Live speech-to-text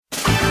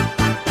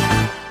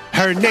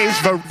Her name's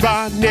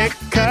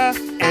Veronica,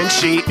 and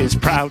she is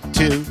proud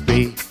to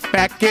be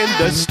back in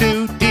the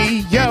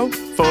studio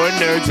for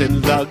Nerds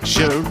and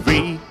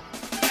Luxury.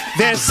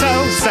 There's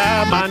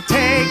Sosa,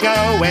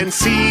 Montego, and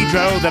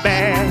Cedro the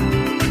Bear.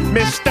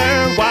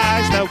 Mr.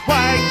 Wise, the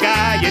white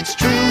guy, it's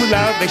true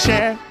love they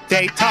share.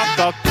 They talk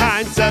all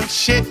kinds of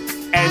shit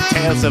and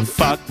tales of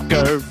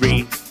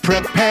fuckery.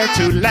 Prepare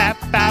to laugh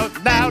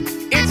out loud,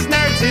 it's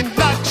Nerds and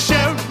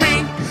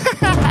Luxury.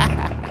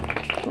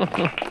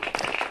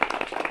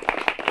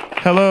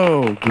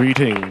 Hello,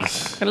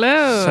 greetings.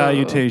 Hello.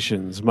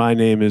 Salutations. My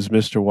name is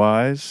Mr.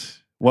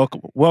 Wise.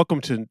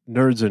 Welcome to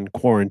Nerds in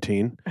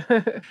Quarantine.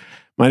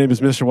 My name is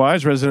Mr.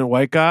 Wise, resident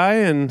white guy,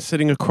 and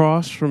sitting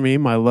across from me,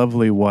 my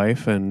lovely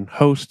wife and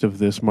host of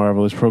this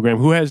marvelous program,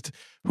 who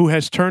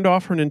has turned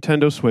off her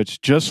Nintendo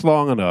Switch just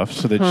long enough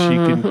so that she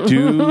can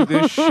do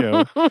this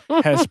show,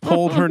 has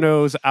pulled her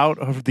nose out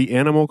of the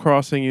Animal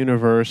Crossing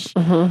universe.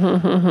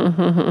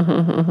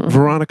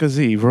 Veronica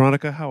Z.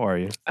 Veronica, how are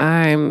you?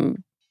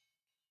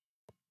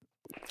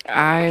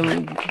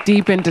 I'm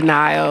deep in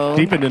denial.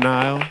 Deep in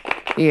denial?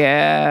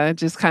 Yeah,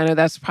 just kind of,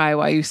 that's probably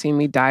why you see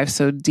me dive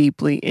so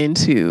deeply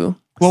into.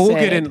 Well, we'll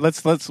get in. We'll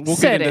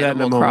get into that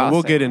in a moment. Crossing.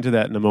 We'll get into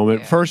that in a moment.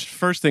 Yeah.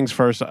 First things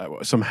first.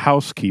 Some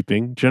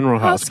housekeeping, general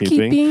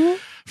housekeeping.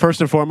 First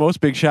and foremost,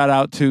 big shout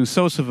out to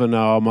Sosa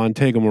Vanal,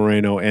 Montego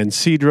Moreno, and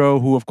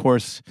Cedro, who of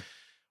course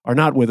are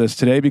not with us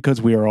today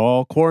because we are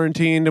all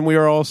quarantined and we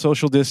are all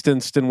social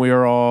distanced and we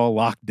are all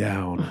locked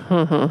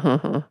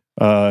down.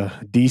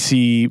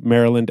 DC,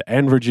 Maryland,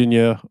 and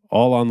Virginia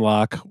all on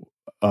lock.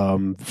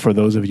 For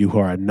those of you who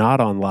are not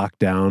on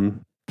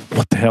lockdown,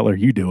 what the hell are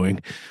you doing?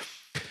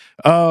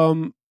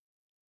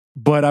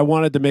 But I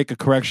wanted to make a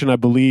correction. I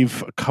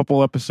believe a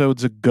couple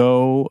episodes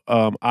ago,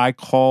 I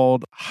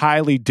called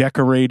highly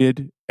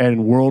decorated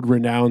and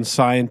world-renowned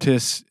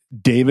scientist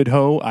David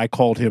Ho. I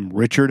called him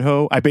Richard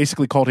Ho. I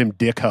basically called him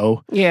Dick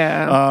Ho.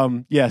 Yeah.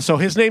 So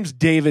his name's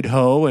David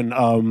Ho,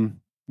 and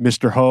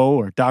Mr. Ho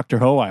or Dr.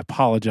 Ho, I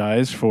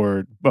apologize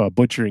for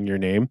butchering your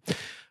name.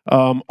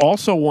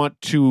 Also want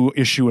to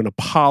issue an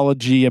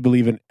apology. I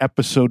believe in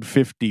episode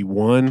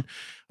 51,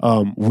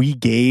 we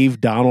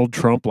gave Donald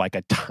Trump like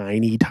a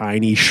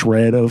tiny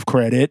shred of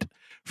credit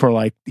for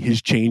like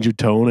his change of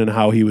tone and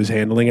how he was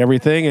handling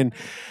everything. And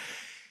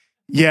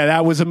yeah,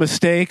 that was a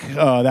mistake.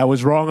 That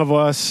was wrong of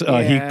us.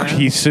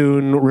 He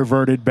soon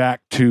reverted back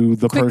to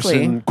the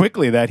person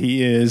quickly that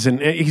he is. And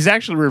he's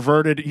actually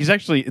reverted.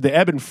 The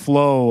ebb and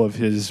flow of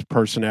his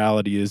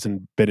personality has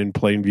been in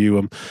plain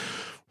view.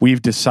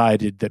 We've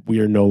decided that we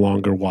are no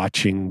longer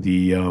watching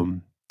the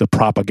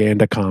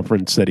propaganda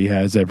conference that he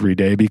has every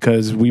day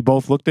because we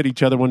both looked at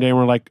each other one day and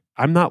we're like,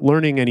 I'm not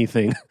learning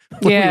anything.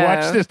 We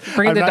watch this.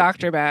 Bring the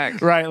doctor back.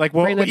 Right. Like,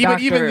 well,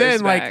 even then,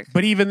 like,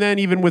 but even then,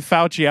 even with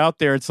Fauci out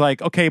there, it's like,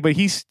 okay, but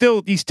he's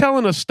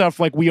telling us stuff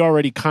like we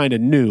already kind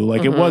of knew.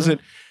 Like it wasn't,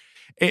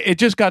 it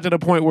just got to the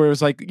point where it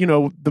was like,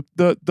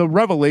 the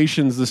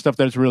revelations, the stuff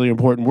that's really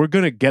important, we're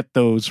going to get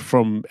those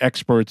from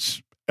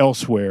experts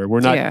elsewhere.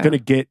 We're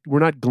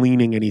not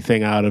gleaning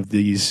anything out of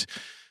these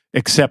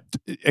except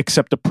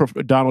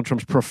Donald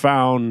Trump's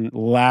profound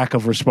lack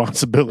of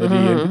responsibility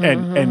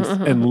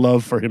and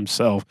love for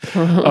himself.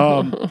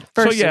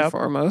 First and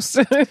foremost.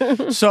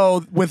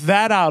 So with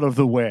that out of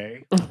the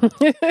way,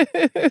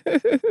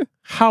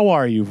 how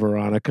are you,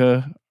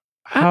 Veronica?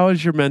 How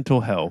is your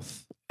mental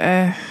health?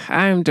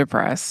 I'm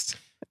depressed.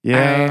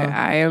 Yeah.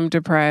 I am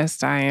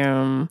depressed.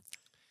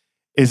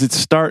 Is it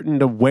starting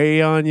to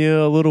weigh on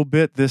you a little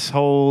bit? This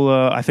whole,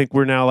 I think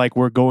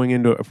we're going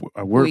into,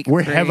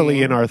 we're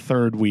heavily in our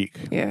third week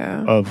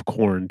of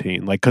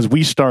quarantine. Like, because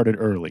we started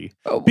early.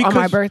 On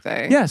my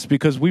birthday. Yes,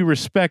 because we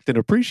respect and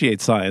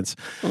appreciate science.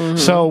 Mm-hmm.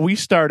 So we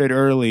started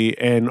early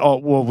and,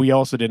 we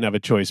also didn't have a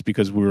choice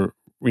because your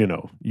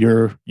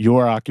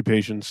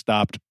occupation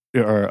stopped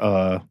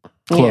or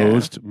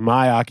closed. Yeah.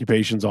 My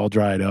occupation's all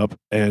dried up.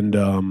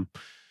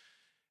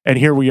 And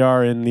here we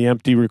are in the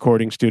empty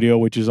recording studio,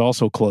 which is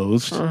also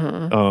closed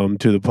to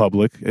the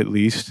public, at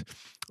least.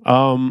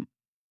 Are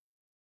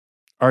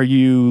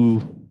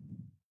you...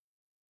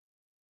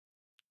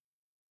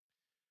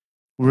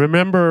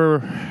 Remember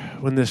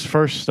when this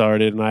first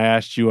started and I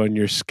asked you on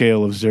your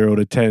scale of 0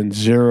 to 10,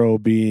 0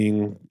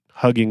 being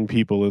hugging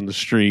people in the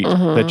street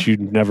that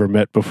you'd never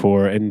met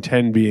before, and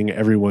 10 being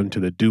everyone to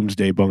the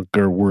doomsday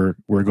bunker,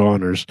 we're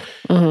goners.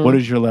 What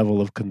is your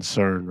level of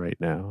concern right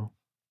now?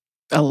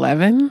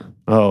 11.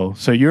 Oh,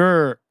 so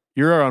you're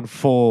on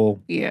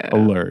full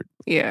alert.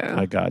 Yeah.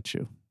 I got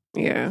you.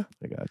 Yeah.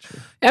 I got you.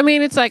 I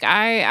mean, it's like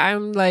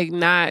I'm like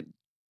not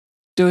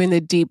doing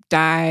the deep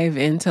dive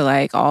into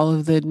like all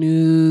of the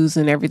news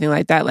and everything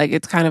like that. Like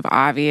it's kind of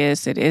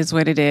obvious. It is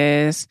what it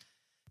is.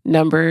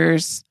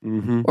 Numbers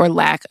or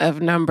lack of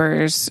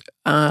numbers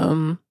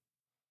don't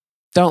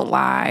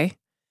lie.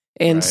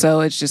 And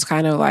so it's just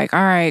kind of like, all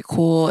right,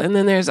 cool. And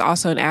then there's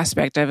also an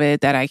aspect of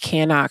it that I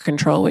cannot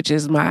control, which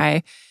is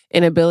my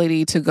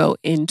inability to go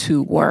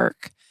into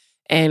work.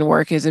 And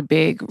work is a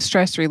big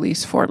stress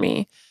release for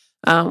me,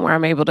 where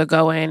I'm able to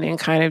go in and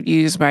kind of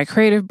use my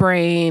creative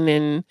brain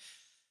and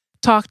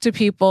talk to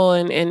people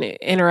and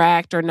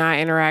interact or not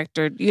interact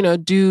or,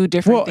 do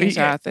different things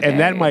throughout the day. And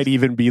that might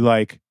even be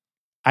like,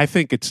 I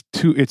think it's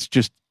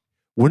just,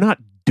 we're not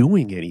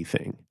doing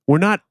anything. We're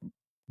not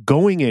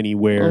going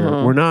anywhere.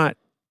 Mhm. We're not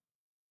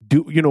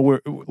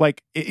we're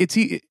like,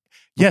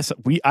 yes,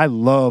 I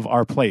love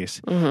our place.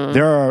 Mhm.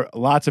 There are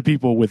lots of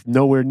people with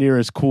nowhere near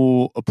as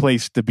cool a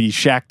place to be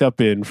shacked up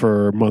in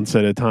for months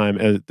at a time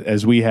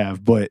as we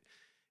have, but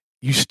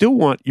you're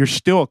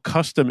still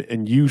accustomed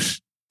and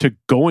used to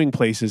going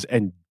places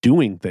and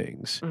doing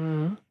things.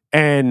 Mhm.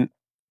 And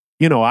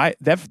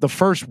the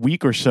first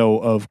week or so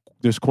of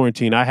this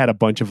quarantine, I had a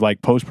bunch of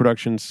like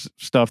post-production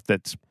stuff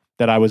that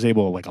I was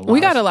able to we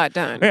got a lot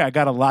done. Yeah, I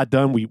got a lot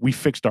done. We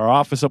fixed our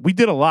office up. We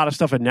did a lot of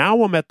stuff, and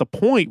now I'm at the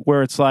point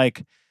where it's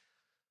like,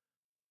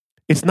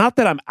 it's not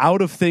that I'm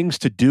out of things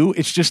to do.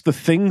 It's just the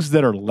things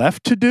that are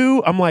left to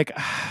do. I'm like,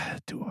 I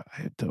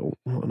don't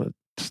want to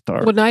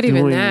start. Well, not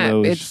even doing that.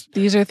 those.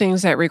 These are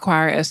things that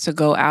require us to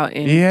go out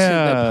into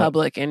the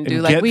public and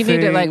do. And We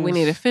need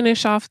things. to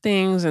finish off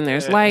things, and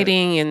there's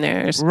lighting, and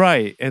there's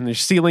right, and there's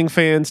ceiling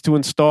fans to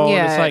install.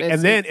 Yeah, and it's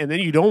like, and then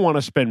you don't want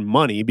to spend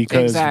money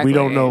because Exactly. we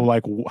don't know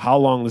like how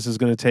long this is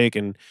going to take,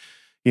 and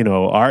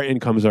our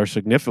incomes are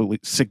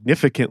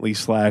significantly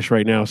slashed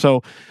right now.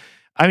 So,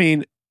 I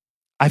mean,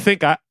 I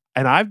think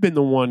I've been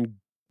the one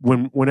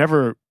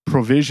whenever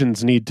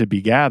provisions need to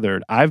be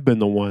gathered, I've been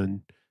the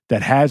one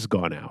that has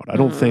gone out. I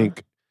don't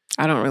think.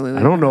 I don't really.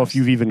 I don't know if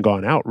you've even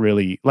gone out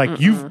really. Like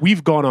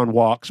we've gone on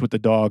walks with the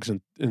dogs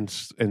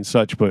and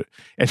such, but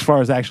as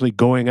far as actually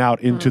going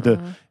out into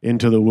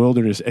the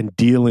wilderness and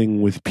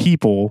dealing with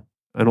people,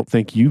 I don't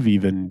think you've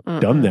even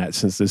done that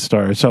since this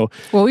started. So,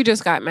 well, we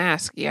just got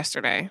masks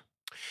yesterday.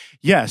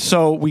 Yeah,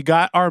 so we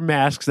got our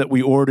masks that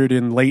we ordered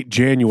in late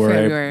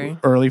January,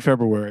 early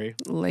February.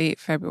 Late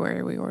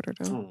February, we ordered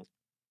them.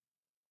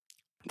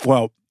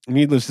 Well,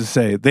 needless to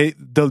say,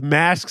 the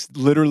masks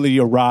literally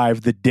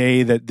arrived the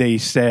day that they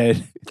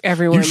said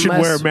everyone you should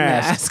must wear a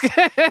mask.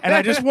 And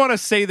I just want to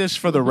say this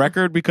for the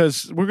record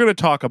because we're going to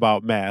talk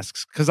about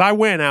masks. Because I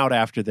went out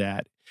after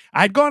that.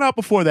 I'd gone out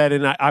before that,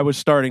 and I was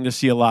starting to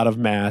see a lot of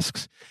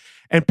masks,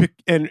 and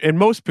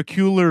most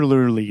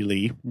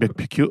peculiarly.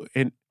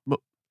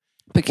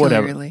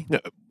 Peculiarly.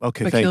 Whatever.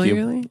 Okay,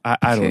 Peculiarly? thank you.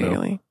 I don't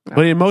know. No.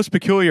 But in most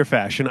peculiar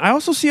fashion, I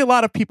also see a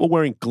lot of people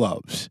wearing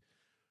gloves,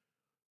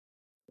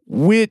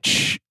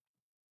 which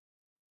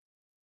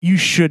you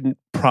shouldn't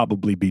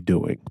probably be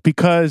doing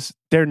because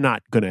they're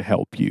not going to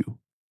help you.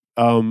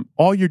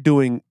 All you're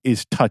doing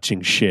is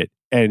touching shit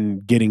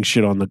and getting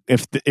shit on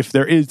if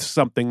there is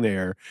something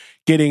there,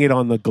 getting it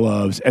on the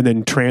gloves and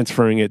then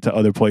transferring it to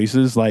other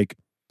places. Like,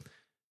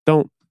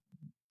 don't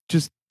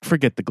just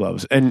forget the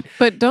gloves.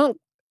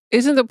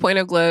 Isn't the point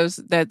of gloves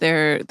that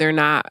they're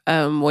not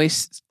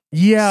moist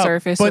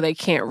surface, so they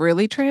can't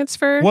really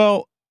transfer?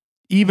 Well,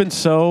 even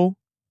so,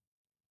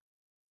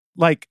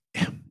 like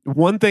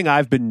one thing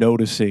I've been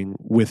noticing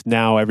with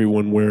now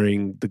everyone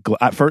wearing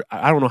I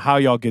don't know how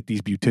y'all get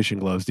these beautician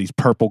gloves, these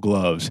purple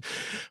gloves,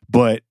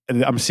 but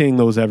I'm seeing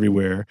those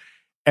everywhere.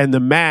 And the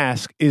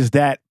mask is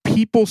that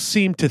people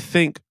seem to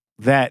think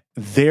that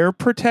they're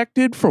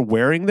protected for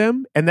wearing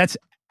them, and that's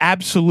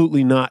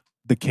absolutely not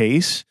the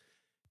case.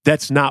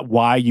 That's not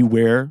why you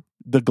wear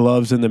the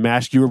gloves and the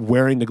mask. You're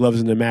wearing the gloves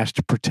and the mask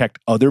to protect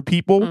other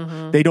people.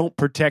 Mm-hmm. They don't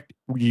protect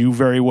you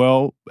very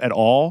well at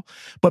all.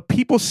 But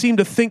people seem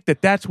to think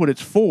that that's what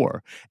it's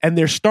for. And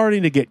they're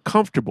starting to get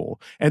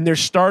comfortable. And they're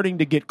starting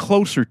to get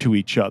closer to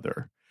each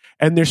other.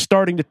 And they're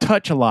starting to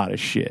touch a lot of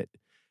shit.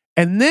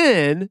 And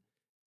then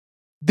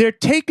they're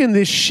taking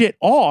this shit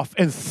off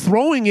and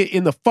throwing it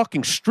in the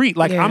fucking street.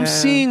 Like, I'm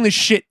seeing this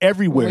shit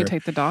everywhere. We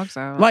take the dogs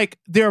out. Like,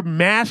 there are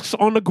masks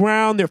on the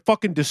ground. There are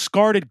fucking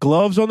discarded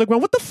gloves on the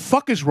ground. What the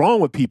fuck is wrong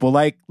with people?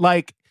 Like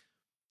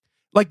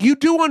you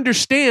do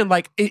understand,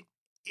 like,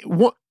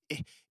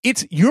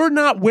 you're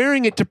not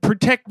wearing it to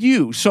protect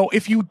you. So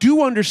if you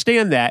do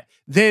understand that,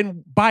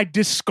 then by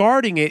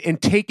discarding it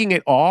and taking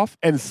it off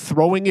and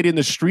throwing it in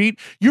the street,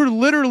 you're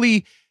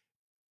literally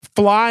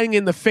flying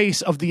in the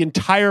face of the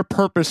entire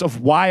purpose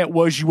of why it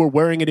was you were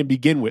wearing it to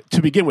begin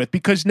with,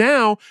 because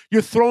now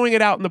you're throwing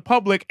it out in the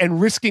public and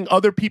risking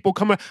other people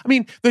coming. I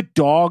mean, the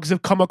dogs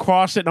have come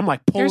across it and I'm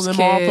like pulling them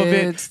off of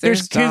it.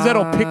 There's kids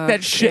that'll pick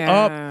that shit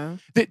up.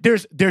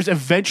 There's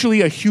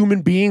eventually a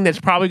human being that's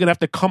probably gonna have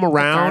to come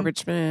around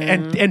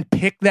and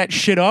pick that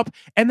shit up.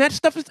 And that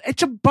stuff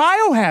it's a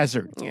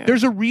biohazard. Yeah.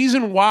 There's a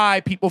reason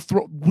why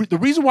the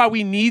reason why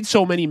we need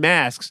so many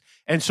masks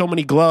and so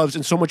many gloves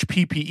and so much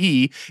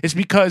PPE is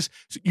because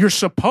you're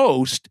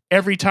supposed,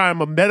 every time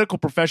a medical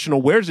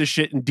professional wears this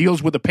shit and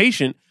deals with a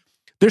patient,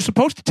 they're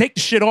supposed to take the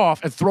shit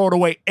off and throw it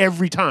away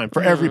every time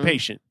for every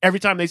patient. Every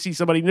time they see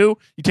somebody new,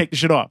 you take the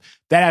shit off.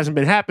 That hasn't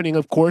been happening,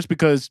 of course,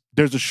 because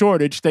there's a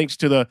shortage thanks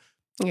to the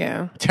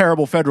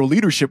terrible federal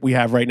leadership we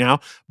have right now.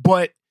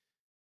 But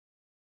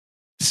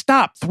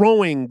stop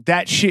throwing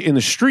that shit in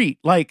the street.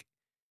 Like,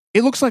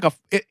 it looks like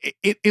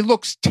it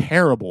looks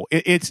terrible.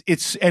 It's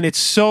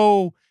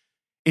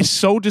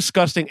so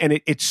disgusting,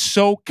 and it's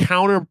so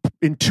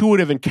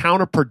counterintuitive and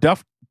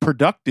counterproductive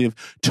productive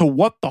to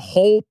what the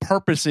whole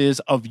purpose is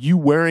of you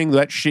wearing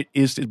that shit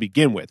is to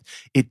begin with.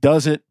 It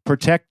doesn't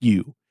protect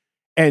you.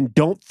 And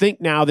don't think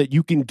now that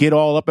you can get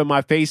all up in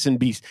my face and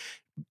be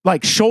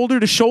like shoulder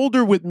to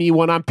shoulder with me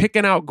when I'm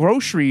picking out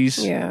groceries.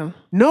 Yeah.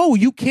 No,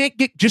 you can't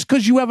get, just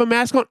because you have a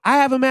mask on. I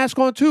have a mask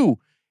on too.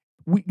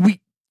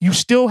 You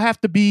still have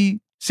to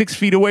be 6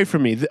 feet away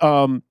from me.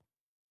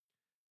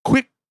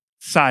 Quick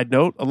side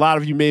note, a lot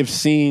of you may have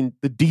seen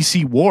the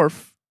DC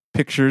Wharf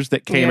pictures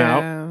that came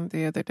out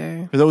the other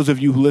day. For those of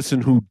you who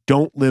listen who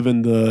don't live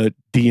in the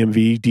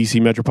DMV,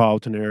 DC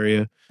metropolitan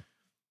area,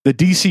 the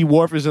DC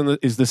Wharf is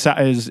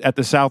at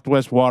the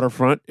Southwest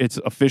waterfront. It's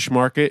a fish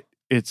market.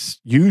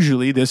 It's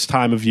usually this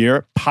time of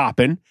year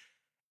popping,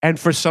 and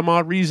for some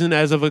odd reason,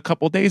 as of a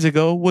couple days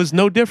ago, was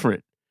no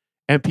different.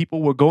 And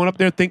people were going up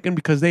there thinking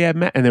because they had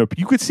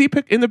you could see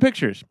in the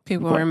pictures.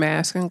 People wearing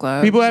masks and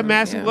gloves. People had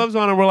masks and gloves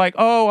on, and were like,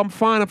 "Oh, I'm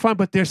fine,"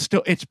 but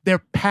they're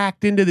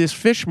packed into this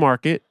fish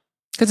market.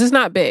 Because it's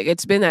not big.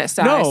 It's been that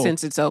size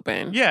since it's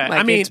open. Yeah, like,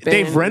 I mean,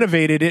 they've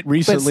renovated it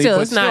recently,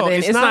 but still,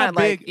 it's not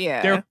big. Like,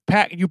 they're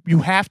packed. You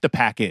have to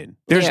pack in.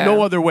 There's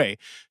no other way.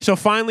 So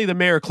finally, the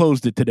mayor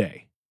closed it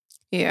today.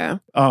 Yeah.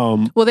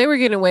 Well, they were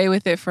getting away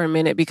with it for a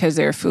minute because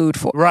they're food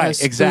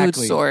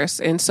source,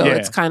 and so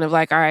it's kind of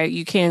like, all right,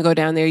 you can go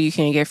down there, you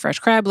can get fresh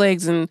crab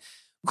legs and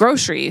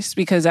groceries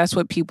because that's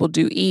what people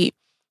do eat.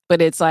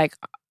 But it's like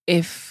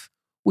if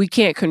we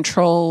can't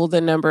control the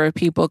number of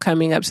people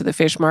coming up to the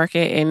fish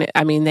market, and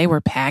I mean, they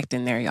were packed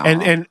in there, y'all.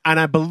 And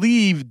I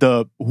believe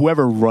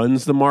whoever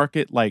runs the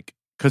market, like,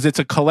 because it's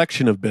a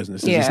collection of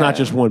businesses, it's not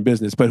just one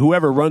business, but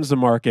whoever runs the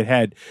market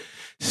had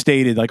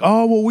stated like,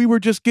 oh, well, we were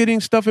just getting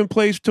stuff in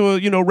place to,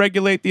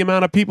 regulate the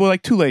amount of people.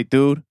 Like, too late,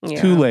 dude.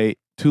 Too late.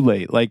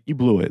 Like, you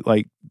blew it.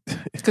 Like,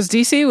 because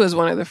DC was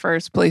one of the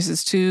first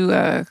places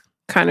to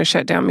kind of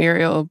shut down.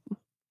 Muriel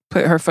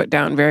put her foot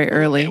down very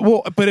early.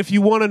 Well, but if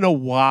you want to know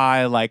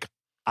why, like,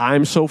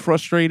 I'm so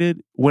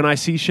frustrated when I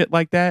see shit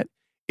like that,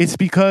 it's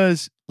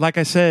because, like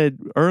I said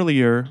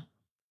earlier,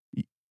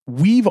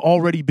 we've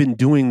already been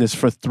doing this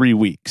for 3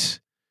 weeks.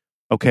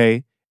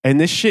 Okay. And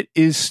this shit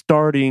is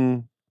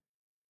starting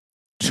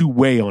to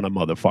weigh on a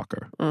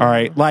motherfucker. All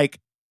right. Like,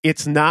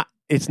 it's not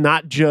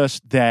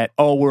just that,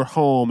 oh, we're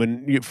home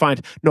and you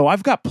find, no,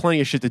 I've got plenty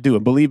of shit to do.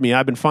 And believe me,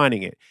 I've been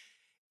finding it.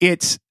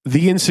 It's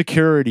the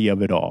insecurity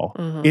of it all.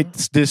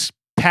 It's this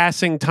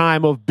passing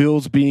time of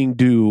bills being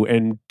due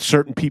and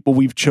certain people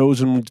we've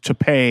chosen to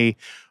pay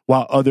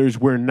while others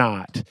we're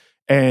not.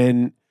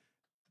 And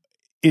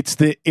it's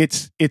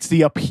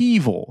the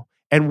upheaval.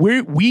 And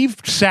we've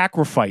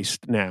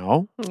sacrificed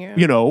now.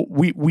 Yeah.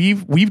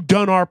 We've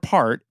done our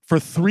part for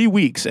 3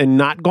 weeks and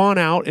not gone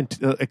out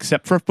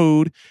except for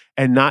food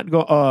and not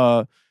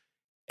go.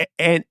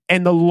 And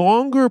the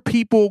longer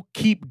people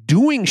keep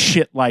doing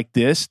shit like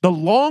this, the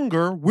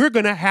longer we're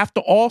gonna have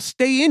to all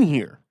stay in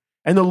here,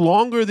 and the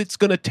longer that's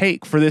gonna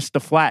take for this to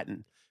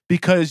flatten.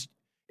 Because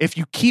if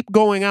you keep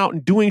going out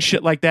and doing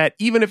shit like that,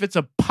 even if it's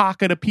a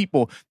pocket of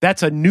people,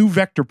 that's a new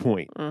vector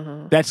point.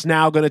 That's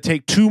now going to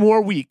take 2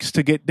 more weeks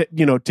to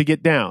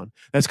get down.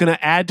 That's going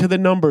to add to the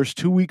numbers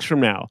 2 weeks from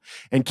now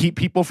and keep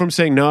people from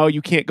saying, no,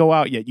 you can't go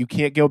out yet. You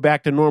can't go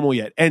back to normal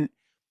yet. And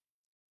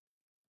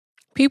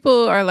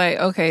people are like,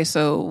 okay,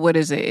 so what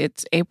is it?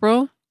 It's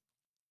April.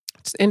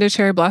 It's end of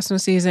cherry blossom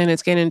season.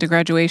 It's getting into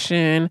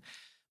graduation.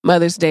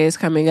 Mother's Day is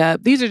coming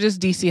up. These are just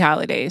DC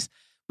holidays.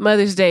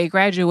 Mother's Day,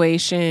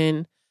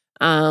 graduation,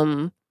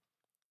 Pride,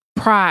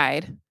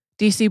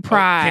 DC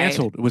Pride.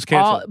 Canceled. It was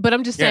canceled. But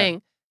I'm just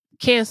saying,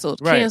 canceled.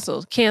 So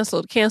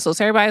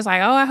everybody's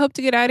like, oh, I hope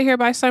to get out of here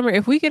by summer.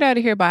 If we get out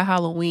of here by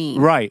Halloween.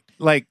 Right.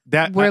 Like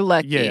that. We're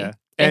lucky. Yeah.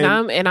 And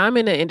I'm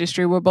in an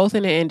industry, we're both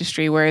in an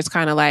industry where it's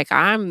kind of like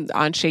I'm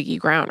on shaky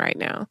ground right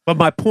now. But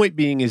my point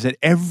being is that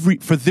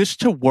for this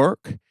to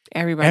work,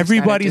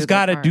 everybody's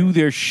got to do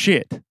their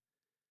shit.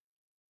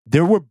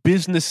 There were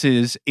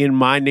businesses in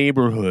my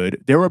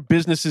neighborhood. There were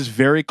businesses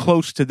very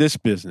close to this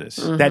business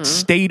that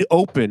stayed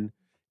open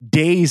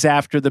days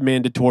after the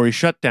mandatory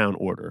shutdown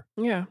order.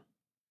 Yeah.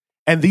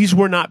 And these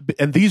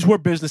were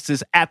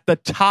businesses at the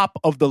top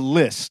of the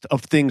list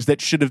of things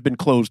that should have been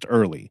closed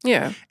early.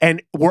 Yeah.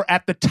 And were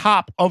at the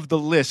top of the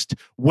list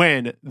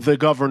when the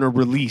governor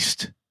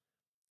released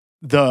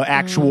the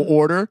actual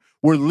order.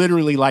 Were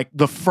literally like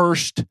the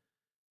first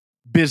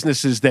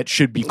businesses that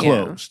should be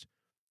closed.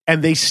 Yeah.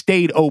 And they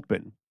stayed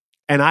open.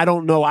 And I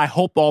don't know, I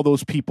hope all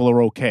those people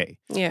are okay.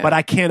 Yeah. But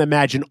I can't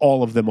imagine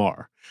all of them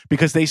are.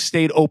 Because they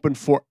stayed open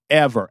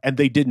forever. And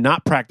they did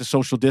not practice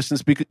social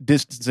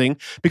distancing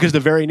because the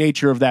very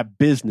nature of that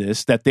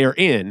business that they're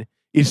in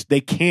is they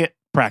can't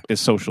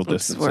practice social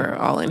distancing. We're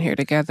all in here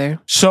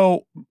together.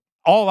 So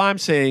all I'm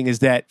saying is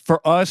that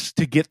for us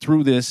to get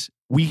through this,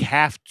 we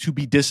have to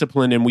be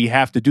disciplined and we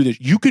have to do this.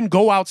 You can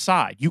go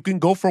outside. You can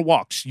go for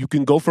walks. You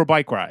can go for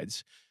bike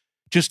rides.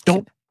 Just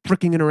don't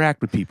freaking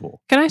interact with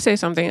people. Can I say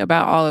something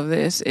about all of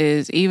this?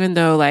 Is even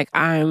though like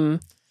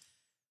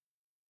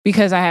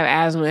because I have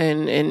asthma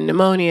and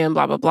pneumonia and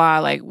blah, blah, blah,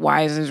 like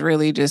why is this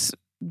really just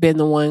been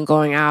the one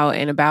going out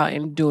and about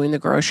and doing the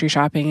grocery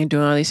shopping and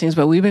doing all these things.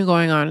 But we've been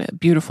going on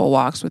beautiful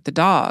walks with the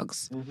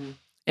dogs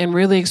and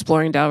really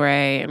exploring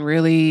Delray and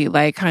really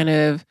like kind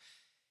of,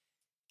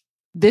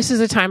 this is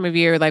a time of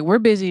year, like we're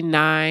busy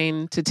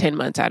 9 to 10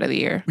 months out of the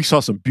year. We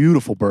saw some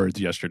beautiful birds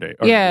yesterday.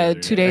 Yeah,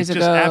 2 days ago.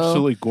 Just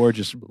absolutely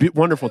gorgeous,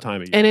 wonderful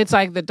time of year. And it's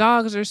like the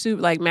dogs are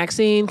super, like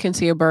Maxine can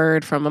see a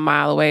bird from a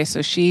mile away.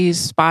 So she's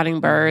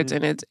spotting birds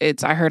and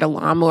it's I heard a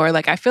lawnmower.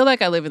 Like I feel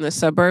like I live in the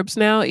suburbs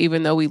now,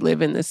 even though we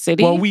live in the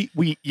city. Well,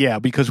 yeah,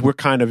 because we're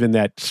kind of in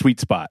that sweet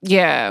spot.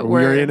 Yeah.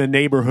 We're in a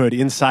neighborhood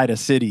inside a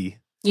city.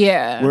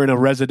 Yeah. We're in a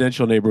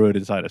residential neighborhood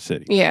inside a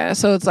city. Yeah.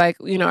 So it's like,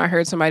 I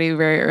heard somebody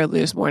very early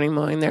this morning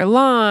mowing their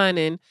lawn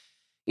and,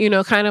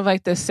 kind of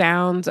like the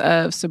sounds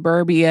of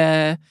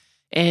suburbia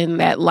and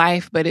that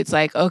life. But it's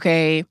like,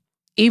 okay,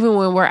 even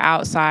when we're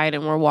outside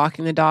and we're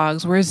walking the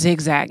dogs, we're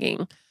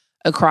zigzagging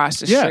across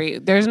the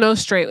street. There's no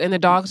straight, and the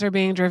dogs are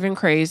being driven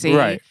crazy.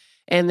 Right.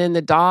 And then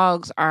the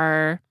dogs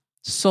are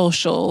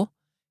social.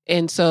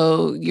 And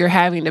so you're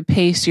having to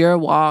pace your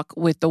walk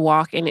with the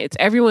walk, and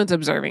everyone's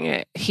observing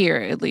it here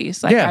at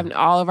least. Like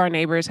all of our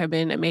neighbors have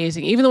been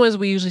amazing. Even the ones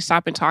we usually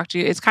stop and talk to,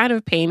 it's kind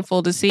of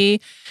painful to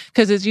see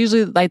because it's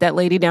usually like that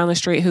lady down the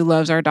street who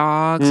loves our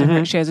dogs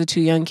and she has the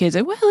 2 young kids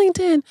at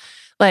Wellington.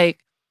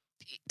 Like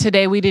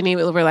today we didn't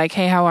even, we're like,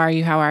 hey, how are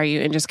you?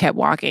 And just kept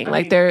walking.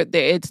 That's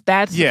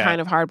the kind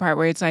of hard part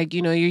where it's like,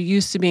 you're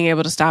used to being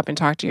able to stop and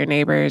talk to your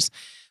neighbors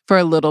for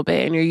a little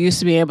bit, and you're used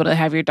to being able to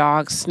have your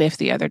dogs sniff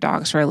the other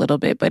dogs for a little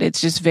bit, but it's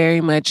just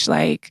very much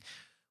like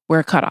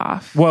we're cut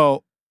off.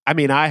 Well, I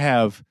mean, I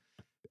have,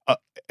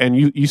 and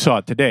you saw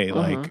it today,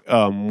 like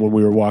when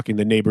we were walking,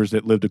 the neighbors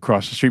that lived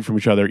across the street from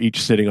each other,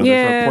 each sitting on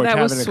their front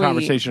porch, having a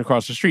conversation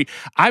across the street.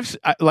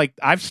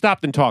 I've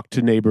stopped and talked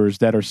to neighbors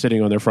that are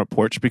sitting on their front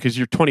porch because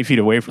you're 20 feet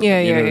away from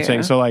them. You know what I'm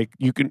saying? So like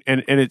you can,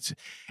 and it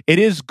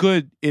is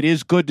good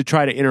to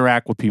try to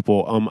interact with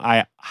people.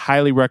 I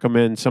highly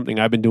recommend something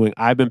I've been doing.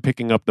 I've been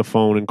picking up the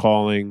phone and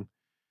calling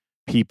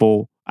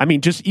people. I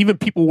mean, just even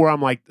people where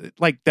I'm like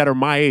that are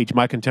my age,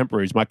 my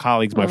contemporaries, my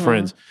colleagues, my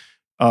friends.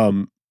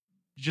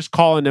 Just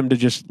calling them to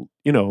just,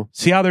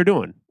 see how they're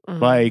doing.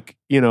 Like,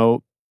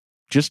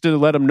 just to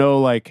let them know,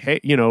 like, hey,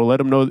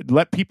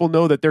 let people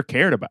know that they're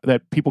cared about,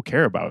 that people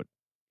care about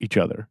each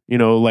other.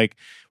 Like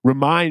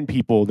remind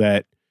people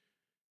that,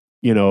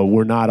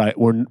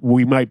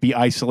 we might be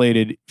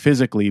isolated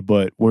physically,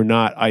 but we're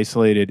not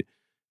isolated.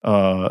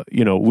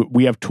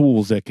 We have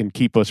tools that can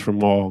keep us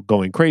from all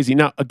going crazy.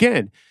 Now,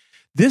 again,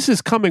 this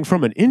is coming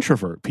from an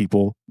introvert,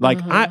 people. Like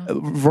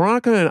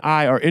Veronica and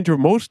I are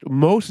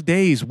most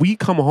days we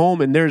come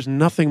home and there's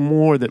nothing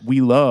more that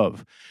we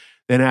love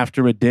than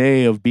after a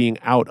day of being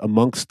out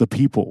amongst the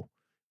people,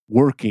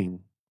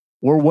 working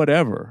or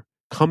whatever,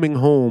 coming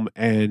home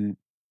and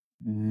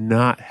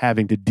not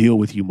having to deal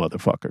with you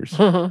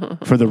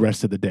motherfuckers for the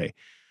rest of the day.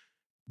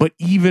 But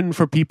even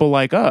for people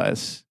like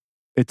us,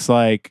 it's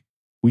like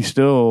we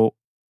still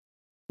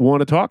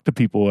want to talk to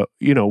people.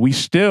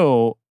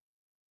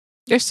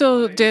 There's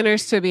still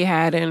dinners to be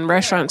had and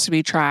restaurants to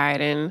be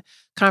tried and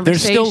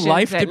conversations. There's still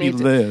life to be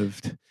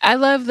lived. I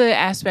love the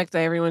aspect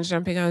that everyone's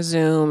jumping on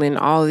Zoom and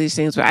all of these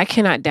things, but I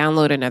cannot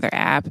download another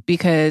app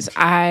because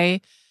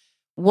I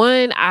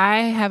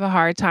have a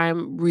hard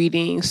time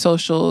reading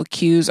social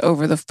cues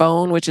over the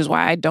phone, which is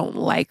why I don't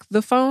like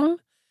the phone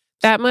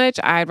that much.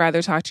 I'd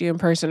rather talk to you in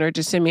person or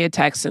just send me a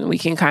text and we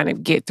can kind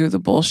of get through the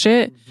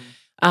bullshit.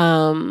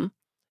 And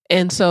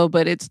so,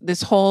 but it's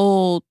this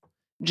whole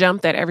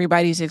jump that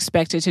everybody's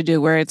expected to do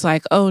where it's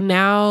like, oh,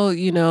 now,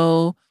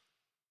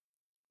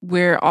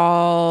 we're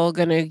all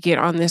going to get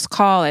on this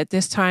call at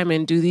this time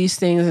and do these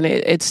things. And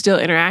it's still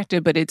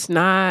interactive, but it's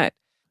not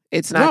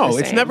the same.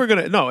 It's never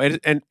going to, no.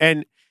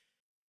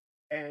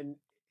 And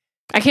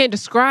I can't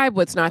describe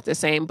what's not the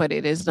same, but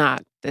it is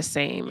not the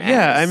same.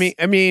 Yeah.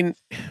 I mean,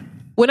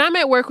 when I'm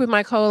at work with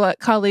my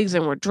colleagues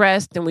and we're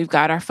dressed and we've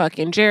got our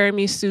fucking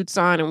Jeremy suits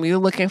on and we're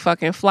looking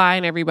fucking fly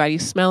and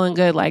everybody's smelling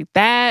good like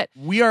that,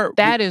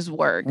 that is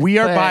work. We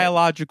are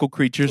biological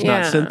creatures,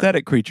 not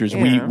synthetic creatures.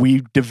 Yeah.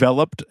 We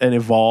developed and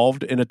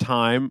evolved in a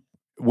time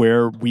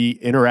where we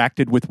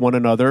interacted with one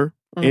another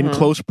in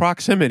close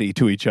proximity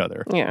to each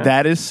other. Yeah.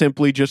 That is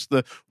simply just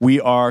we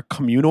are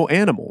communal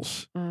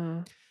animals.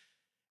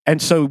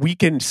 And so we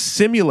can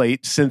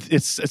simulate,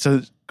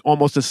 it's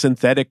almost a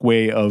synthetic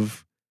way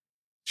of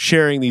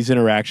sharing these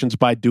interactions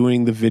by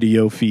doing the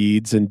video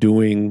feeds and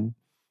doing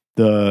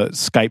the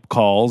Skype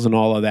calls and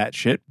all of that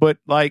shit. But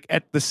like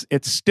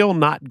it's still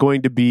not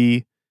going to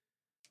be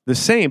the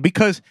same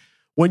because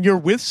when you're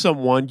with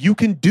someone, you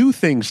can do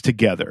things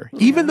together.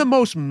 Even the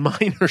most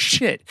minor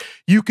shit,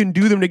 you can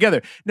do them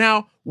together.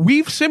 Now,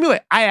 we've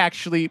simulated. I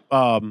actually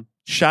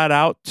shout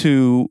out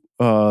to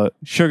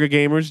Sugar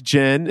Gamers,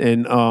 Jen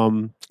and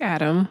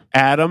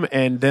Adam,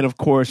 and then of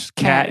course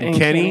Kat and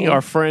Kenny,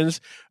 our friends.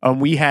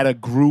 We had a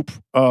group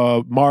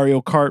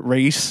Mario Kart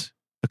race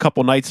a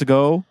couple nights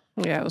ago.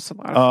 Yeah, it was a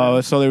lot of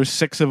fun. So there was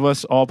 6 of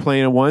us all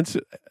playing at once.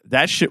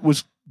 That shit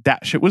was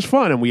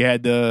fun, and we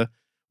had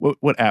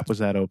what app was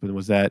that open?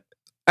 Was that?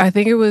 I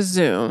think it was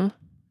Zoom.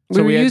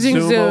 So we were had using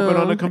Zoom open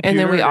on the computer, and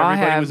then we all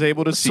everybody have was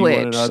able to see switch.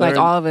 one another. Like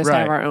all of us Right.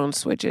 have our own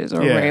switches,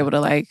 or Yeah. we're able to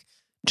like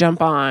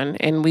jump on,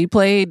 and we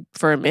played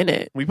for a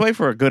minute. We played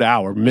for a good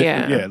hour.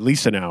 Yeah. At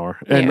least an hour.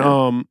 And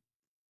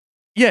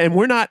and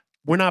we're not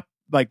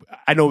like,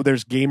 I know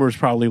there's gamers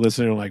probably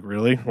listening like,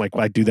 really? Like,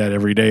 I do that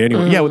every day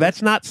anyway. Mhm. Yeah, well,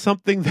 that's not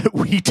something that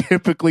we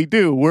typically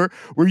do. We're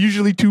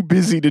usually too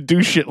busy to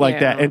do shit like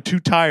that, Yeah. and too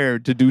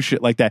tired to do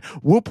shit like that.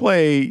 We'll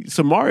play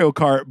some Mario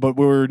Kart, but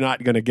we're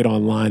not going to get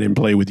online and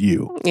play with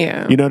you.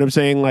 Yeah. You know what I'm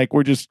saying? Like,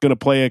 we're just going to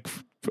play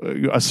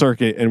a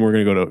circuit, and we're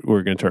going to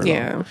turn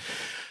it on.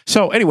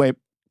 So anyway,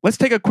 let's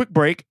take a quick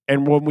break,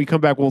 and when we come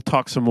back, we'll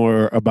talk some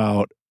more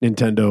about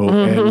Nintendo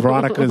and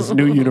Veronica's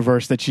new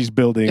universe that she's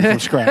building from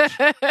scratch.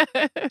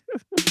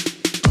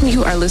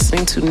 You are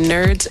listening to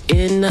Nerds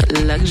in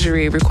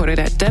Luxury, recorded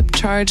at Depth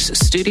Charge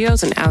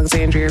Studios in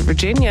Alexandria,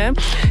 Virginia.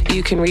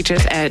 You can reach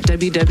us at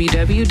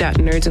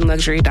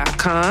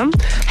www.nerdsinluxury.com.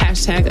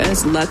 Hashtag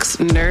us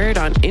LuxNerd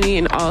on any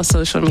and all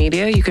social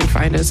media. You can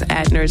find us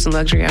at Nerds in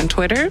Luxury on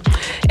Twitter.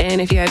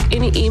 And if you have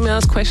any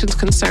emails, questions,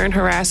 concern,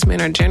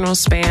 harassment, or general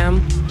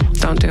spam,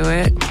 don't do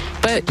it.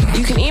 But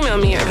you can email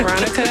me at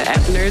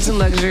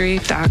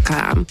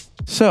veronica@nerdsinluxury.com.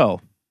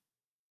 So,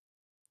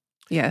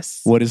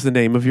 Yes. what is the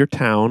name of your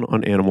town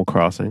on Animal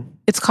Crossing?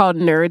 It's called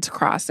Nerds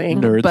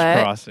Crossing. Nerds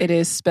but Crossing. It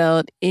is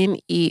spelled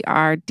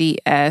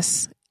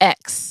NERDSX.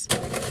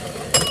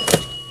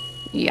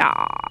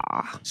 Yeah.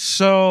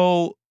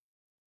 So,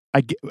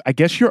 I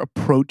guess your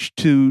approach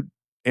to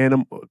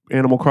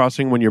Animal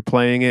Crossing when you're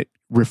playing it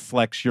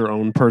reflects your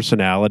own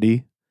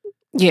personality.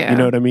 Yeah. You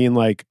know what I mean?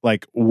 Like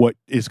what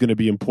is going to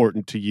be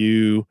important to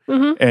you,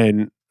 Mhm.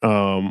 and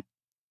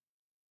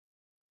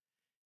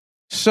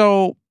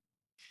so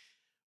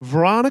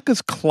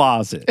Veronica's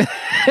closet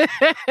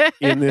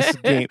in this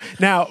game.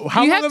 Now,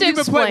 how you long have to you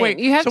been explain. playing?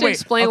 You have to wait,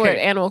 explain what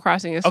okay. Animal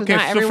Crossing is. So Okay,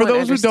 not so for everyone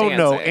those who don't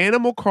know, understands it.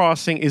 Animal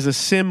Crossing is a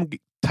sim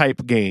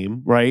type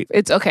game, right?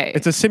 It's okay.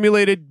 It's a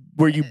simulated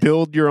where you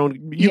build your own.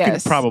 You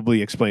Yes. can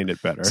probably explain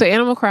it better. So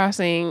Animal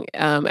Crossing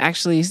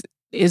actually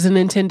is a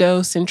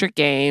Nintendo centric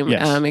game.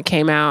 Yes. It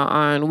came out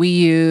on Wii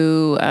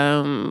U.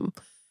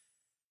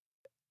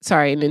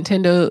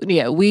 Nintendo.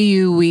 Yeah, Wii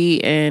U,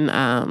 Wii, and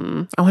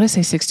I want to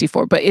say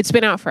 64, but it's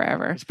been out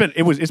forever.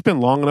 It's been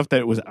long enough that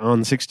it was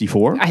on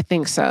 64. I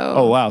think so.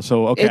 Oh wow!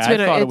 So okay, It's I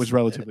been thought it was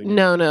relatively new.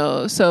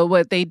 No. So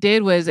what they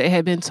did was, it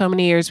had been so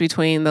many years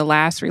between the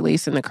last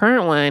release and the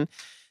current one.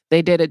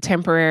 They did a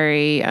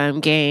temporary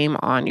game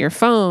on your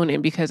phone,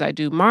 and because I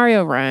do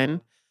Mario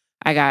Run,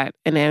 I got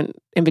an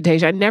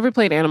invitation. I'd never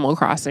played Animal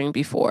Crossing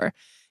before,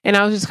 and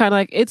I was just kind of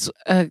like, it's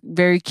a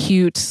very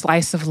cute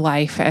slice of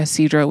life, as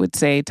Cedro would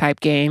say, type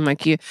game.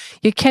 Like you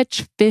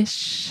catch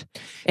fish.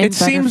 And It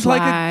seems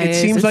like a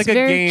It's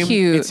very game.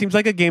 Cute. It seems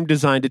like a game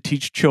designed to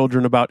teach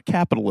children about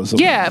capitalism.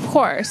 Yeah, of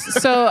course.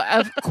 So,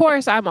 of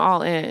course, I'm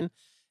all in.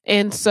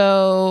 And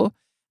so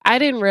I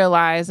didn't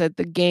realize that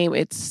the game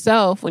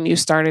itself, when you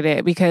started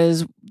it,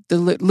 because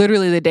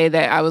literally the day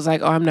that I was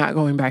like, oh, I'm not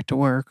going back to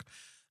work,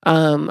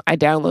 I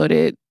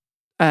downloaded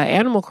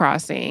Animal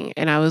Crossing,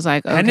 and I was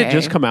like, okay. Hadn't it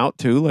just come out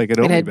too? Like it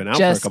only been out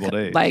for a couple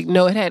days. Like,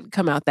 no, it had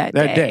come out that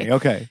day.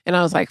 Okay. And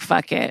I was like,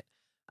 fuck it.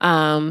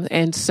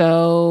 And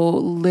so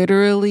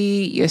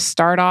literally you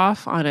start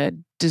off on a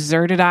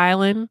deserted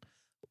island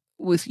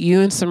with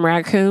you and some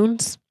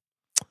raccoons,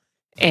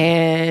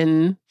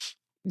 and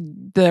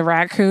the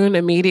raccoon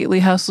immediately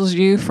hustles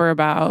you for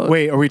about...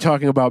 Wait, are we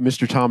talking about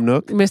Mr. Tom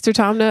Nook? Mr.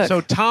 Tom Nook. So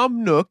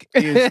Tom Nook is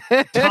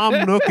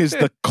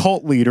the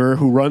cult leader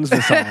who runs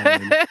this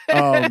island.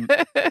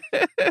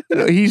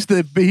 He's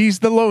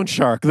the loan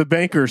shark, the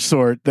banker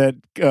sort that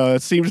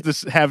seems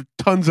to have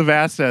tons of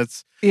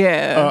assets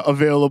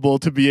available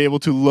to be able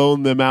to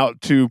loan them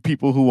out to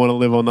people who want to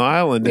live on the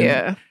island.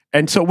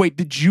 And so, wait,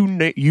 did you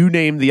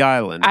name the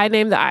island? I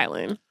named the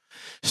island.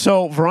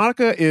 So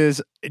Veronica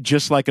is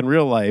just like in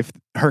real life.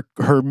 Her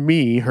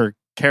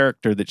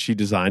character that she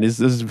designed is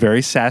this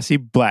very sassy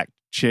black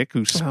chick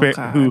who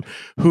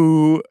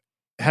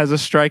has a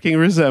striking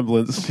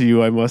resemblance to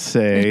you, I must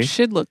say. It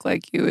should look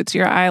like you. It's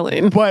your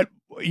island. But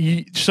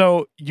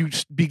so you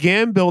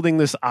began building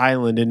this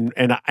island,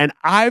 and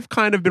I've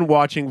kind of been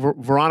watching.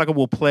 Veronica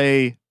will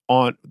play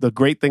on. The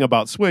great thing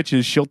about Switch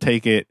is she'll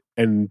take it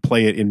and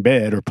play it in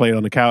bed or play it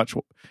on the couch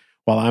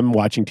while I'm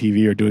watching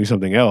TV or doing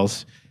something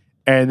else.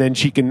 And then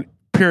she can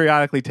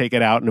periodically take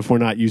it out. And if we're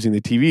not using the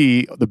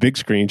TV, the big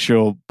screen,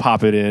 she'll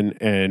pop it in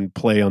and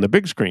play on the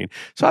big screen.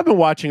 So I've been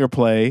watching her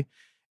play.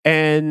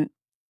 And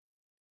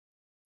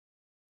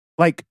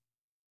like,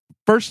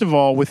 first of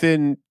all,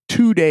 within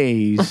 2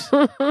 days,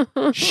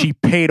 she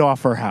paid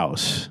off her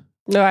house.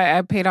 No,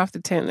 I paid off the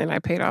tent and I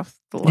paid off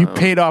the loan. You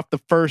paid off the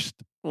first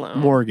loan.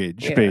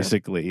 Mortgage,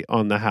 basically,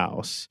 on the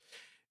house.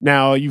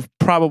 Now, you've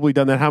probably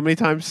done that how many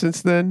times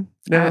since then?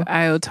 Now?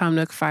 I owe Tom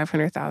Nook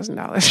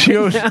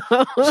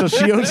 $500,000. So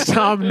she owes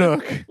Tom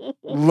Nook,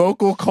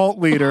 local cult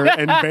leader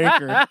and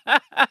banker,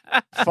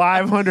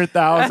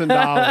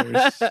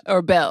 $500,000.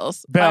 Or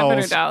bells.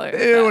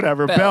 $500.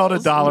 Whatever. Bells. Bell to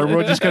dollar.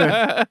 We're just going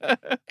to...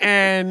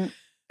 And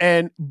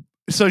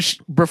so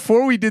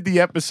before we did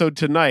the episode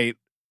tonight,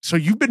 So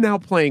you've been now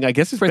playing, I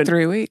guess it's for been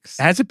 3 weeks.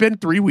 Has it been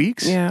 3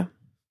 weeks? Yeah.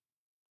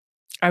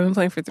 I've been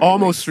playing for 3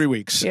 Almost weeks. 3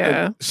 weeks.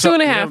 Yeah. So,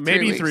 2.5,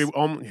 maybe 3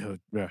 3.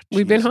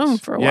 We've been Jesus. home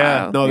for a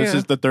Yeah. while. No, this Yeah.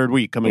 is the third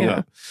week coming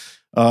up.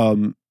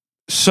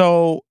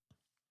 So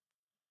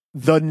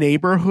the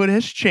neighborhood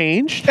has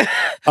changed.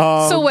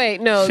 So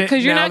wait, no,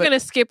 because you're now not going to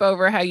skip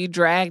over how you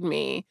dragged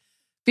me.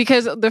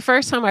 Because the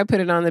first time I put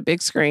it on the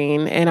big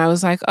screen and I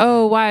was like,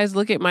 oh, Wise,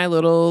 look at my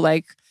little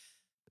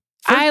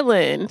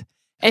island.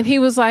 And he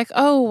was like,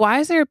 oh, why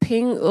is there a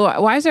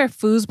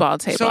foosball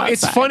table So outside?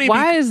 it's funny.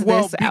 Why is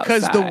this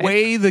because outside? the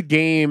way the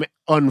game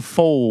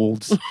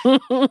unfolds,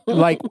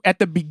 like at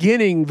the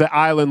beginning, the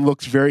island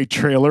looks very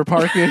trailer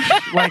parkish.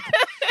 Like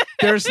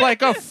there's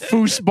like a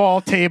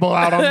foosball table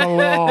out on the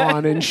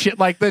lawn and shit.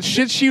 Like the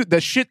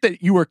shit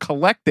that you were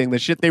collecting, the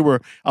shit they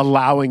were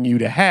allowing you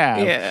to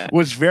have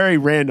was very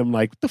random.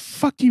 Like what the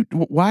fuck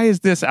why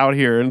is this out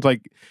here? And it's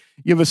like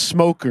you have a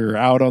smoker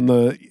out on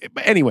the.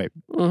 But anyway,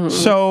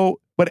 so.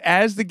 But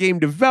as the game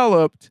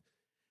developed,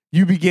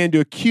 you began to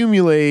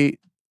accumulate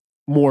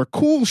more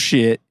cool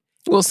shit.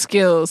 Well,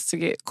 skills to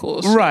get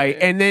cool shit. Right.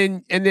 And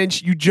then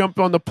you jumped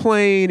on the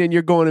plane and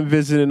you're going and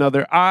visiting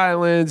other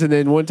islands. And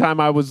then one time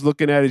I was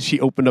looking at it, she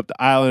opened up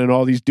the island and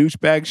all these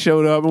douchebags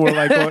showed up and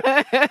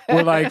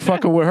we're like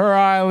fucking with her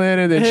island.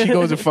 And then she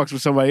goes and fucks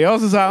with somebody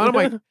else's island.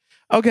 I'm like,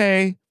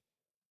 okay,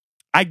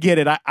 I get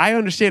it. I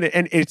understand it.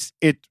 And it's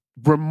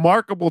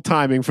remarkable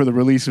timing for the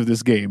release of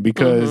this game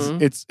because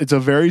it's a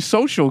very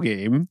social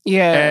game.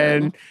 Yeah.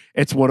 And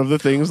it's one of the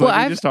things we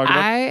just talked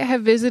about. I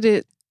have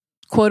visited,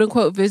 quote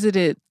unquote,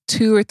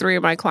 2 or 3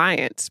 of my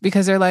clients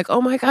because they're like, oh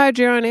my God,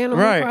 you're on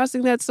Animal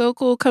Crossing. That's so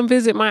cool. Come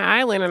visit my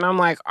island. And I'm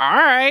like, all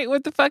right,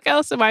 what the fuck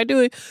else am I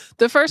doing?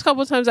 The first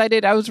couple of times I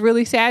did, I was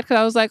really sad because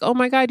I was like, oh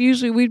my God,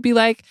 usually we'd be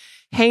like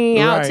hanging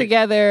out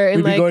together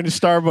and we'd be going to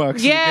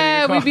Starbucks.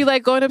 Yeah, we'd be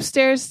like going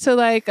upstairs to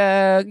like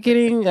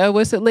getting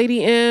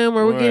Lady M,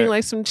 or we're getting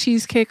like some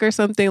cheesecake or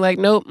something. Like,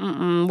 nope,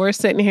 we're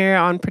sitting here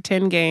on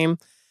pretend game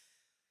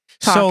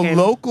talking.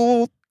 So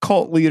local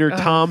cult leader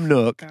Tom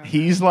Nook,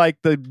 he's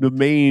like the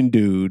main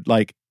dude.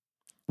 Like,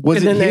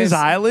 was it his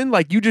island?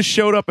 Like you just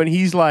showed up and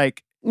he's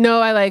like,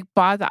 no, I like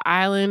bought the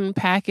island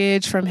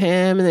package from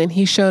him, and then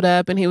he showed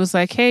up and he was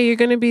like, hey, you're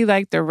gonna be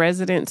like the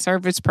resident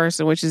service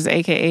person, which is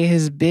AKA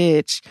his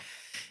bitch.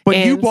 But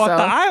you bought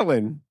the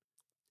island.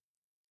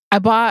 I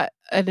bought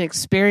an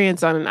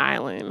experience on an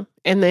island,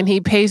 and then he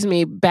pays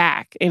me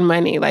back in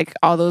money, like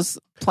all those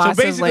plots of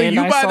land. So basically,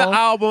 you buy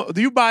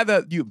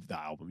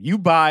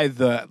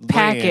the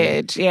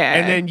package, land,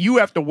 and then you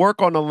have to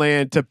work on the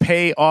land to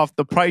pay off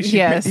the price.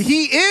 Yes,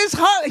 he is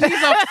hot.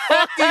 He's a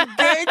fucking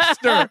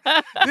gangster.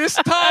 This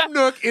Tom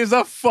Nook is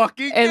a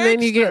fucking gangster. And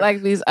then you get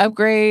like these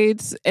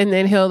upgrades, and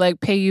then he'll like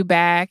pay you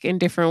back in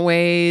different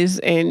ways,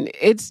 and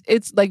it's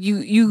like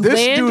you this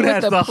land dude with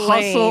has the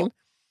plane. Hustle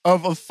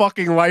of a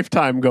fucking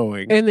lifetime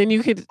going. And then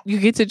you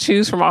get to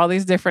choose from all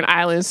these different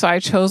islands. So I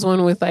chose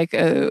one with like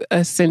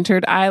a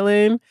centered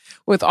island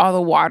with all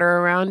the water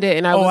around it.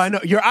 And I know.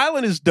 Your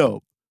island is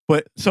dope.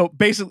 But so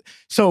basically,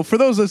 for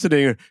those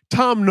listening,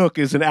 Tom Nook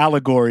is an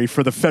allegory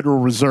for the Federal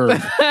Reserve.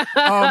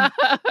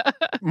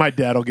 My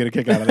dad will get a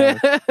kick out of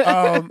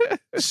that.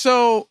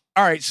 So,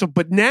 all right.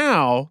 But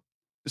now,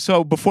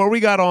 before we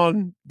got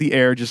on the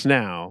air just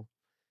now,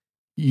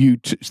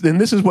 then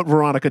this is what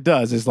Veronica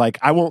does is like,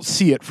 I won't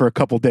see it for a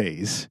couple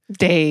days.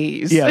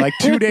 Yeah, like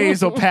 2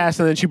 days will pass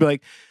and then she'll be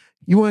like,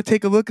 you want to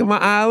take a look at my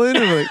island?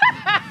 And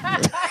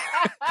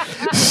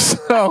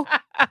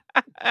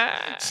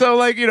so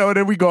like,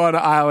 then we go on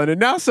the island and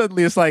now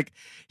suddenly it's like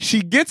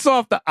she gets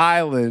off the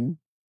island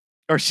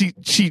or she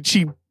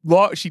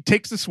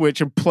takes the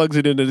switch and plugs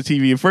it into the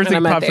TV. And first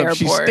thing pops up,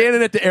 she's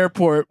standing at the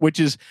airport,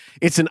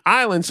 it's an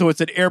island, so it's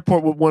an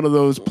airport with one of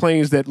those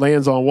planes that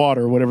lands on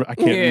water or whatever. I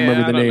can't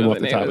remember the name off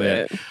the top of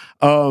that.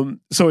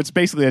 So it's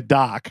basically a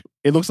dock.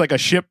 It looks like a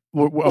ship,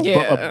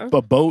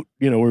 a boat,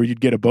 where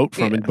you'd get a boat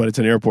from it, but it's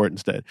an airport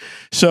instead.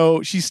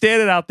 So she's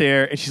standing out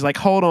there and she's like,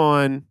 hold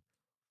on.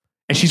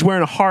 And she's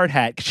wearing a hard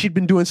hat because she'd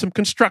been doing some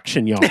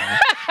construction, y'all.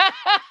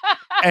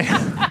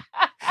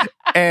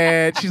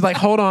 And she's like,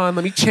 hold on,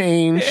 let me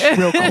change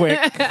real quick.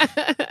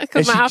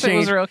 Because my outfit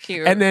was real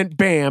cute. And then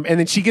bam. And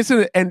then she gets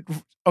in and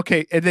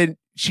then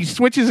she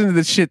switches into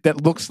this shit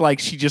that looks like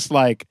she just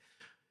like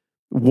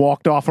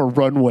walked off a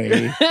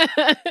runway.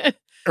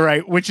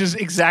 Right, which is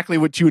exactly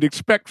what you would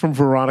expect from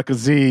Veronica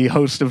Z,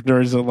 host of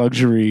Nerds and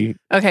Luxury.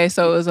 Okay,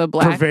 so it was a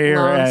black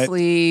long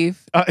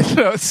sleeve,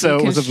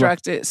 so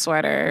constructed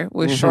sweater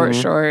with short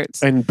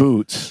shorts and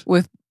boots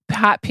with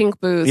hot pink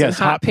boots and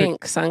hot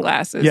pink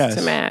sunglasses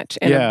to match,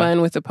 and a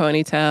bun with a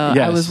ponytail.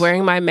 I was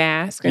wearing my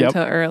mask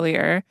until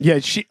earlier. Yeah,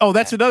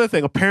 that's another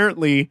thing.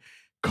 Apparently,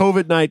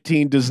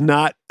 COVID-19 does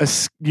not.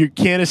 You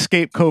can't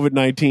escape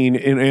COVID-19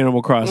 in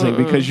Animal Crossing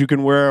because you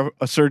can wear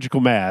a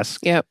surgical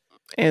mask. Yep.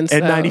 And so,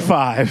 in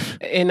 95.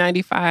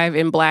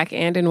 In black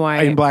and in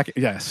white. In black,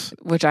 yes.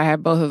 Which I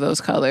have both of those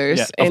colors.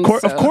 Yes.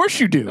 Of course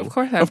you do. Of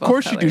course I have both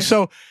colors. You do.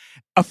 So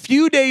a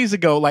few days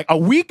ago, like a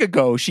week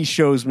ago, she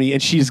shows me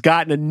and she's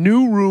gotten a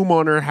new room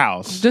on her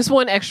house. Just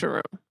one extra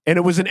room. And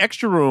it was an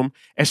extra room.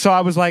 And so I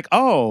was like,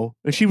 oh.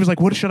 And she was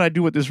like, what should I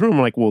do with this room?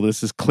 I'm like, well,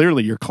 this is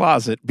clearly your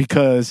closet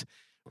because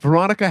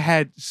Veronica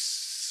had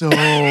so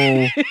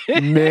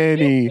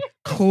many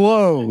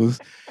clothes.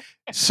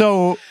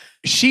 So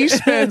she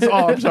spends,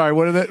 I'm sorry,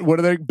 what are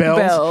the bells?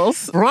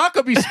 Bells.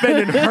 Veronica be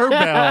spending her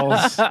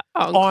bells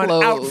on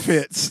clothes.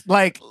 Outfits.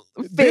 Like,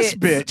 this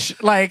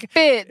bitch. Like,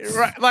 Fits.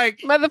 right, like,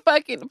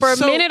 Motherfucking, for a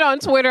minute on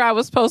Twitter, I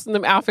was posting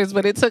them outfits,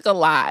 but it took a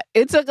lot.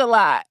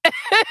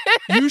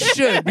 you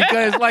should,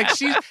 because like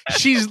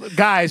she's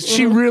guys,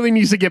 she really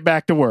needs to get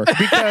back to work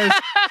because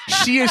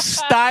she is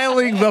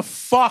styling the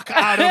fuck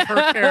out of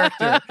her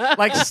character.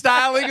 Like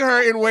styling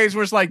her in ways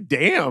where it's like,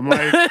 damn,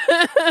 like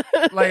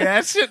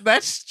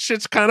that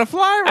shit's kind of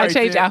fly right I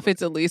change there.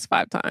 outfits at least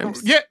 5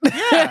 times. Yeah.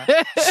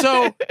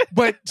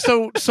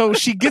 So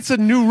she gets a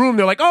new room.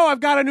 They're like, oh,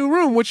 I've got a new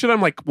room. What should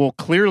I'm like, well,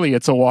 clearly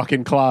it's a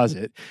walk-in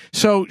closet.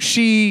 So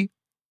she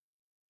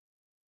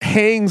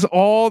hangs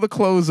all the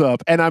clothes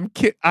up, and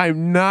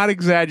I'm not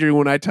exaggerating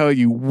when I tell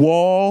you,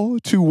 wall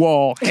to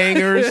wall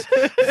hangers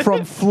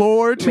from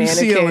floor to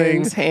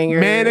ceiling, hangers.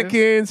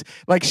 mannequins.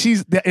 Like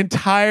the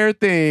entire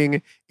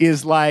thing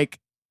is like,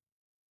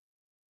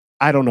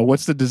 I don't know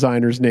what's the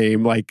designer's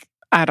name. Like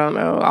I don't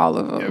know all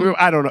of them.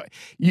 I don't know.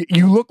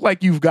 You look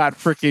like you've got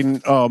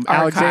freaking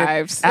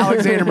Archives.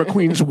 Alexander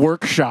McQueen's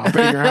workshop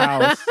in your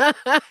house,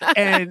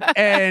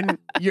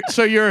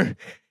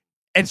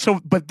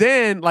 but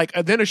then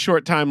a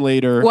short time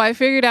later, well, I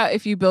figured out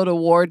if you build a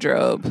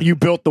wardrobe, you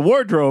built the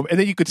wardrobe, and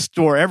then you could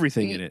store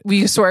everything in it.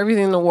 You store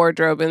everything in the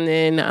wardrobe, and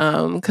then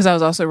because I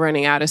was also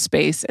running out of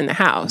space in the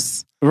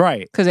house,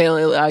 right? Because they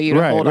only allow you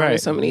to hold on to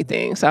so many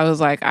things. So I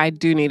was like, I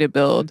do need to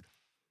build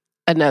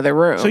another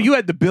room. So you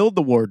had to build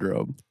the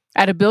wardrobe.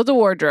 I had to build a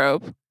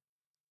wardrobe,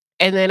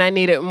 and then I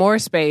needed more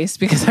space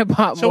because I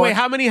bought more. So wait,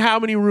 how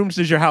many rooms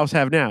does your house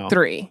have now?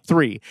 3.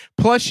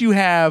 Plus you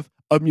have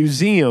a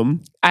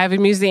museum. I have a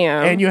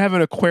museum. And you have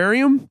an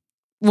aquarium?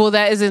 Well,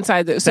 that is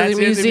inside the... So the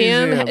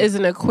museum is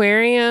an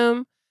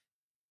aquarium.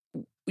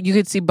 You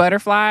could see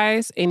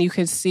butterflies, and you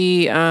could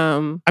see... I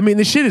mean,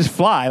 the shit is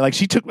fly. Like,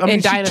 she took...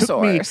 and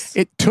dinosaurs.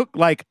 It took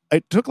like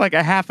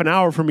a half an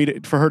hour for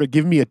her to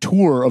give me a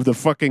tour of the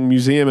fucking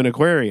museum and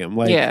aquarium.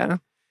 Like, yeah.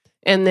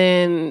 And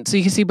then... So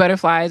you can see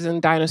butterflies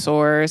and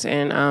dinosaurs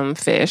and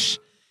fish.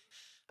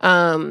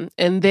 And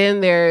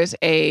then there's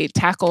a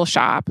tackle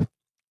shop,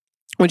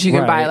 which you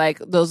can buy like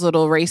those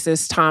little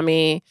racist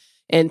Tommy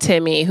and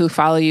Timmy who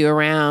follow you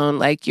around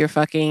like you're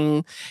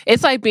fucking...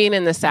 It's like being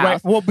in the South.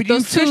 Right. Well, but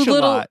those you fish a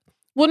lot.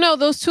 Well, no,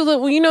 those 2 little...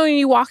 Well, you know when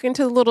you walk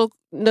into the little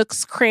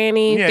Nooks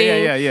cranny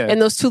thing? Yeah.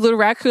 And those 2 little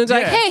raccoons are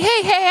like, hey,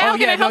 how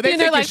can I help you? And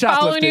they're like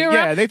following you around.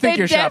 Yeah, they think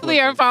you're definitely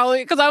are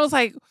following... Because I was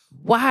like...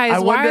 Why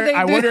are they?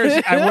 I wonder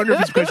if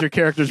it's because your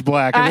character's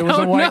black and it was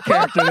a white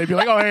character. They'd be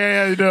like, "Oh, hey,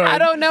 how you doing?" I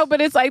don't know,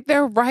 but it's like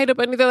they're right up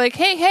under. They're like,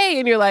 "Hey,"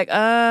 and you're like,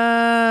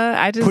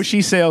 I just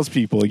pushy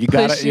salespeople. You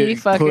got pushy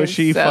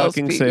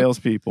fucking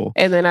salespeople.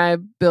 And then I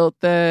built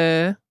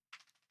the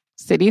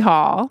city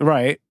hall.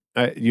 Right.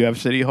 You have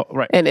city hall.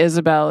 Right. And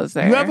Isabel is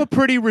there. You have a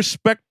pretty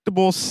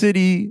respectable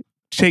city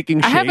taking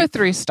shape. I have a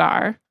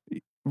 3-star.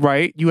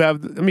 Right. You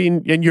have. I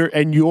mean, and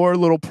your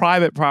little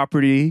private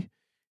property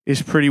is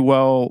pretty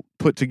well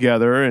put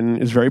together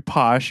and is very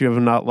posh. You have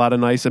a lot of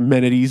nice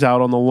amenities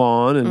out on the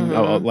lawn, and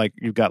like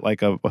you've got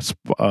like a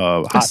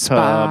hot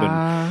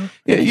tub,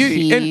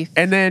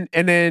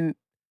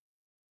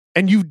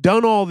 and you've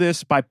done all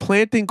this by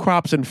planting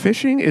crops and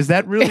fishing. Is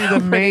that really the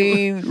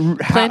main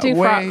planting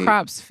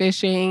crops,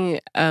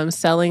 fishing,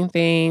 selling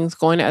things,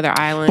 going to other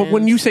islands? But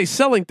when you say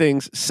selling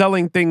things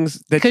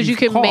that because you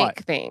can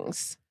make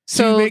things.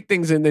 So you make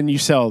things and then you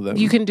sell them.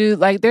 You can do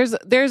like there's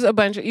a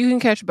bunch of, you can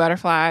catch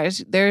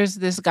butterflies. There's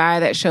this guy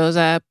that shows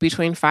up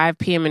between 5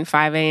 p.m. and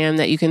 5 a.m.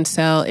 that you can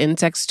sell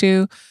insects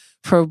to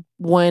for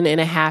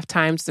 1.5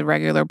 times the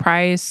regular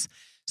price.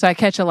 So I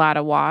catch a lot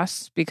of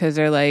wasps because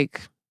they're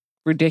like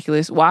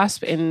ridiculous.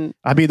 Wasp and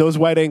I mean those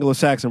white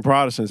Anglo-Saxon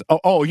Protestants.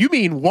 Oh, you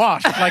mean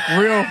wasp like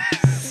real?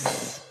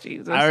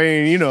 Jesus. I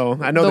mean,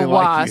 I know they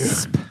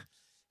wasp. Like you.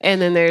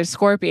 And then there's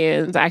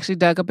scorpions. I actually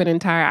dug up an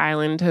entire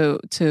island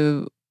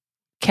to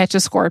catch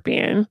a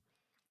scorpion,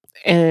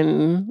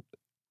 and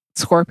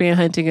scorpion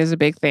hunting is a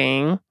big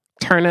thing.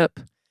 Turnip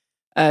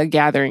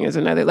gathering is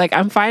another. Like,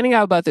 I'm finding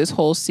out about this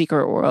whole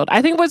secret world.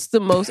 I think what's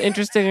the most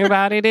interesting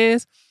about it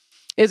is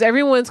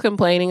everyone's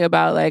complaining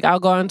about, like,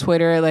 I'll go on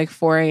Twitter at like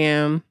 4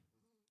 a.m.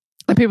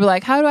 and people are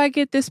like, how do I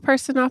get this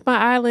person off my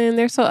island?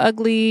 They're so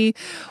ugly.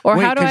 Or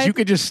wait, how do I... you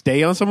could just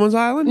stay on someone's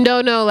island?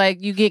 No,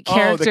 like you get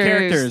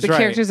characters. The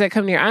characters that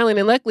come to your island.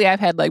 And luckily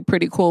I've had like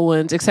pretty cool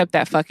ones, except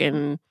that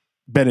fucking...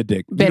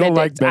 Benedict. You don't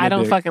like Benedict. I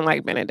don't fucking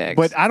like Benedict.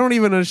 But I don't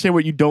even understand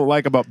what you don't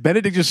like about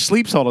Benedict. Just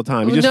sleeps all the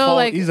time. He just falls,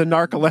 like, he's a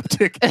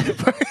narcoleptic.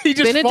 He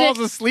just falls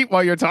asleep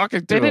while you're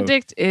talking to him.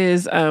 Benedict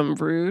is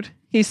rude.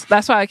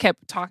 That's why I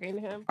kept talking to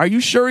him. Are you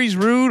sure he's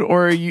rude,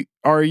 or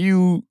are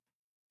you?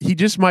 He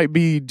just might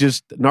be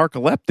just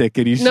narcoleptic,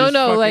 and he's no.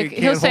 Like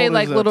he'll say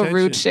like little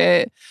rude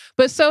shit.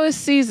 But so is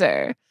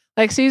Caesar.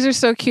 Like Caesar's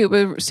so cute,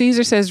 but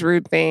Caesar says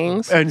rude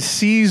things. And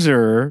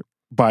Caesar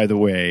by the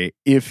way,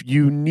 if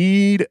you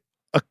need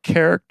a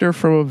character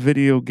from a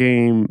video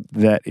game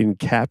that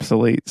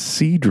encapsulates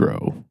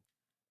Cedro,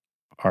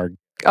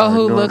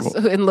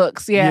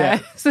 looks, yeah.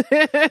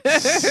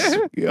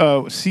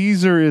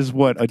 Caesar is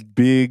what, a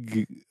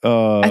big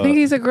I think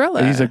he's a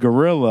gorilla. He's a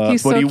gorilla,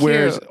 He's but so he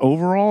wears cute.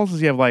 overalls. Does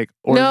he have does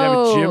he have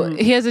a gym?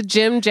 He has a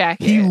gym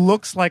jacket. He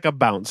looks like a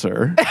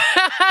bouncer.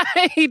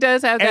 He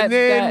does have that. And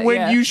then when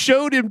yeah. you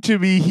showed him to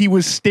me, he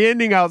was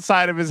standing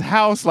outside of his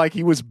house like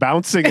he was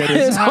bouncing at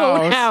his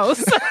own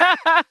house.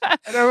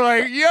 And I'm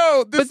like,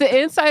 yo. But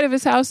the inside of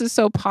his house is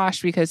so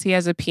posh because he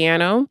has a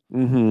piano.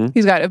 Mm-hmm.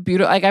 He's got a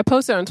beautiful, I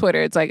posted on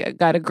Twitter, it's like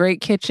got a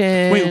great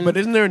kitchen. Wait, but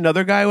isn't there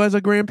another guy who has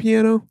a grand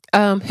piano?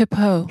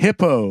 Hippo.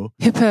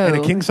 And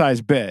a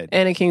king-size bed.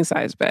 And a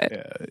king-size bed.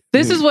 Yeah.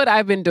 This is what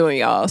I've been doing,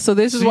 y'all. So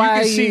this is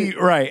why you can see,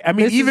 right. I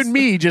mean, even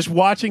me just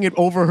watching it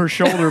over her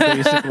shoulder,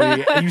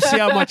 basically, and you see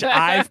how much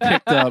I've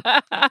picked up.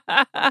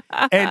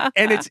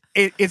 And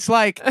it's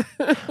like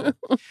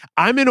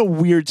I'm in a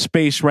weird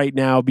space right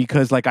now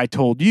because, like I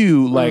told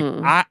you, like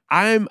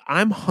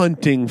I'm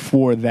hunting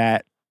for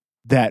that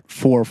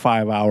 4 or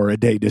 5 hour a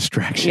day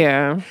distraction.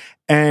 Yeah.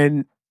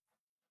 And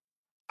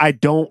I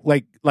don't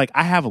like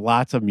I have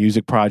lots of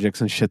music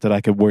projects and shit that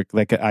I could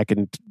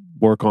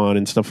work on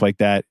and stuff like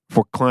that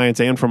for clients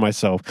and for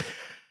myself.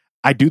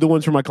 I do the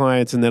ones for my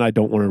clients and then I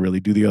don't want to really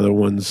do the other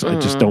ones. I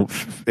just don't,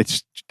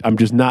 I'm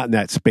just not in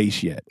that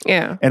space yet.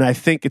 Yeah. And I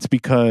think it's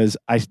because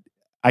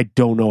I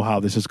don't know how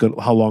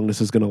long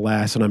this is going to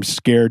last. And I'm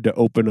scared to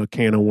open a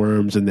can of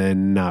worms and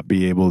then not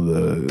be able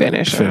to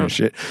finish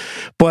it.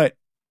 But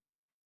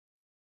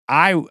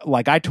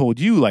I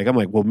told you, I'm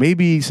like, well,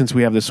 maybe since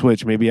we have the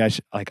Switch, maybe I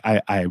should,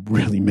 I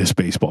really miss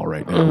baseball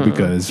right now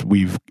because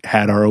we've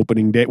had our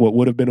opening day, what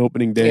would have been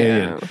opening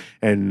day,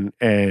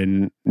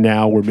 and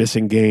now we're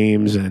missing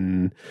games,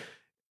 and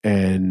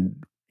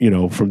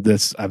from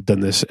this, I've done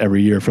this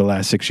every year for the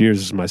last 6 years.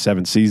 This is my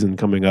 7th season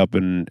coming up,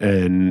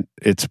 and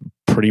it's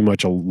pretty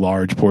much a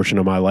large portion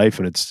of my life,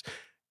 and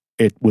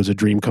it was a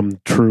dream come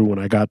true when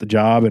I got the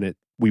job, and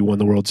we won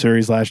the World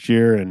Series last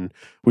year, and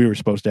we were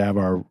supposed to have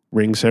our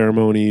ring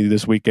ceremony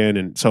this weekend.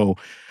 And so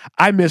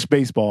I miss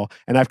baseball,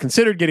 and I've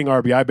considered getting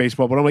RBI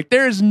baseball, but I'm like,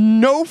 there's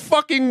no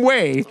fucking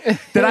way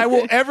that I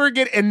will ever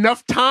get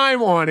enough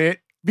time on it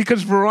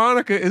because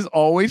Veronica is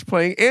always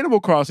playing Animal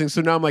Crossing.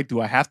 So now I'm like,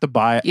 do I have to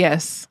buy it?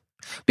 Yes.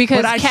 But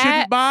I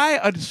shouldn't buy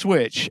a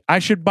Switch. I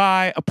should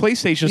buy a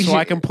PlayStation so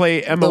I can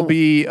play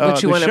MLB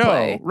what you want to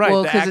play. Right.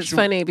 Well, because it's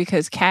funny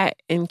because Kat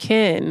and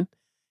Ken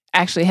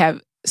actually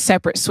have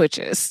separate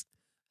Switches.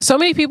 So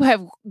many people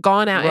have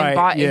gone out and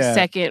bought a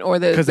second or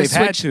the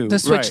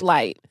Switch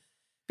Lite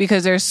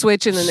because there's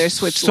Switch and then there's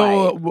Switch Lite.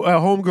 So a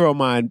homegirl of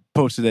mine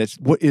posted this.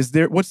 What's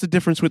the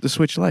difference with the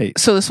Switch Lite?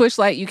 So the Switch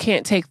Lite, you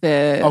can't take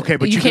the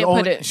but you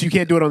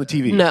can't do it on the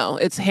TV. No,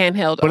 it's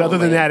handheld. But other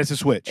than that, it's a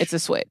Switch. It's a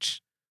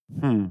Switch.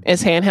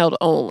 It's handheld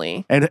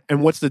only. And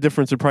what's the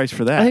difference in price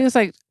for that? I think it's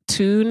like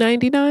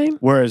 $299.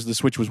 Whereas the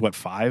Switch was what,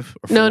 $5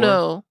 or $4?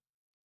 No,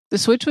 the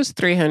Switch was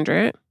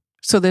 $300.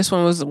 So this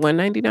one was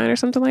 $199 or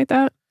something like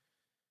that.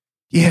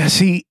 Yeah,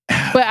 see,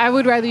 but I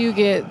would rather you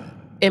get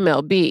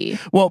MLB.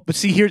 Well, but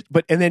see here,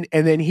 and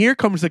then here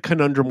comes the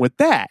conundrum with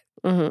that.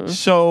 Mm-hmm.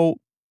 So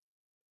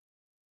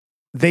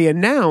they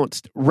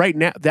announced right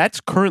now that's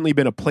currently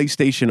been a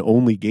PlayStation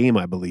only game,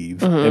 I believe.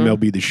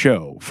 MLB The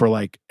Show for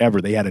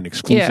ever. They had an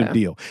exclusive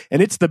deal,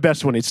 and it's the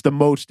best one. It's the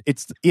most.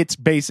 It's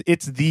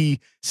the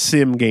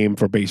sim game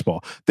for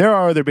baseball. There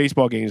are other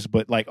baseball games,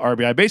 but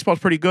RBI baseball is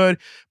pretty good.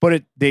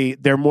 But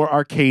they're more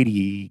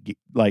arcadey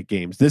like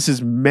games. This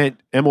is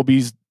meant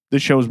MLB's. The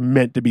show's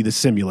meant to be the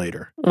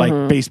simulator, like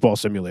baseball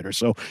simulator.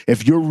 So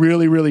if you're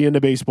really, really into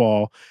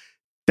baseball,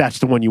 that's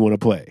the one you want to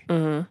play.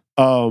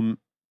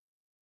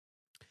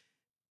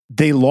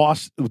 They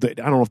lost. I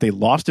don't know if they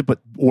lost it,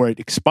 or it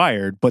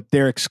expired. But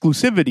their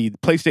exclusivity,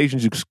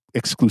 PlayStation's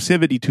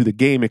exclusivity to the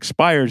game,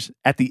 expires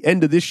at the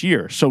end of this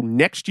year. So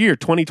next year,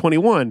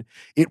 2021,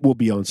 it will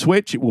be on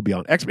Switch. It will be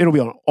on Xbox. It'll be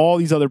on all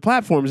these other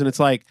platforms. And it's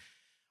like,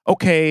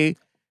 okay.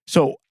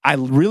 So I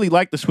really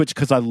like the Switch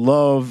because I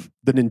love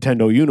the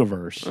Nintendo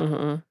universe.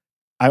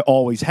 I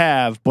always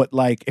have, but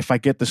if I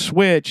get the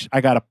Switch,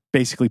 I got to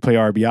basically play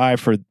RBI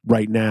for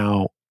right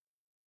now.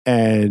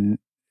 And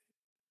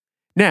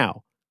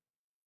now,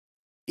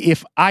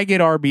 if I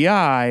get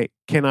RBI,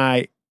 can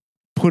I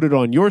put it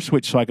on your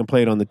Switch so I can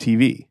play it on the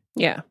TV?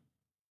 Yeah.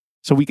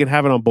 So we can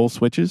have it on both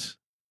Switches?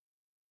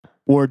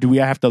 Or do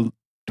I have to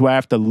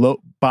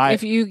buy?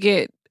 If you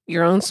get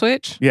your own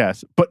Switch?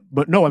 Yes. But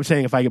no, I'm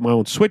saying if I get my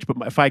own Switch, but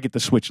if I get the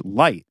Switch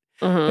Lite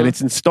and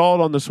it's installed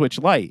on the Switch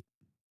Lite.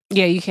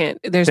 Yeah, you can't.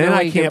 There's then no way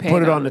I you can't can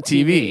put it on the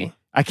TV.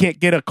 I can't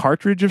get a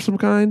cartridge of some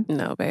kind?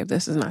 No, babe,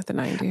 this is not the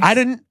 90s. I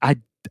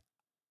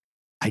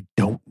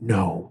don't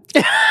know.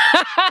 Okay.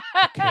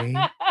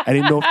 I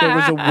didn't know if there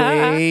was a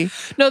way.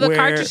 No, the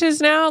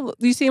cartridges now,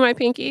 you see my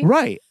pinky?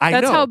 Right.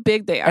 That's how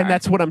big they are. And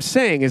that's what I'm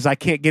saying is I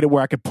can't get it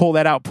where I could pull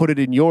that out, put it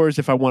in yours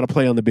if I want to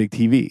play on the big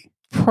TV.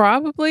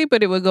 Probably,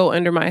 but it would go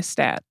under my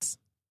stats.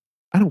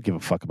 I don't give a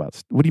fuck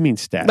about. What do you mean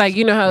stats? Like,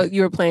 you know how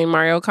you were playing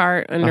Mario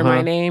Kart under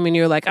my name and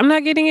you were like, I'm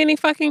not getting any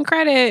fucking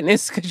credit. And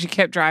it's because you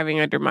kept driving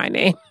under my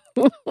name,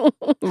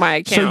 my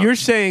account. So you're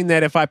saying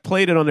that if I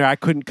played it on there, I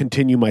couldn't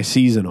continue my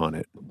season on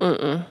it?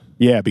 Mm-mm.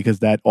 Yeah, because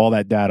all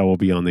that data will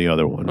be on the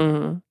other one.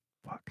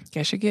 Mm-hmm. Fuck.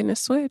 Guess you're getting a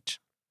Switch.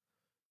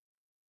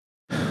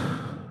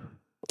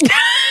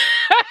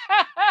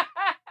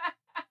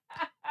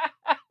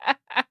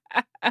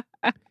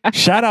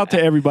 Shout out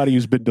to everybody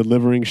who's been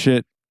delivering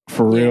shit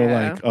for real.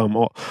 Yeah.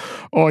 Like,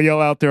 all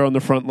y'all out there on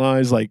the front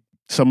lines, like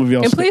some of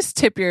y'all. And please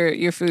tip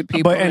your food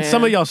people. And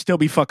some of y'all still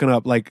be fucking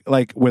up, like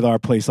with our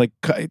place. Like,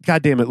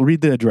 God damn it,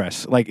 read the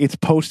address. Like, it's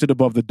posted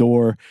above the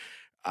door.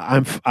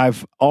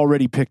 I've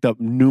already picked up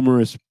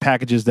numerous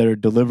packages that are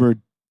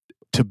delivered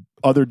to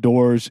other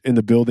doors in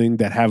the building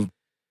that have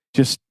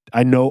just.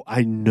 I know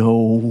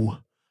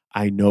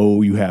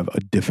you have a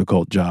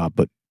difficult job,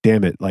 but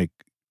damn it, like.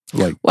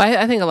 Well,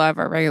 I think a lot of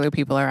our regular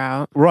people are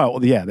out. Right.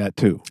 Well, yeah, that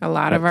too. A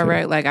lot of our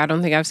I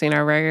don't think I've seen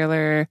our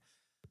regular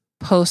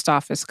post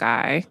office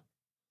guy.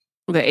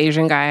 The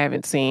Asian guy I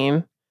haven't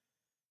seen.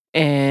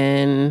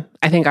 And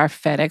I think our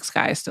FedEx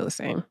guy is still the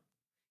same.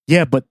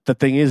 Yeah, but the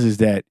thing is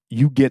that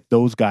you get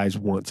those guys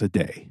once a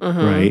day,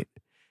 right?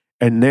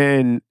 And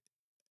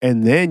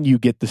then you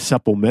get the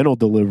supplemental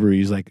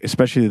deliveries, like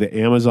especially the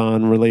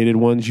Amazon related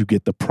ones. You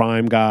get the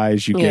Prime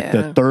guys, you get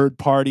the third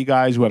party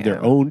guys who have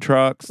their own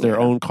trucks, their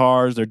own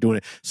cars. They're doing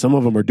it. Some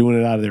of them are doing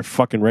it out of their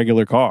fucking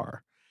regular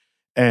car,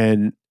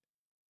 and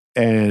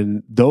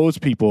those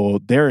people,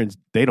 they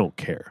don't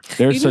care.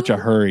 They're in such a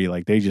hurry,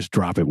 like they just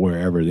drop it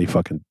wherever they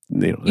fucking.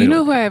 You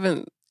know who I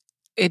haven't.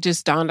 It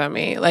just dawned on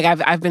me. Like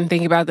I've been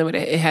thinking about them, but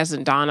it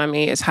hasn't dawned on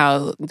me. Is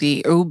how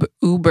the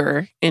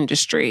Uber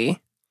industry.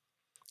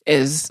 Or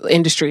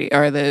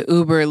the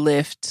Uber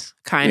Lyft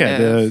kind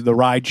of the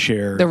ride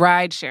share, the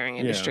ride sharing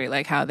industry,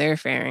 like how they're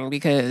faring,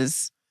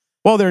 because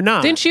they're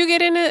not. Didn't you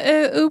get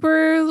into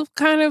Uber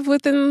kind of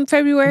within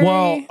February?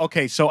 Well,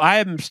 okay, so I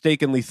had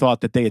mistakenly thought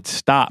that they had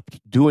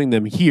stopped doing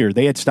them here.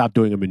 They had stopped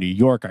doing them in New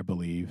York, I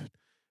believe.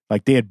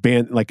 Like they had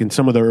banned, like in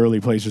some of the early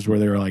places where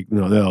they were like,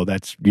 no,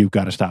 that's you've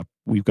got to stop.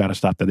 We've got to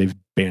stop that. They've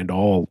banned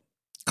all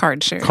car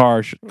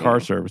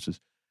services.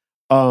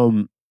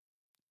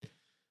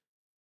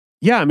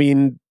 Yeah, I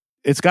mean,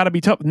 it's got to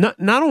be tough. Not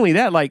only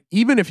that, like,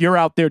 even if you're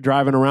out there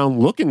driving around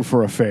looking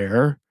for a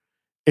fare,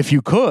 if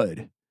you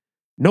could,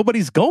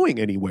 nobody's going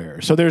anywhere.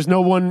 So there's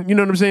no one, you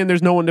know what I'm saying?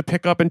 There's no one to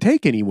pick up and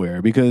take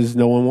anywhere because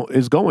no one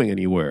is going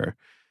anywhere.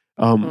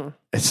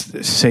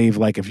 It's save,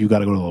 like, if you got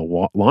to go to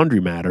a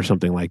laundromat or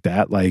something like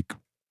that, like,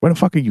 where the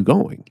fuck are you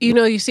going?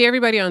 You see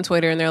everybody on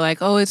Twitter and they're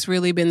like, oh, it's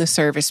really been the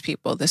service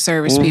people. Those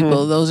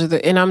are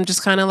and I'm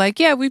just kind of like,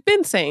 yeah, we've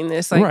been saying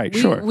this. Like, right,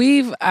 sure.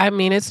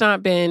 It's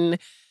not been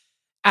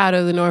out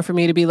of the norm for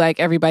me to be like,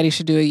 everybody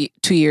should do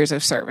 2 years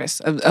of service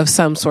of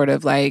some sort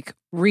of like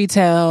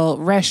retail,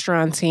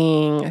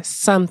 restauranting,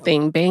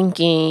 something,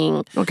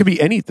 banking. It could be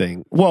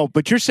anything. Well,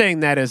 but you're saying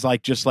that as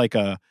like, just like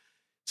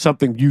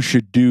something you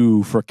should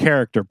do for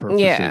character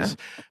purposes. Yeah.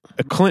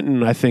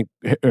 Clinton, I think,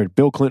 or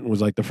Bill Clinton was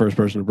like the first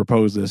person to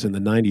propose this in the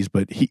 90s,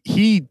 but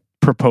he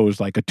proposed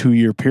like a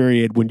 2-year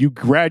period when you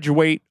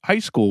graduate high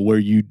school where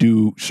you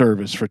do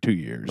service for 2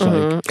 years.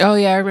 Mm-hmm. Like, oh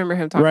yeah, I remember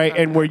him talking right, about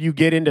and that. where you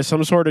get into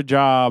some sort of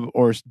job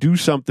or do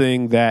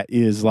something that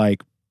is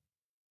like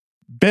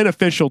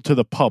beneficial to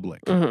the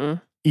public. Mm-hmm.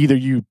 Either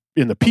you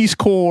in the Peace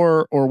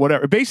Corps or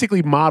whatever,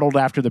 basically modeled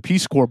after the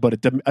Peace Corps, but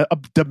a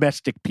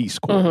domestic Peace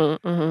Corps.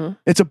 Mm-hmm, mm-hmm.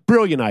 It's a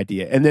brilliant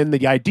idea. And then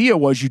the idea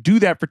was you do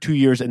that for 2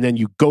 years and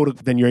then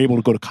then you're able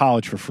to go to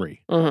college for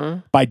free. Mm-hmm.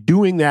 By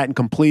doing that and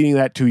completing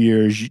that 2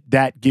 years,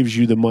 that gives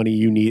you the money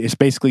you need. It's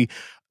basically,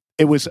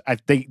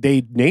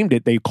 they named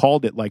it, they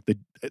called it like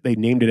they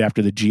named it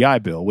after the GI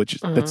Bill, which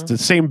that's the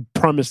same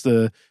premise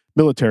the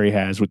military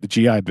has with the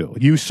GI Bill.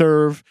 You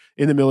serve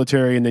in the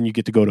military and then you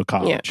get to go to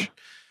college.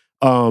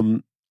 Yeah.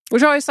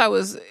 Which I always thought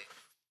was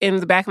in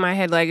the back of my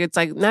head, like, it's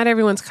like not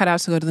everyone's cut out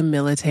to go to the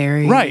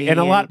military. Right. And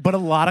a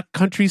lot of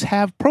countries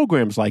have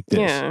programs like this.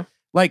 Yeah.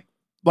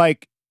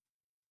 Like,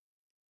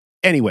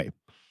 anyway,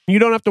 you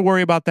don't have to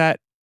worry about that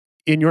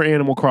in your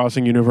Animal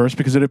Crossing universe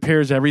because it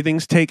appears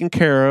everything's taken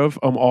care of.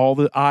 All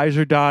the I's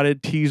are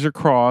dotted, T's are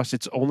crossed.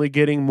 It's only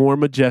getting more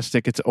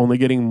majestic. It's only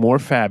getting more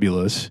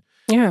fabulous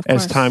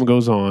as time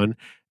goes on.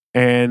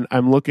 And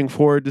I'm looking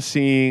forward to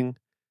seeing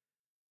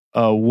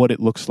what it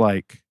looks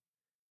like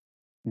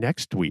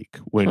next week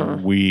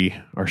when we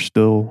are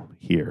still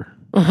here.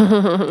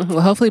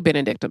 Well, hopefully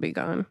Benedict will be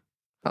gone.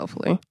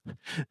 Hopefully.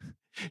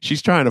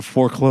 She's trying to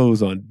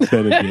foreclose on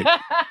Benedict.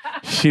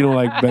 She don't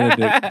like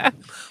Benedict.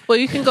 Well,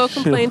 you can go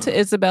complain to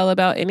Isabel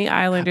about any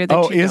Islander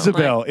that you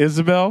Isabel. don't like.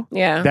 Isabel?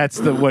 Yeah. That's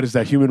what is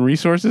that, Human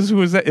Resources?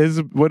 Who is that?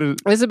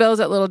 Isabel's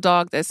that little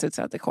dog that sits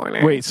at the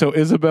corner. Wait, so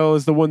Isabel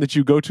is the one that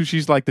you go to?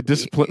 She's like the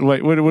discipline.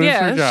 Wait, what is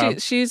her job?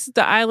 She's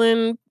the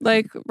island,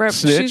 like, rep.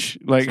 Snitch?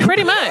 Like,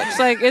 pretty much.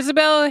 Like,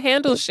 Isabel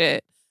handles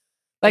shit.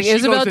 Like She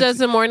Isabel goes and- does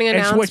the morning And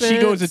announcements. what, she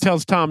goes and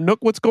tells Tom Nook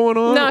what's going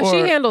on? No,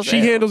 she Or handles she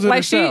it. handles it like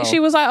herself. she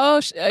was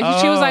like, she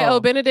was like, Oh. oh,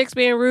 Benedict's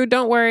being rude.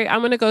 Don't worry,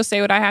 I'm gonna go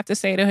say what I have to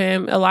say to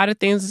him. A lot of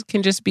things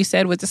can just be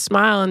said with a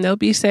smile, and they'll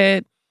be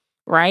said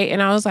right.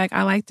 And I was like,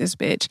 I like this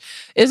bitch.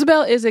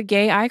 Isabel is a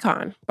gay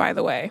icon, by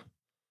the way.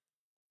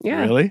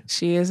 Yeah, Really?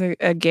 she is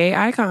a gay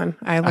icon.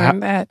 I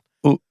learned that.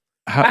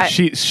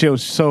 She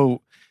shows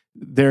so.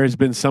 There has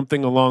been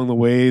something along the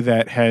way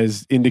that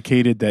has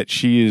indicated that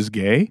she is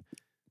gay,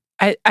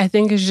 I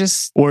think it's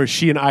just or is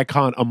she an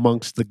icon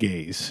amongst the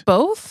gays?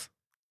 both.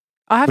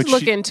 I'll have But to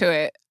look she- into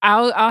it.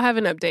 I'll have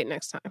an update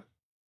next time.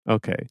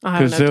 Okay, I'll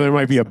have an because there update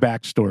might be a next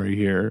backstory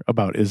here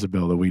about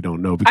Isabel that we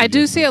don't know. because I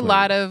do you see a haven't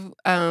lot played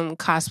of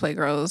cosplay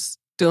girls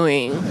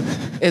doing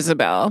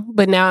Isabel,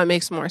 but now it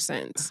makes more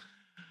sense.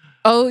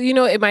 Oh,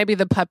 it might be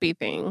the puppy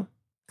thing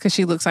because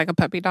she looks like a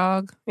puppy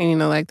dog, and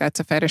like that's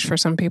a fetish for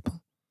some people.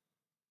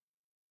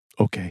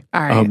 it. Okay,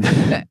 All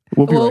right,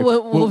 we'll be right.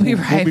 we'll be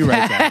right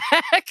back.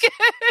 back.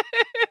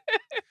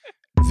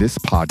 This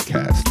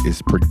podcast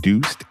is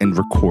produced and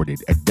recorded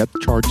at Depth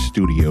Charge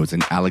Studios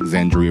in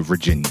Alexandria,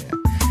 Virginia.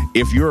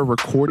 If you're a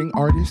recording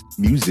artist,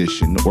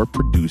 musician, or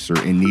producer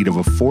in need of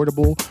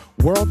affordable,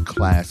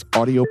 world-class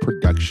audio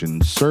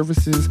production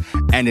services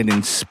and an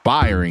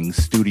inspiring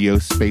studio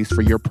space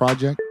for your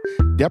project,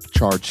 Depth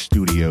Charge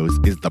Studios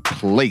is the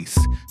place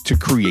to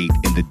create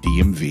in the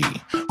DMV.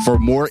 For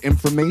more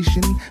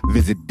information,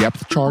 visit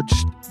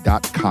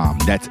depthcharge.com.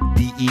 That's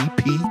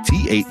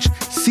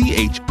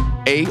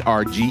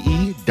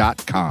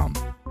DEPTHCHARGE.com.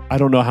 I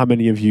don't know how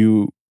many of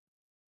you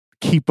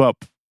keep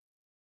up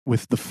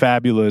with the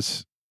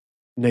fabulous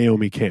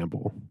Naomi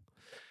Campbell,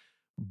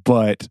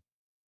 but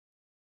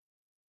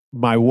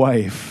my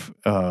wife,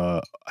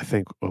 I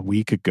think a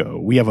week ago,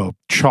 we have a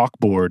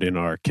chalkboard in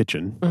our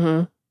kitchen,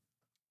 Mhm.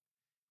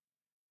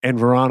 and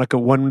Veronica,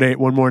 one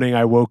morning,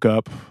 I woke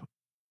up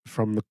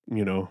from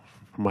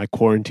my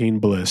quarantine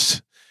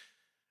bliss.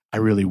 I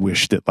really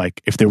wish that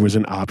if there was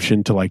an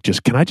option to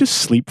can I just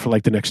sleep for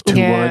the next 2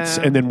 Yeah. months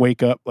and then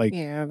wake up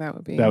Yeah, that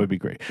would be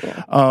great.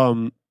 Yeah.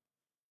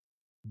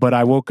 But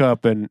I woke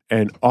up and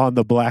on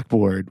the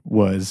blackboard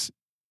was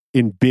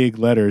in big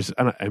letters.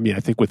 I mean, I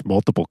think with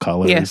multiple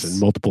colors Yes. and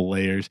multiple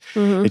layers.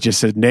 Mhm. It just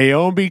said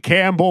Naomi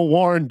Campbell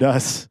warned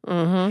us.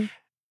 Mhm.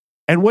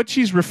 And what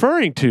she's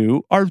referring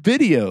to are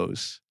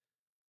videos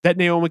that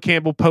Naomi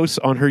Campbell posts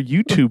on her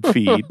YouTube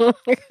feed.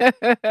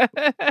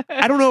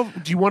 I don't know.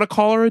 Do you want to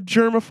call her a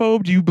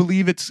germaphobe? Do you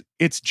believe it's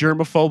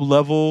germaphobe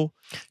level?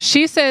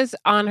 She says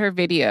on her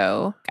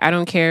video, I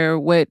don't care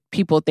what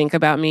people think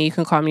about me. You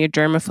can call me a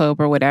germaphobe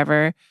or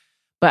whatever,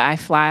 but I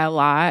fly a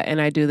lot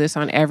and I do this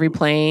on every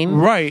plane.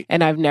 Right.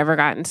 And I've never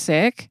gotten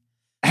sick.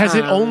 Has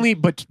it only,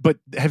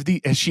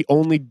 has she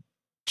only,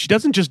 she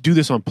doesn't just do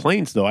this on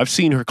planes though. I've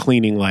seen her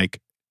cleaning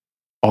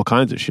all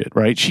kinds of shit,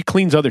 right? She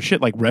cleans other shit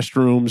like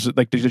restrooms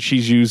that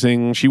she's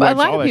using. She But wipes a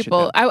lot all of that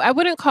people, shit down. I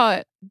wouldn't call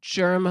it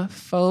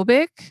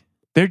germophobic.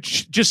 They're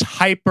just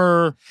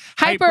hyper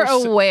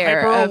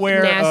Hyper-aware of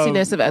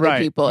nastiness of other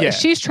right, people. yeah.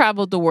 She's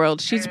traveled the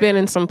world. She's been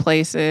in some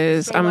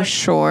places, I'm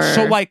sure.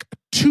 So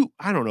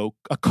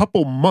a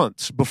couple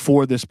months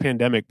before this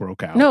pandemic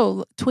broke out.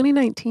 No,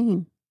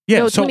 2019. Yeah,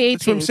 no, so that's what I'm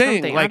 2018,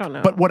 saying. something. I don't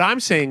know. But what I'm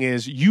saying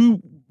is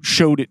you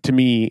showed it to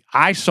me.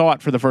 I saw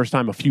it for the first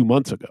time a few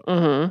months ago.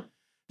 Mm-hmm.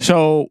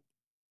 So,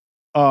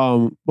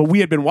 but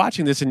we had been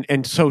watching this,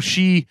 and so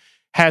she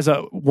has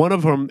one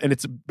of them, and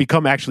it's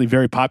become actually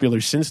very popular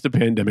since the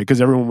pandemic because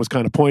everyone was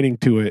kind of pointing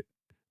to it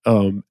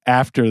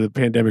after the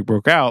pandemic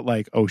broke out,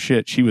 oh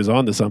shit, she was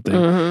onto something.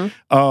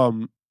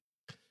 Mm-hmm.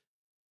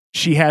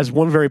 She has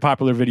one very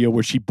popular video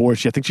where she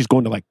boards. I think she's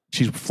going to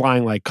she's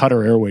flying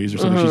Qatar Airways or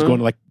something.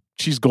 Mm-hmm.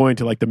 She's going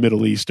to the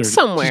Middle East or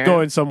Somewhere. She's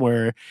going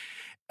somewhere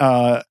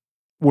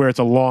where it's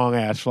a long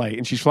ass flight,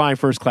 and she's flying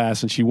first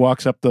class, and she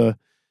walks up the.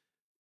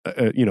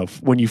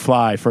 When you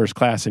fly first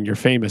class and you're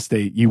famous,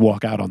 you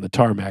walk out on the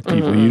tarmac.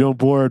 People, Mhm. you don't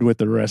board with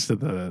the rest of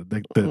the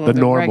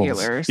normals.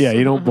 regulars. Yeah,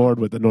 you don't Mhm. board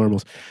with the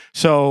normals.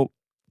 So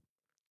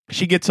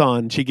she gets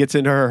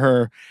into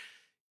her.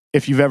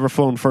 If you've ever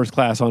flown first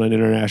class on an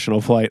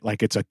international flight,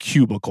 it's a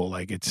cubicle,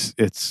 it's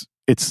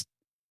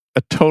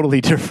a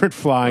totally different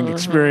flying Mhm.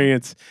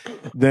 experience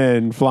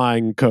than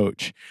flying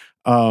coach.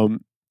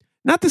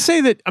 Not to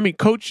say that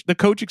the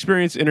coach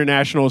experience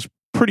international is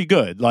pretty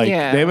good.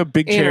 Yeah, they have a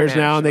big chairs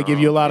now, and they give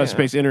you a lot of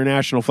International, space.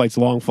 International flights,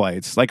 long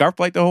flights, our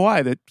flight to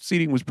Hawaii, the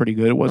seating was pretty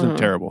good. It wasn't Mhm.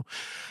 terrible.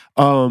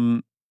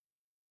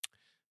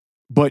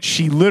 But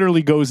she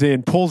literally goes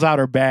in, pulls out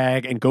her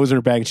bag, and goes in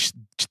her bag.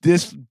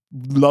 This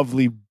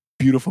lovely,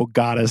 beautiful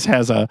goddess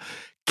has a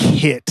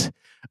kit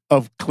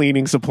of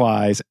cleaning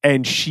supplies,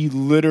 and she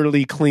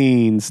literally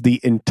cleans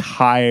the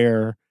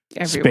entire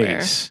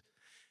Everywhere. space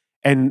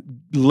and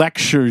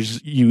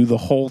lectures you the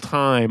whole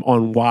time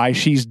on why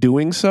she's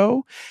doing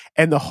so.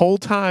 And the whole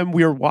time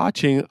we're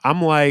watching,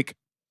 I'm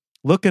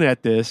looking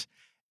at this,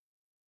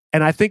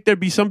 and I think there'd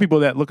be some people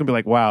that look and be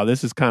like, wow,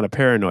 this is kind of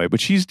paranoid. But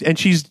she's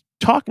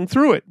talking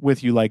through it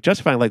with you,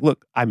 justifying,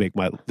 look,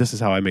 this is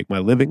how I make my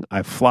living.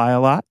 I fly a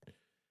lot.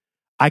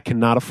 I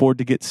cannot afford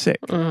to get sick.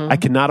 I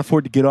cannot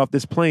afford to get off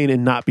this plane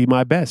and not be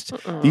my best.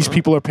 These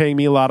people are paying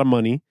me a lot of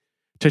money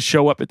to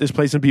show up at this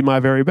place and be my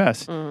very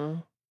best.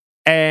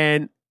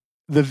 And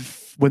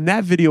when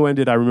that video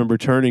ended, I remember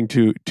turning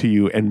to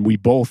you, and we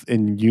both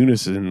in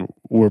unison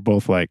were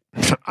both like,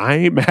 I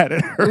ain't mad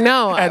at her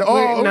at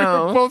all.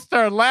 No. We both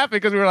started laughing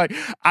because we were like,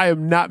 I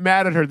am not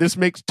mad at her. This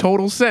makes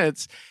total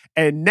sense.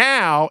 And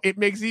now it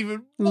makes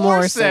even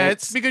more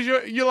sense because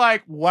you're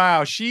like,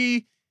 wow,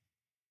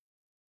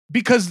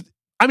 because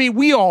I mean,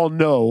 we all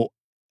know,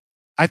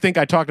 I think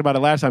I talked about it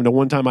last time, the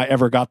one time I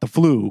ever got the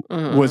flu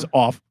was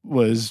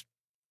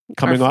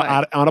coming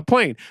on a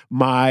plane.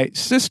 My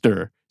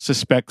sister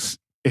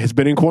has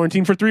been in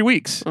quarantine for 3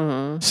 weeks,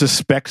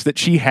 suspects that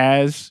she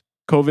has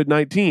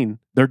COVID-19.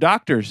 Their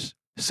doctors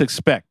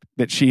suspect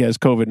that she has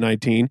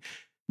COVID-19.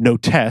 No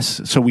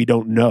tests, so we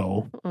don't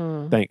know.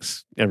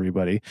 Thanks,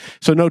 everybody.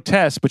 So no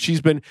tests, but she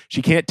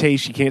can't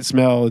taste, she can't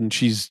smell,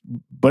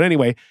 but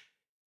anyway,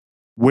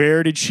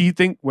 where did she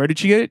get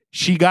it?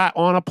 She got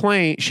on a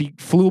plane, she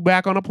flew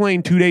back on a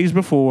plane 2 days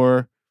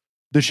before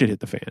the shit hit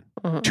the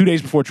fan. 2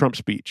 days before Trump's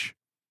speech.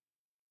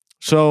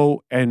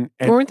 So, and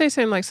weren't they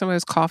saying like someone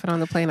was coughing on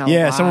the plane a lot?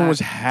 Yeah, someone was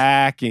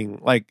hacking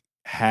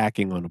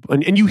on the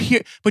plane. And you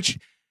hear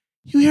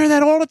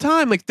that all the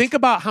time. Like, think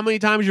about how many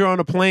times you're on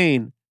a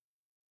plane,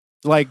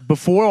 like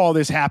before all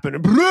this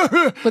happened.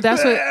 But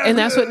that's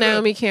what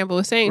Naomi Campbell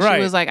was saying. Right.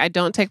 She was like, I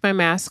don't take my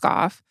mask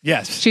off.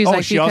 Yes. She's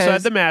like, she also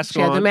had the mask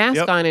on. She had the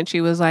mask on, and she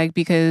was like,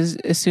 because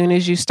as soon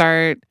as you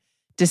start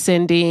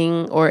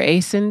descending or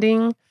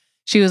ascending,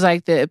 she was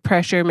like, the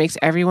pressure makes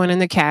everyone in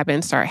the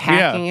cabin start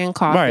hacking and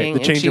coughing. Right, the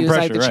change in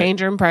pressure, the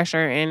change in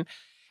pressure. And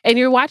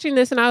you're watching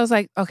this, and I was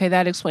like, okay,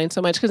 that explains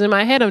so much. Because in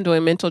my head, I'm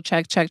doing mental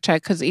check.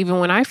 Because even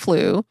when I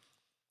flew,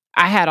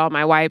 I had all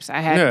my wipes.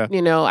 I had,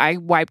 I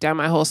wiped down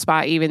my whole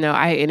spot, even though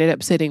I ended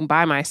up sitting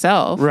by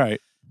myself.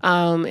 Right.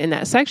 In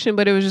that section.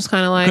 But it was just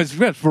kind of like... Because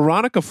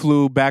Veronica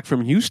flew back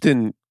from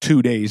Houston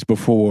 2 days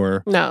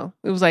before. No,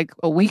 it was like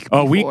a week before.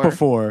 A week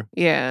before.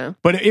 Yeah.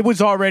 But it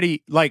was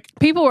already like...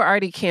 People were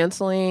already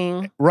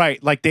canceling.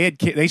 Right. Like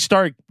they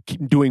started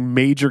doing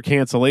major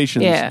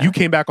cancellations. Yeah. You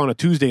came back on a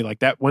Tuesday, like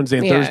that Wednesday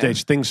and Thursday,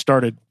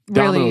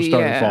 dominoes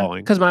started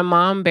falling. Because my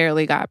mom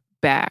barely got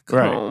back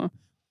home.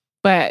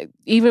 But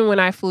even when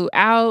I flew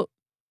out,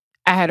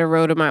 I had a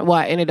row to my... Well,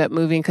 I ended up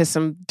moving because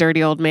some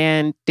dirty old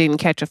man didn't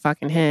catch a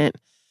fucking hint.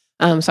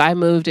 So I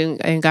moved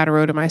and got a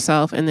row to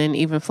myself. And then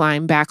even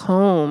flying back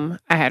home,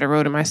 I had a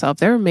row to myself.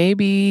 There were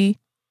maybe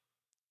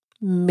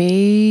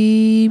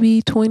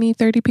 20,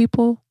 30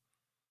 people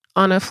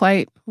on a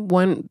flight,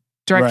 one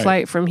direct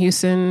flight from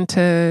Houston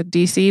to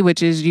DC,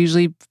 which is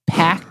usually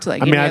packed.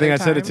 Like, I mean, I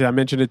think I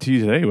mentioned it to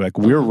you today. Like,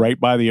 we're right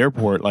by the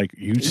airport. Like,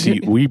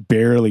 we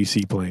barely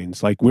see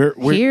planes. Like,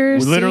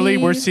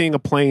 we're seeing a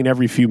plane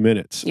every few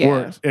minutes.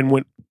 Yeah. And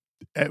when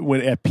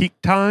at peak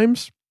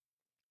times,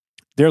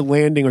 they're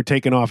landing or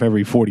taking off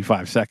every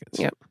 45 seconds.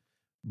 Yep.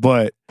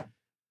 But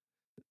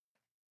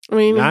I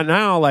mean, not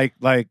now. It's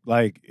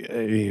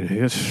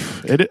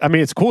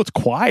cool. It's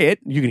quiet.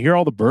 You can hear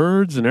all the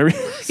birds and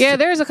everything. Yeah,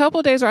 there's a couple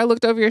of days where I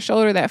looked over your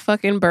shoulder, that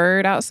fucking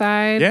bird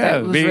outside. Yeah,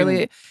 that was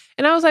really.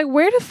 And I was like,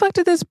 where the fuck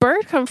did this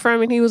bird come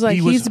from? And he was like,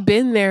 he's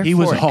been there. He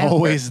was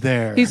always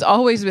there. He's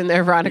always been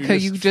there, Veronica.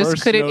 You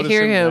just couldn't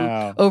hear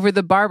him over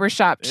the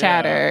barbershop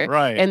chatter,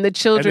 and the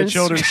children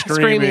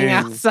screaming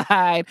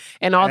outside,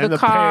 and all the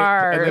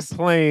cars, and the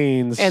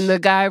planes, and the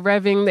guy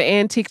revving the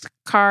antique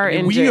car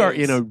engines.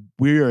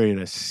 We are in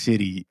a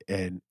city,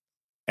 and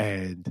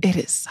it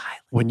is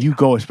silent. When you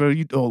go,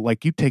 especially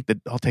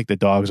I'll take the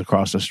dogs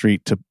across the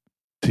street to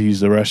use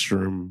the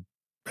restroom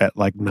at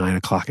like 9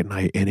 o'clock at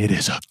night, and it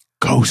is a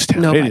ghost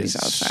town. Nobody's it is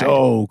outside.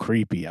 So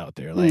creepy out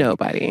there. Like,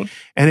 nobody.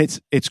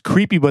 And it's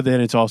creepy, but then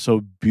it's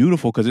also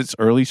beautiful because it's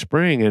early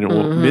spring and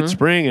mid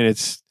spring,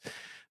 and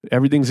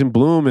everything's in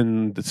bloom,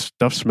 and the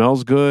stuff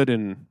smells good.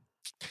 And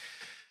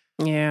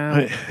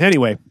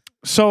anyway,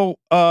 so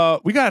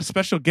we got a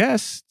special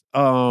guest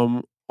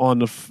on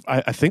the.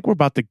 I think we're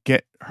about to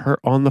get her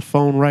on the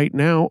phone right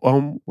now.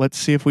 Let's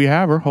see if we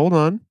have her. Hold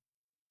on.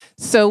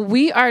 So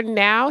we are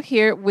now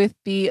here with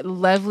the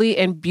lovely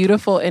and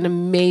beautiful and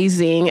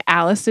amazing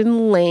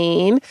Allison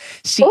Lane.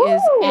 She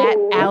is at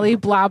Allie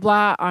Blah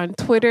Blah on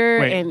Twitter.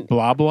 Wait, and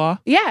Blah Blah?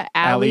 Yeah,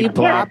 Allie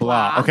Blah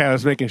Blah. Okay, I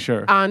was making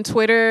sure. On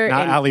Twitter.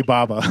 Not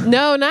Alibaba.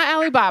 No, not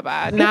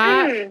Alibaba.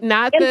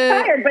 Not the...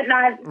 Inspired, but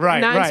not...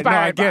 Right. No,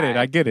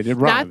 I get it. It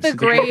rhymes. Not the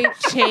great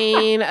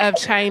chain of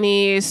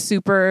Chinese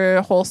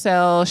super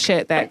wholesale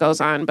shit that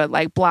goes on, but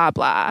like Blah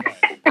Blah.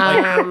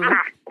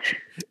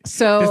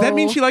 So does that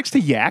mean she likes to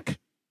yak?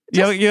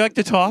 You like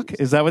to talk?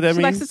 Is that what that means?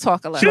 She likes to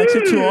talk a lot. She likes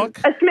to talk?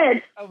 A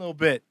smidge. A little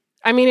bit.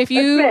 I mean, if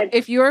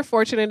you're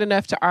fortunate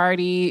enough to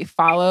already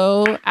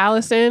follow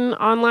Allison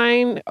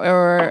online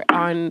or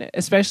on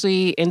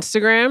especially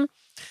Instagram,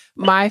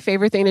 my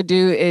favorite thing to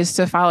do is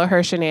to follow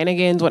her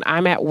shenanigans when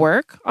I'm at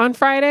work on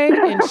Friday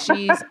and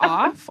she's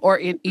off or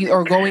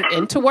going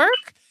into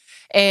work.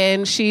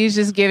 And she's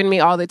just giving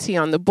me all the tea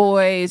on the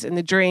boys and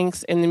the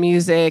drinks and the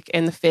music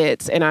and the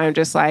fits. And I'm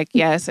just like,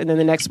 yes. And then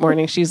the next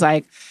morning she's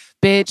like,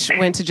 bitch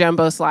went to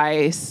Jumbo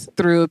Slice,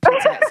 threw a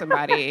pizza at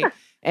somebody,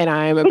 and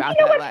I'm about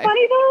that life.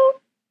 Funny though?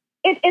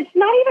 It's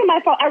not even my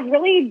fault. I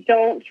really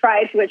don't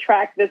try to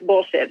attract this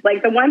bullshit.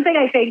 Like, the one thing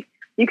I think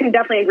you can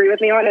definitely agree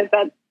with me on is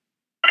that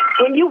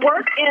when you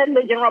work in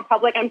the general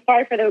public, I'm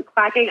sorry for the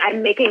clacking,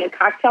 I'm making a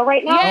cocktail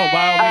right now. Oh,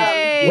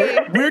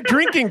 wow. We're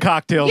drinking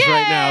cocktails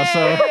right now,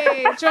 so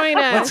join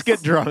us. let's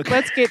get drunk.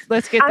 Let's get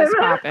this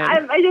popping.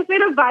 I just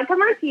made a vodka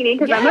martini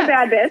because I'm a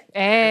bad bitch.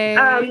 Hey.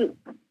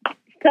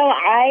 So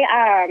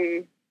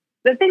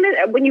the thing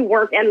that when you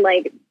work in,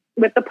 like,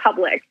 with the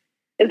public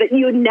is that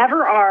you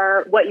never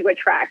are what you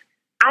attract.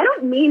 I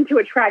don't mean to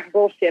attract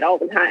bullshit all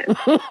the time.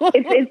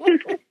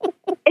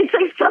 It's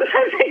like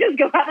sometimes I just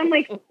go out and I'm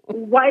like,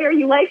 why are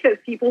you like this,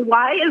 people?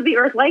 Why is the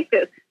earth like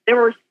this? There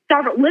were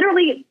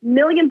literally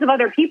millions of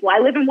other people. I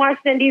live in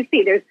Washington,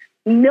 D.C. There's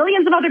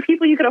millions of other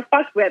people you could have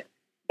fucked with,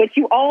 but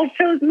you all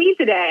chose me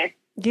today.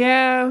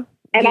 Yeah.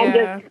 And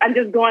I'm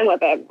just going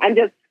with it. I'm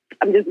just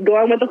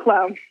going with the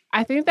flow.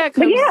 I think that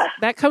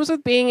comes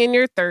with being in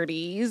your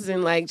 30s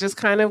and like just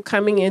kind of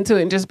coming into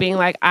it and just being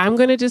like, I'm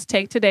going to just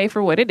take today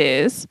for what it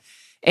is.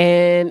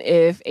 And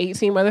if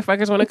 18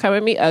 motherfuckers want to come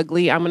at me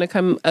ugly, I'm going to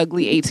come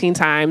ugly 18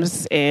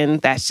 times. And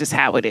that's just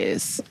how it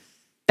is.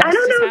 I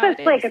don't know if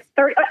it's like a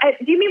 30.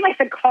 Do you mean like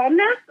the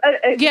calmness?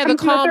 Yeah, the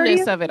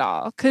calmness of it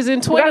all. Because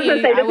in 20,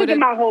 I would have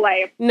my whole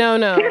life. No.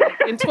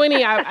 In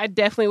 20, I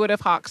definitely would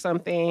have hawked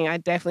something. I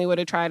definitely would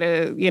have tried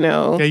to,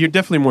 Yeah, you're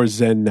definitely more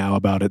zen now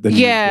about it than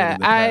you were in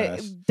the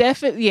past.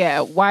 Definitely. Yeah,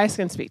 Wise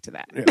can speak to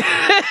that. Yeah.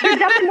 You're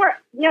definitely more.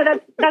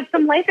 That's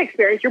some life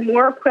experience. You're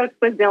more equipped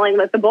with dealing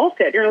with the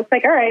bullshit. You're just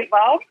like, all right,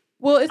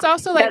 well, it's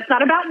also like that's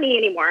not about me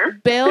anymore.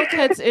 Belle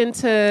gets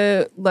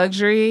into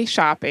luxury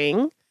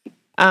shopping.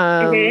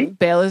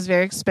 Belle is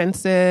very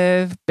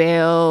expensive.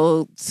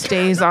 Belle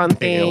stays on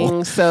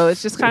things. So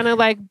it's just kind of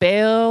like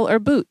Belle or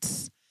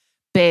Boots.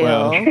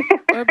 Belle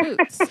or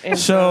Boots. And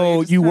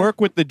so you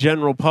work with the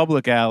general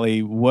public,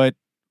 Allie. What?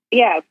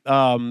 Yeah.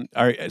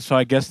 So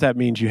I guess that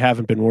means you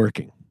haven't been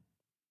working.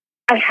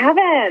 I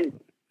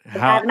haven't. I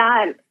have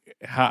not.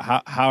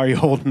 How are you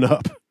holding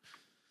up?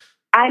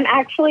 I'm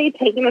actually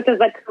taking this as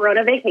a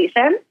Corona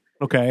vacation.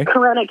 Okay.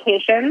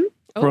 Corona-cation.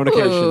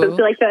 Corona-cation.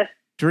 So like the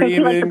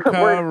Dreaming put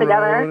words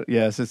together.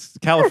 Yes, it's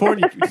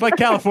California. It's like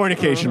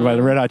Californication by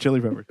the Red Hot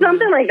Chili Peppers.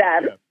 Something like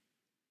that. Yeah.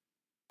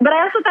 But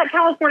I also thought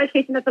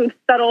Californication has some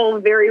subtle,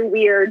 very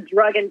weird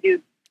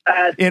drug-induced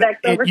sex overtones.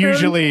 It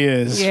usually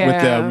is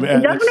with them.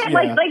 Doesn't it?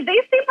 Like they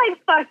seem like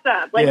fucked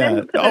up. Like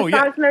them put the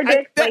socks on their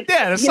dicks.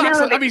 The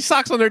socks.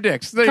 Socks on their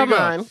dicks. There come you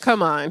on. Right.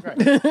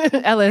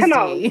 LSD. Come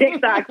on, dick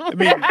socks. I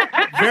mean,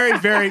 very,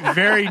 very,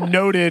 very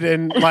noted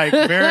and like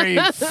very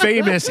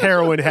famous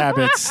heroin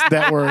habits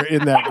that were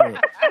in that group.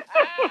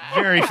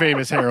 Very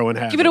famous heroin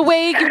habits. Give it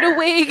away. They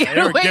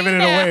were giving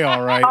it away,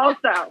 all right.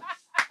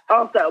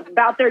 Also,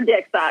 about their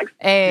dick socks.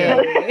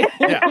 Hey.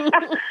 Yeah.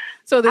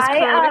 So this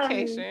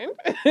Corona-cation.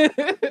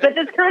 But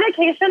this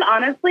Corona-cation,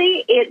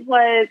 honestly,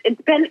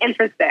 it's been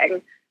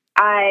interesting.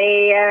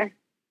 It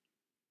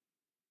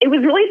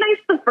was really nice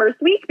the first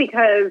week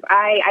because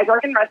I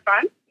work in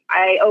restaurants.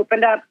 I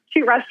opened up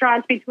 2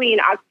 restaurants between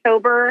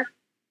October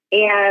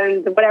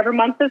and whatever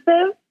month this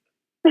is.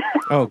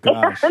 Oh,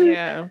 gosh.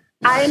 Yeah.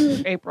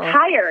 I'm April.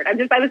 tired. I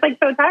was like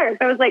so tired.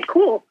 So I was like,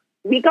 cool,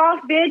 week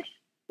off, bitch.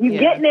 You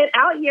getting it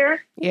out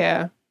here.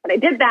 Yeah. And I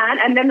did that.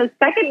 And then the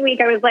second week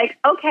I was like,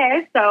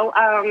 okay, so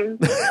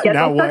guess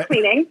I'll start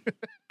cleaning.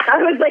 I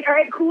was like, all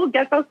right, cool,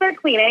 guess I'll start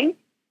cleaning.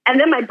 And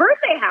then my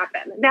birthday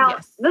happened. Now,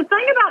 the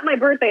thing about my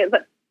birthday is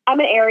that I'm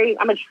an Aries.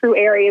 I'm a true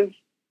Aries.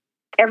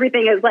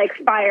 Everything is like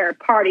fire,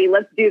 party,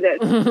 let's do this.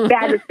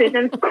 Bad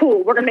decisions, cool,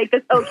 we're going to make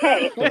this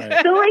okay.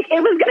 Right. So like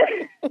it was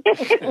going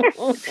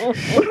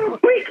to...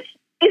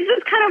 It's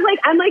just kind of like,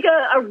 I'm like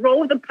a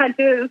roll of the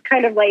punches,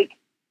 kind of like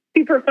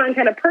super fun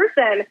kind of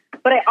person,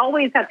 but I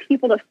always have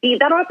people to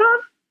feed that off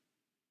of.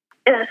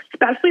 And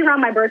especially around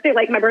my birthday,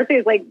 like my birthday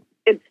is like,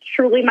 it's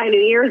truly my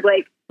New Year's.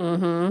 Like,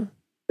 So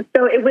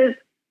it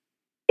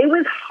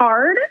was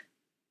hard,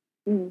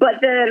 but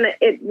then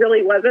it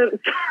really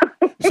wasn't.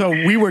 So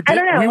we were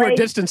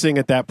distancing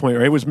at that point,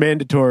 right? It was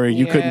mandatory.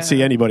 You couldn't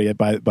see anybody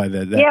by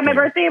that. Yeah, my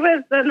birthday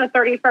was on the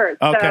 31st.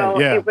 Okay, so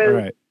yeah, it was, all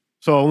right.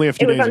 So only a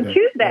few days ago. It was on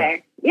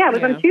Tuesday. Yeah, it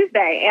was on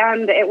Tuesday.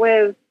 And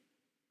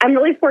I'm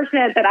really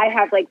fortunate that I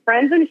have like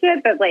friends and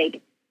shit that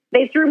like,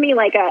 they threw me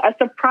like a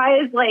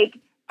surprise, like,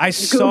 I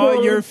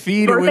saw your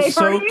feed. It was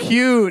so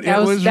cute. It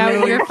was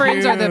really your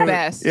friends cute. are the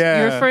best.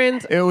 Yeah. Your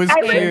friends. It was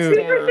cute.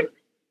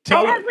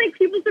 I had like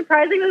people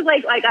surprising me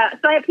with so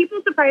I had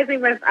people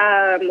surprising with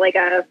like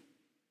a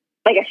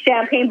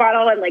champagne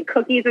bottle and like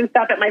cookies and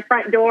stuff at my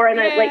front door, and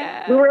then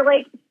like we were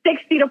like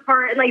 6 feet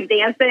apart and like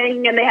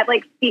dancing, and they had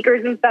like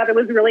speakers and stuff. It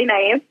was really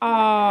nice.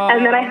 Aww.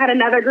 And then I had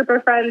another group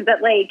of friends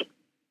that like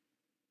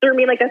threw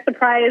me like a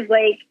surprise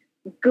like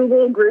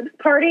Google Groups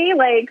party,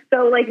 like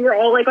so like we were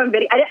all like on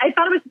video. I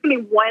thought it was just gonna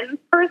be one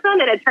person,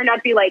 and it turned out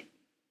to be like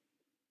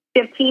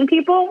 15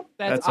 people.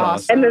 That's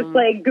awesome. And this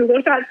like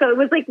Google shot, so it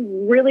was like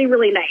really,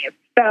 really nice.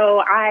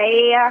 So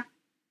I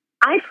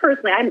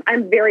personally,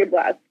 I'm very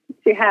blessed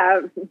to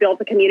have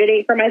built a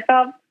community for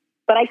myself,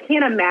 but I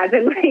can't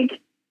imagine like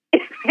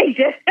if I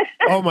did.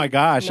 Oh my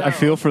gosh, no. I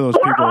feel for those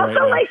people right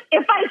now. Like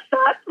if I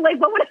sucked, like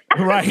what would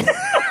happen? Right.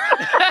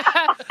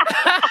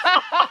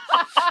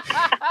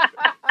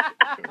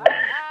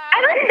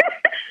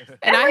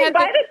 And I had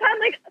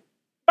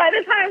by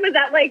the time I was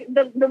at like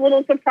the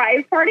little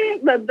surprise party,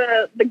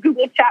 the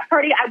Google chat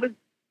party, I was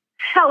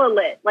hella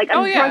lit. Like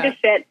I'm drunk as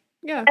shit.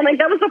 Yeah. And like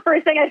that was the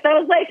first thing I said. I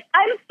was like,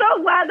 I'm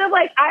so glad that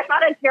like I'm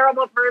not a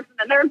terrible person.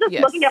 And they're just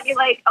looking at me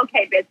like,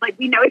 okay, bitch, like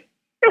we know.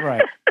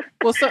 Right.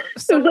 Well, so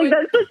like,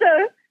 that's such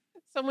a.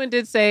 Someone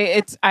did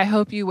say I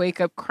hope you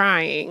wake up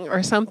crying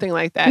or something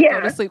like that. Yeah.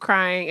 Go to sleep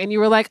crying. And you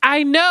were like,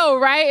 I know,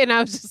 right? And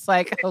I was just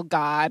like, oh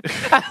God.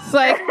 I was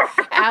like,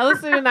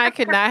 Allison and I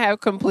could not have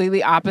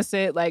completely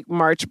opposite like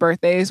March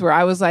birthdays where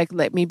I was like,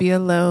 let me be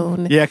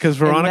alone. Yeah, because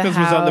Veronica's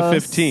was on the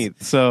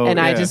 15th. So and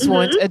I just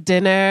want a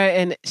dinner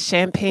and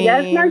champagne.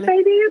 Yes,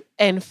 Mercedes.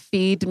 And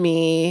feed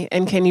me.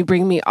 And can you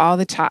bring me all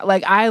the chocolate?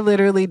 Like I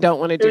literally don't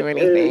want to do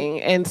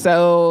anything. And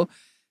so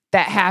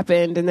that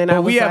happened, and then I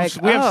was we have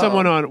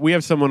someone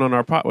on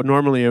our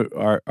normally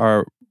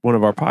our one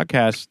of our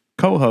podcast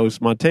co-hosts,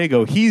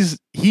 Montego.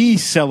 He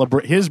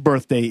celebrate his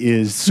birthday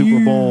is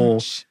Super Bowl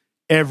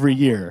every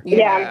year.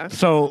 Yeah.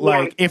 So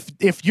like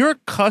if you're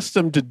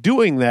accustomed to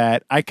doing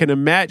that, I can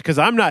imagine because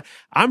I'm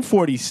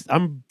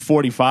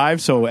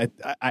 45. So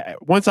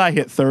once I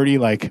hit 30,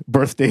 like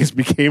birthdays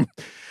became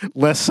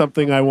less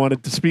something I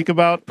wanted to speak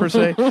about per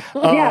se.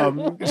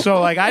 So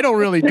like I don't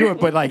really do it,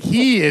 but like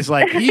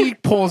he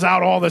pulls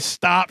out all the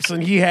stops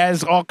and he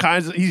has all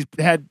kinds of. He's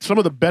had some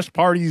of the best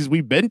parties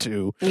we've been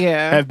to.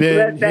 Have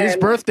been his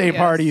birthday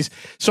parties.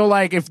 So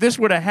like if this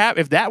were to happen,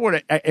 if that were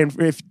to, and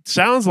if it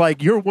sounds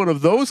like you're one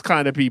of those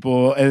kind of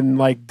people, and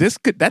like that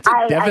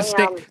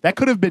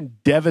could have been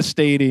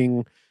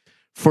devastating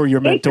for your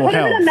mental health. It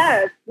could have been a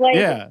mess. Like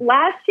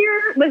last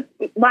year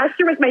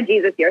was my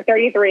Jesus year,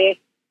 33.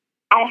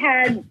 I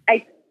had,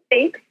 I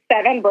think,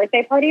 7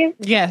 birthday parties.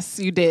 Yes,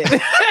 you did.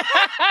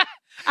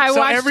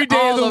 So every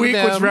day of the week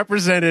was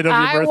represented of your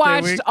birthday week?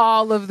 I watched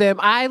all of them.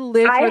 I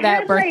lived for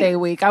that birthday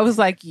week. I was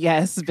like,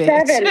 yes,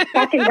 bitch. 7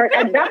 fucking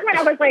birthdays. And that's when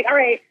I was like, all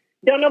right,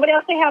 don't nobody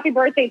else say happy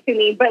birthday to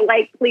me, but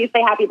like, please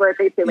say happy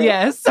birthday to me.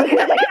 Yes. There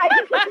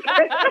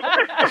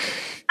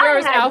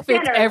was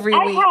outfits every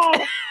week.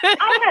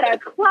 I had a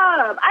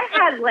club. I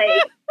had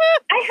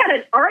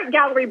an art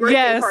gallery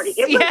birthday party.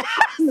 It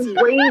was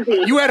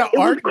crazy. You had an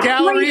art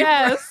gallery?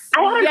 Yes.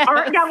 I had an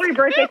art gallery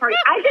birthday party.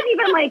 I didn't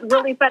even like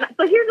really spend.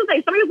 So here's the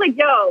thing. Somebody was like,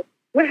 yo,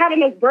 we're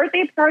having this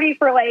birthday party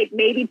for like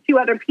maybe 2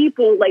 other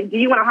people. Like, do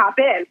you want to hop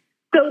in?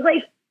 So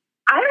like,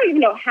 I don't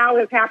even know how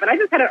this happened. I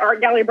just had an art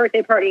gallery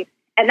birthday party.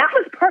 And that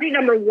was party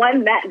number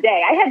 1 that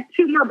day. I had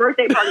 2 more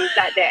birthday parties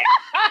that day.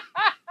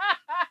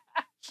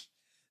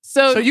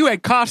 So you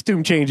had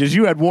costume changes.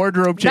 You had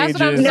wardrobe changes.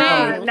 That's what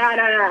I'm saying.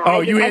 No. Oh,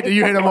 you hit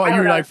them all.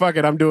 You were like, fuck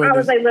it, I'm doing this. I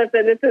was like,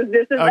 listen, this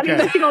is okay. I mean,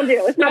 what you gonna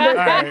do? It's my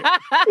birthday. Right.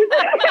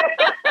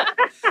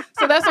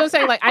 So that's what I'm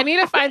saying. Like, I need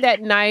to find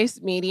that nice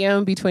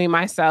medium between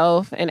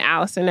myself and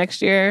Allison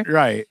next year.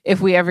 Right.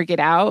 If we ever get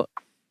out.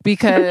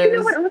 Because but you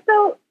know what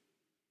also,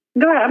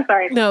 go ahead, I'm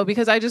sorry. No,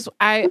 because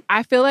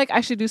I feel like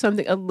I should do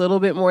something a little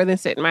bit more than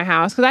sit in my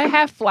house. Because I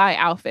have fly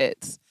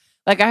outfits.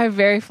 Like, I have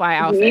very fly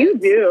outfits. You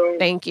do.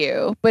 Thank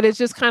you. But it's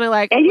just kind of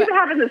like... And you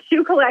have the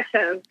shoe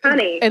collection,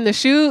 honey. And the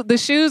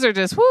shoes are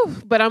just, whoo.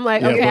 But I'm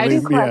like, okay,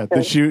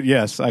 the shoe,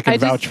 yes, I can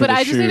vouch for the shoes. But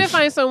I just need to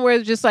find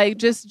somewhere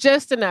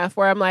just enough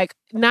where I'm like,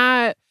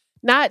 not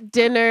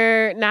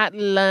dinner, not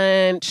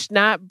lunch,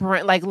 not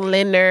like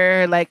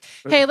dinner. Like,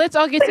 hey, let's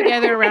all get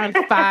together around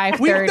 5:30.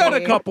 We've done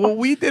a couple.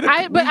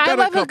 I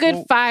love a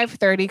good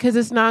 5:30 because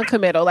it's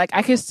non-committal. Like,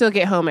 I can still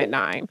get home at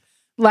 9.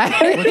 Like,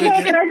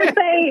 can I just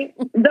say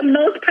the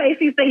most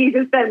Pisces thing you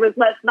just said was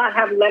let's not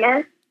have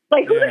dinner.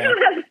 Like, who's gonna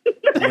have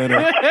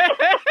dinner?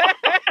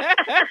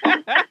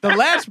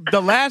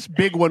 The last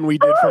big one we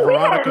did for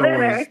Veronica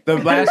was the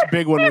last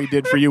big one we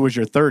did for you was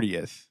your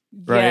 30th,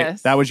 right?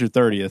 Yes. That was your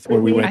 30th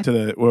where we went to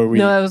No,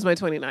 that was my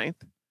 29th.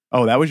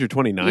 Oh, that was your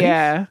 29th?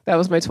 Yeah, that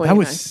was my 29th. That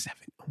was 7.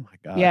 Oh my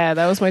god. Yeah,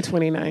 that was my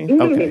 29th.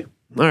 Okay.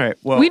 All right.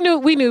 Well,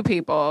 we knew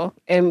people,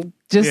 and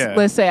just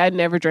let's say I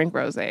never drank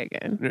rosé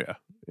again. Yeah.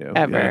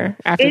 Ever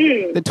after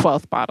the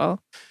 12th bottle.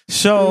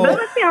 So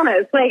let's be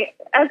honest. Like,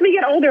 as we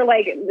get older,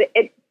 like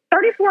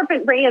 34 for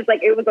me is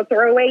like it was a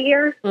throwaway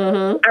year.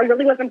 Mm-hmm. I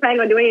really wasn't planning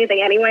on doing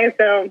anything anyway,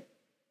 so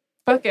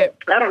fuck it.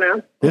 I don't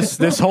know.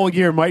 This whole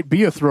year might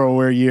be a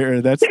throwaway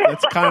year. That's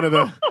kind of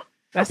the.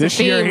 That's this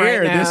year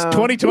here, this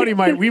 2020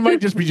 we might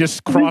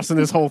just crossing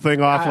this whole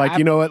thing off. Like,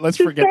 you know what? Let's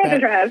forget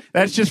that.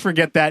 Let's just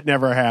forget that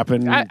never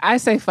happened. I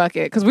say fuck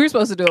it because we were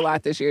supposed to do a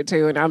lot this year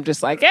too, and I'm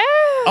just like,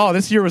 Oh,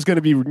 this year was going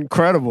to be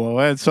incredible.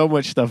 I had so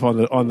much stuff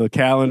on the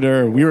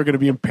calendar. We were going to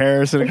be in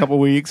Paris in a couple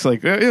weeks.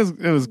 Like it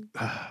was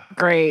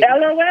great.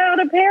 LOL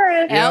to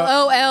Paris.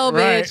 LOL,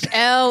 bitch.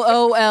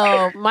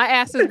 LOL. My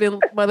ass has been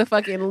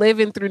motherfucking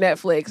living through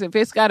Netflix. If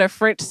it's got a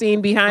French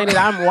scene behind it,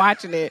 I'm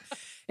watching it.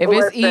 If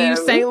it's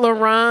Yves Saint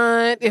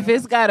Laurent, if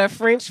it's got a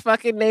French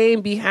fucking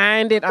name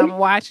behind it, I'm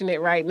watching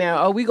it right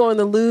now. Oh, we going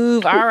to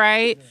Louvre? All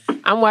right.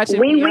 I'm watching.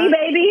 We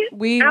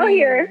baby. Out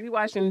here. We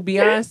watching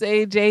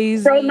Beyonce,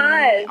 Jay-Z,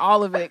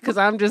 all of it. Because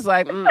I'm just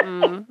like,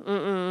 y'all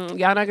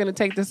not going to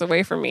take this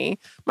away from me.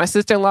 My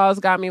sister-in-law's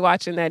got me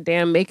watching that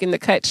damn Making the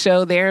Cut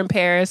show there in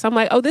Paris. I'm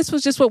like, oh, this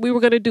was just what we were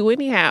going to do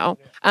anyhow.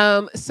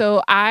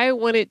 So I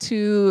wanted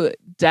to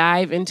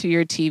dive into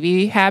your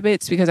TV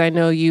habits because I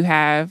know you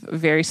have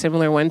very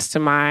similar ones to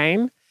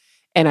mine.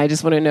 And I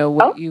just want to know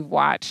what you've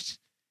watched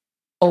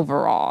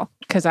overall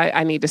because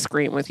I need to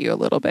scream with you a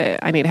little bit.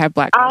 I need to have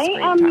black girl scream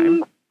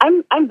time.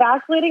 I'm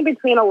vacillating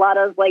between a lot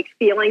of like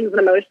feelings and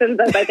emotions,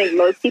 as I think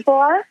most people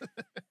are.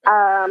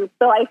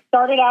 So I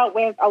started out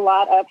with a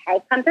lot of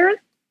House Hunters.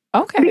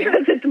 Okay.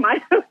 Because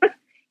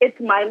it's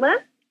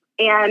mindless,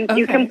 and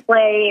you can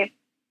play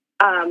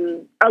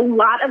a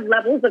lot of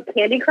levels of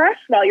Candy Crush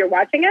while you're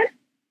watching it.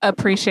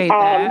 Appreciate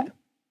that.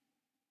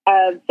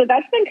 So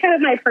that's been kind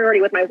of my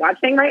priority with my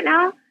watching right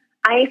now.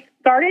 I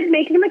started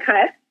Making the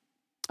Cut.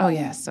 Oh,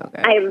 yeah, so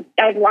good.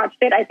 I've watched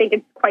it. I think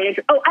it's quite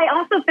interesting. Oh, I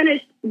also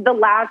finished the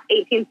last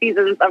 18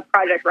 seasons of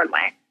Project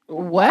Runway.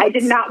 What? I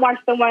did not watch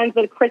the ones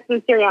with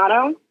Kristen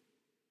Siriano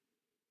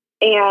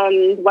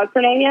and what's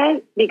her name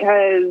yet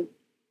because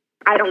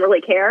I don't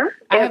really care.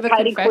 I have a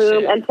Heidi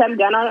confession. Klum and Tim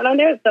Gunn on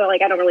it, so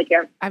like I don't really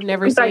care. I've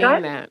never seen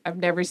that. I've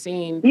never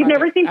seen. You've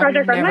never seen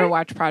Project Runway? I've never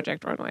watched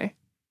Project Runway.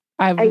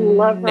 I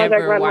love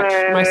Project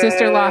Runway. My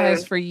sister-in-law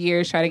has for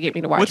years tried to get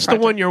me to watch. What's the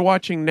one you're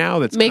watching now?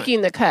 That's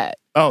Making the Cut.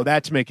 Oh,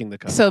 that's Making the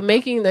Cut. So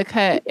Making the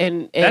Cut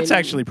and that's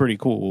actually pretty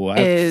cool.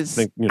 Is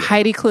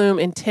Heidi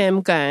Klum and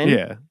Tim Gunn?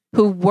 Yeah.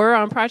 Who were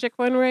on Project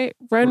Runway?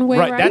 Right.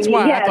 That's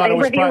why I thought it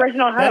was the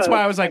original host. That's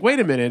why I was like,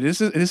 wait a minute,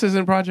 this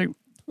isn't Project.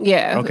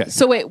 Yeah. Okay.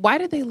 So wait, why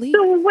did they leave?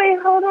 So wait,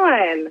 hold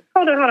on.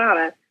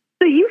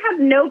 So you have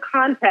no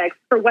context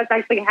for what's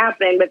actually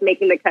happening with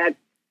Making the Cut.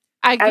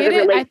 I get as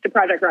it relates to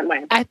Project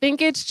Runway. I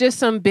think it's just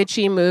some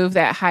bitchy move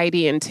that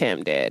Heidi and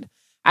Tim did.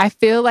 I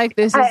feel like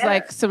this is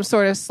like some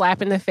sort of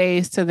slap in the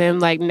face to them,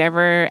 like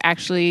never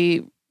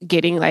actually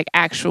getting like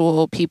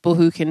actual people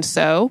who can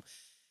sew.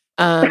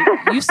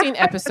 You've seen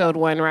episode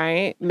 1,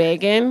 right?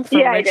 Megan from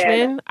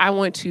Richmond. I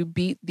want to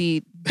beat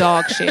the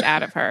dog shit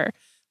out of her.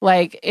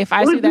 Like if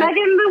I see that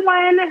Megan the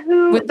one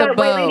who with the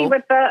bow.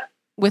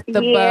 With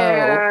the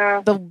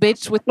bow. The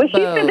bitch with the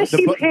bows. The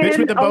bitch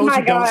with the bows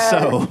who don't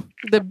sew.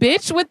 The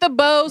bitch with the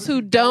bows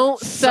who don't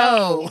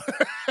sew.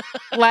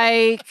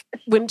 Like,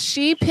 when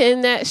she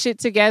pinned that shit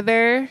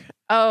together,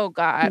 oh,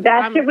 God.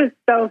 That shit was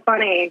so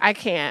funny. I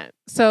can't.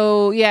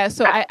 So, yeah.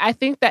 So, I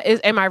think that is,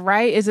 am I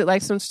right? Is it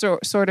like some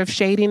sort of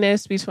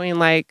shadiness between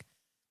like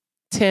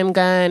Tim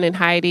Gunn and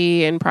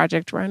Heidi and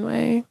Project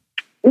Runway?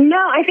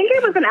 No, I think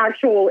it was an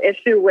actual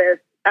issue with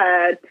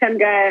Tim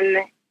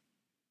Gunn,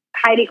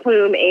 Heidi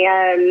Klum,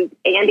 and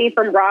Andy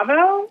from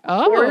Bravo.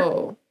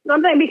 Oh.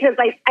 Something, because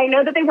I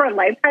know that they were on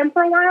Lifetime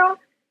for a while,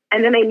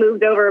 and then they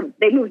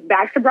moved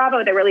back to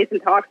Bravo. They were at least in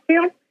talks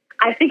too.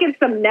 I think it's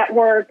some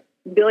network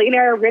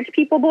billionaire rich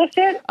people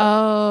bullshit.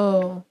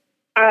 Oh.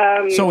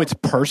 So it's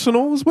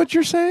personal is what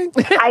you're saying?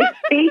 I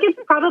think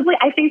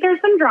there's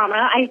some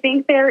drama. I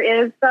think there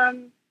is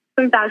some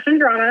fashion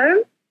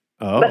drama.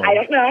 Oh. But I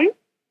don't know.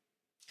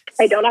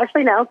 I don't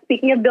actually know.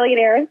 Speaking of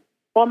billionaires,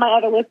 on my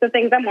other list of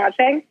things I'm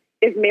watching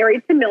is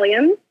Married to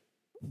Millions.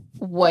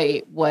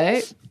 Wait,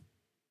 what?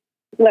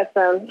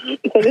 Listen,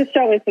 so this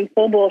show is some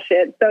full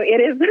bullshit. So it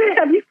is.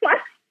 Have you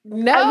watched?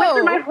 No. I went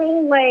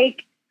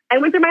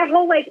through my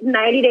whole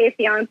 90 Day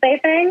Fiance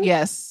thing.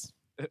 Yes.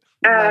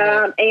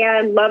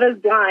 And Love is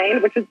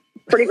Blind, which is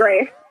pretty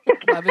great.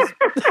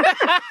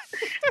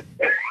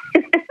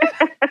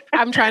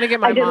 I'm trying to get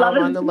my mom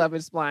on the Love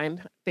is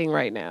Blind thing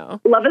right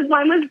now. Love is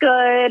Blind was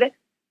good.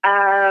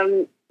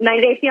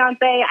 90 Day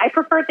Fiance, I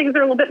prefer things that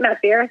are a little bit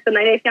messier. So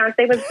 90 Day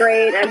Fiance was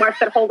great. I watched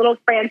that whole little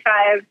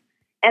franchise.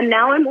 And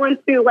now I'm on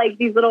to like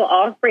these little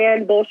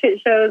off-brand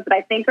bullshit shows that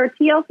I think are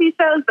TLC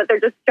shows, but they're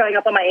just showing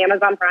up on my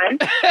Amazon Prime.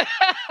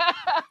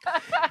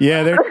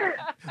 Yeah,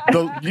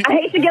 I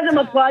hate to give them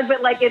a plug,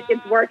 but like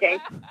it's working.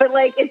 But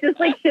like it's just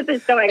like shit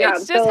that's showing up.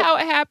 It's just how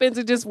it happens.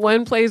 It just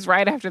one plays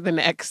right after the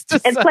next.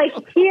 It's like,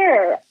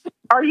 here,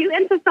 are you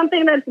into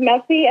something that's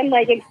messy and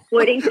like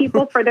exploiting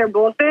people for their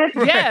bullshit?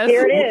 Yes.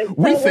 Here it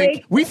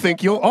is. We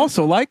think you'll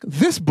also like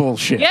this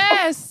bullshit.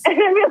 Yes.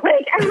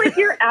 I'm like,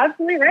 you're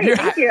absolutely right.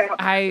 Thank you.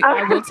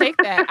 I will take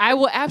that. I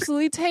will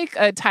absolutely take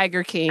a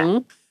Tiger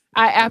King.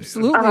 I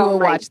absolutely will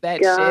watch that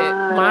shit.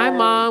 My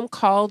mom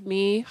called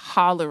me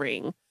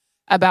hollering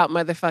about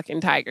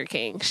motherfucking Tiger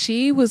King.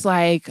 She was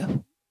like,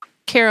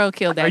 Carol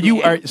killed that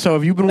man. So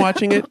have you been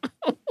watching it?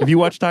 Have you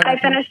watched Tiger King?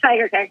 I finished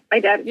Tiger King. I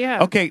did.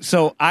 Yeah. Okay,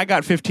 so I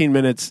got 15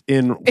 minutes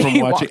in from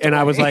watching, and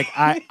I was like,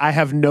 I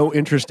have no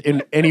interest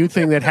in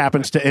anything that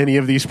happens to any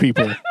of these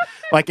people.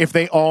 Like, if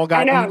they all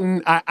got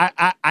eaten,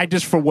 I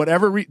just, for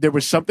whatever there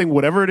was something,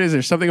 whatever it is,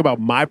 there's something about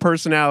my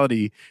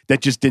personality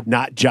that just did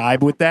not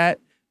jibe with that.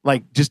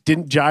 Like, just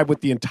didn't jibe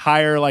with the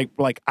entire,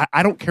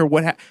 I don't care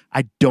what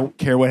I don't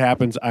care what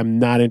happens. I'm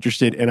not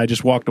interested. And I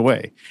just walked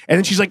away. And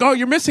then she's like, oh,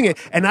 you're missing it.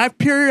 And I've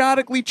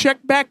periodically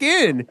checked back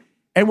in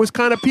and was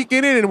kind of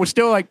peeking in and was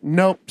still like,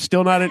 nope,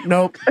 still not it.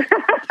 Nope.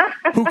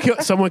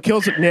 Someone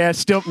kills it. Nah,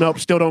 still, nope,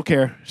 still don't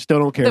care. Still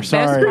don't care.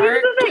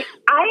 Sorry.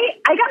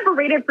 I got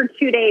berated for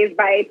 2 days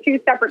by 2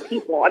 separate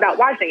people about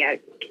watching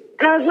it.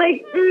 And I was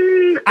like,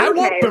 I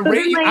won't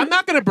berate you. I'm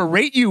not going to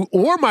berate you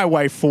or my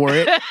wife for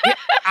it.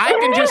 I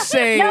can just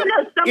say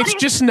it's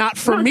just not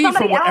for me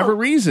for whatever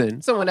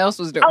reason. Someone else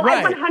was doing it.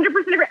 Right. I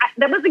 100% agree.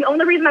 That was the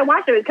only reason I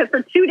watched it, was because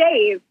for 2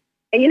 days,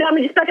 and I'm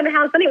just stuck in the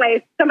house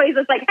anyway, somebody's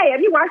just like, hey,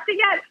 have you watched it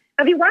yet?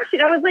 Have you watched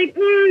it? I was like,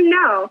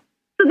 no.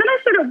 So then I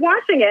started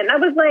watching it, and I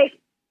was like,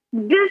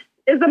 this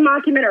is a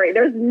mockumentary.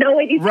 There's no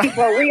way these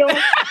people are real.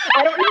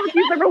 I don't know if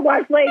you've ever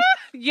watched,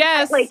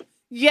 yes.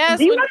 Yes.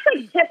 Do you watch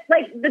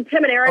the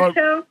Tim and Eric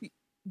show?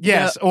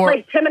 Yes, or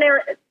Tim and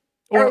Eric,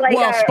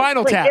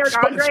 Spinal Tap.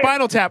 Like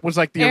Spinal Tap was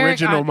like the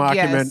original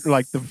mockumentary,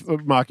 yes. the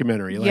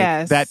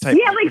mockumentary, that type.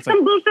 Yeah,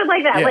 some bullshit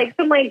like that,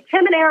 some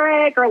Tim and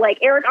Eric, or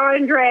Eric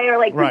Andre,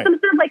 or some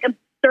sort of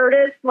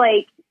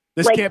absurdist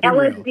this can't be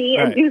LSD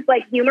real. induced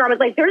humor. I was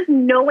like, there's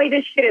no way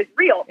this shit is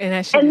real. And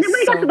then when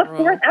we got to the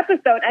 4th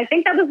episode, I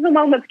think that was the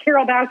one with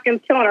Carol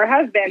Baskins killing her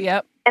husband.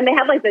 Yep. And they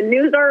had the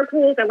news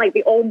articles and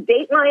the old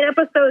Dateline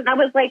episodes. I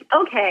was like,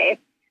 okay,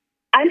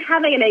 I'm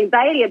having an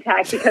anxiety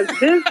attack because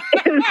this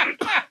is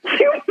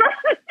too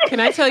much. Can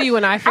I tell you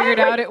when I figured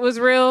out it was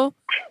real?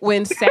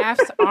 When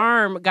Saf's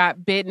arm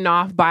got bitten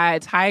off by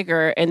a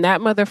tiger and that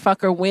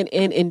motherfucker went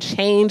in and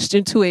changed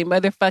into a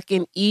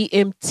motherfucking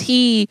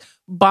EMT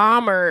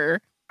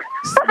bomber,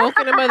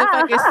 smoking a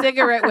motherfucking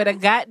cigarette with a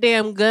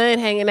goddamn gun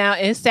hanging out,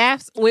 and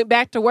Saf went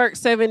back to work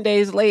 7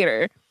 days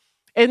later.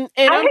 And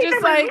I'm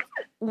just like,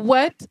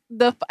 what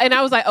the and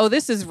I was like, oh,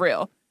 this is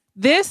real.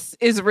 This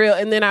is real.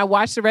 And then I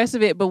watched the rest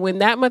of it. But when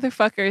that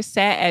motherfucker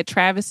sat at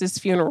Travis's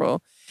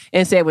funeral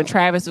and said when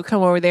Travis would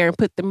come over there and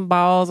put them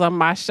balls on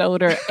my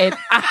shoulder, and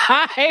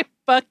I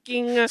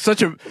fucking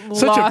such a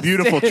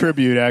beautiful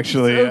tribute,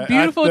 actually.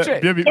 Beautiful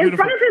tribute in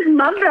front of his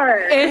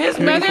mother. And his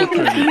mother,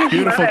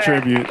 beautiful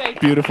tribute.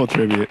 Beautiful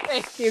tribute.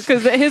 Thank you,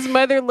 because his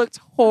mother looked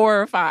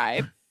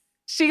horrified.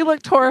 She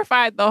looked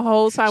horrified the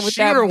whole time with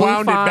that blue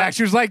font. It back.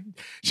 She was like,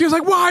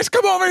 Wise,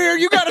 come over here.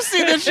 You got to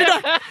see this.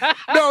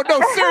 No,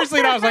 seriously.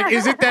 And I was like,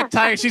 is it that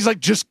tight? She's like,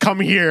 just come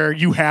here.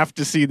 You have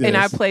to see this. And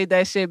I played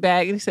that shit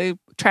back and he said,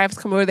 Travis,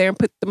 come over there and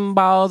put them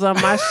balls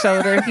on my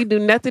shoulder. He do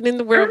nothing in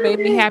the world made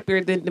me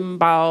happier than them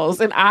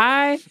balls. And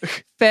I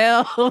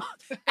fell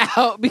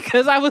out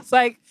because I was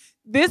like,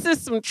 this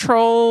is some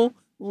troll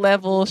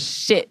level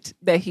shit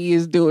that he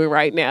is doing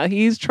right now.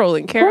 He's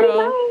trolling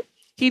Carol.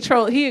 He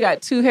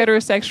got 2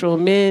 heterosexual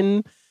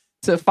men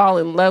to fall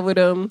in love with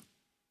him.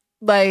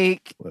 Other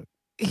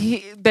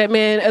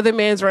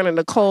man's running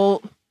a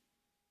cult.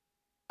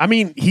 I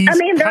mean, he's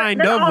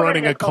kind of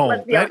running a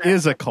cult. That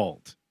is a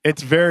cult.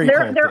 It's very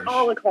cultish. They're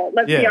all a cult,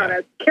 let's be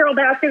honest. Carol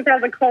Baskins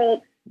has a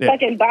cult.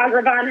 Fucking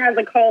Bhagavan has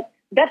a cult.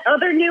 That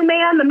other new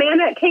man, the man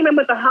that came in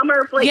with the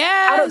Hummer,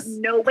 out of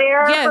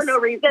nowhere for no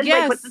reason,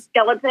 with the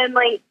skeleton,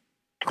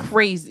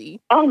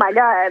 crazy. Oh my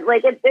God.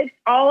 It's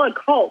all a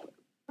cult.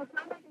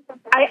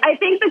 I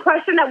think the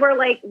question that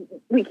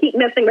we keep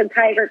missing with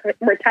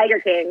Tiger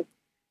King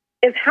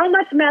is how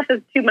much meth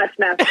is too much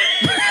meth.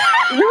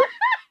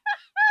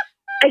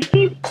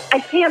 I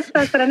can't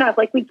stress it enough.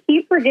 We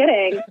keep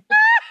forgetting,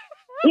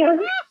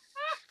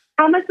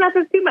 how much meth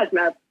is too much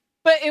meth.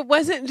 But it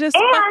wasn't just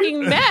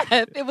fucking meth.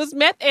 It was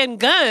meth and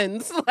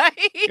guns.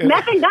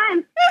 Meth and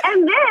guns.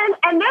 And then,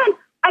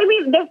 I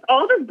mean, there's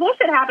all this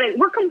bullshit happening.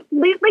 We're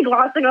completely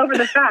glossing over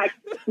the fact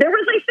there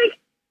was,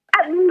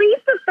 at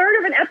least a third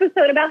of an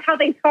episode about how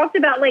they talked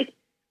about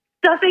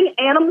stuffing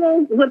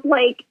animals with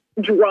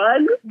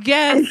drugs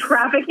and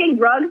trafficking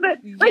drugs,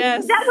 but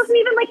that wasn't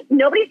even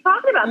nobody's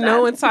talking about that.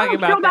 No one's talking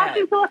about that.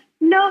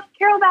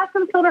 Carol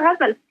Baskins killed her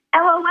husband.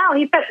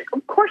 LOL.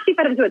 Of course she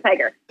fed him to a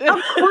tiger. Of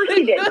course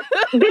she did.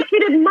 Bitch, she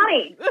did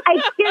money. I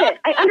get it.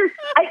 I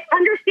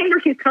understand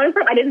where she's coming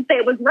from. I didn't say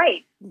it was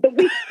right, but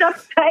we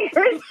stuffed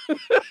tigers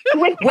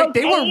with Wait,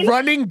 they were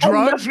running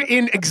drugs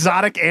in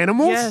exotic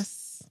animals? Yes.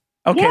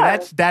 Okay,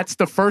 that's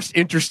the first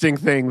interesting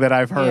thing that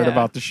I've heard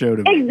about the show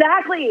to me.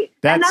 Exactly.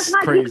 That's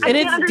not crazy. I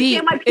can't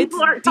understand why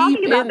people aren't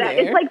talking about that.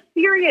 It's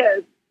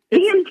serious.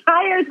 The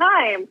entire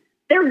time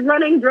they're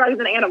running drugs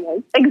and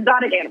animals,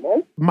 exotic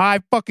animals.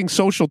 My fucking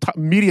social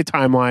media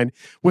timeline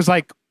was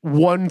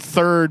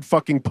 1/3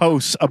 fucking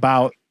posts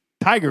about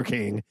Tiger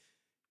King.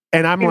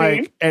 And I'm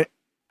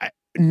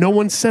no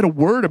one said a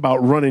word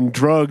about running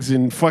drugs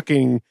and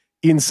fucking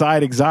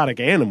inside exotic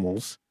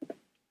animals.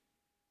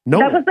 No.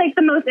 That was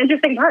the most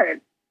interesting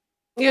part.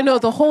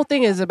 The whole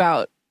thing is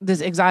about this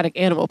exotic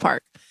animal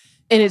park.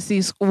 And it's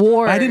these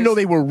wars. I didn't know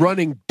they were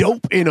running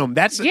dope in them.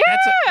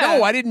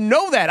 No, I didn't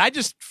know that. I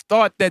just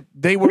thought that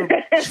they were...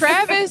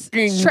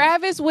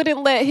 Travis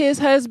wouldn't let his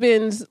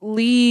husbands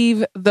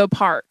leave the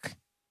park.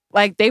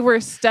 Like they were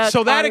stuck.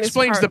 So that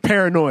explains the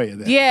paranoia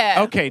then.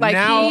 Yeah. Okay, like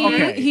now,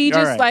 he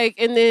just right. like,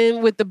 and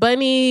then with the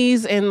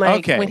bunnies and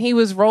like when he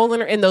was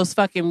rolling in those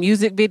fucking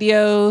music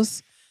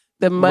videos,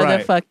 the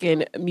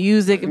motherfucking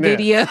music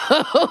videos,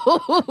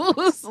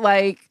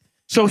 like.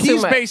 So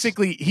he's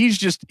basically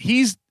he's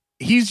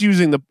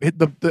using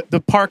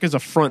the park as a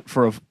front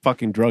for a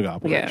fucking drug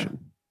operation.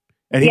 Yeah.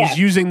 And he's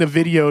using the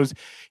videos.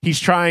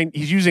 He's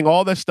using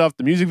all this stuff,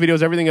 the music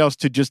videos, everything else,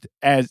 to just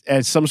as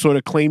some sort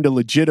of claim to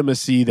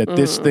legitimacy that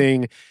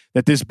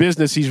this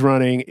business he's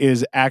running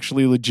is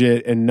actually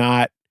legit and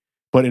not.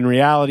 But in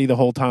reality, the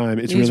whole time,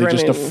 it's really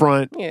just a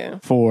front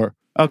for.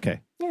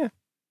 Okay. Yeah.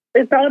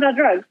 It's all about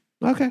drugs.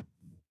 Okay.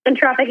 And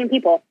trafficking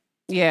people.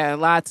 Yeah,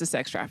 lots of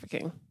sex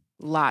trafficking.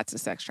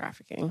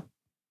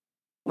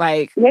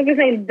 Like what's his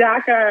name?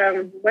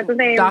 What's his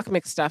name? Doc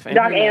McStuffin.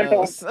 Doc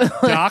Antle.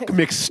 Doc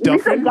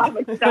McStuffin. Doc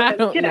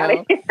McStuffin. Get out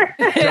of here.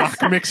 Doc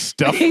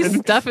McStuffin. He's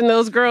stuffing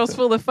those girls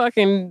full of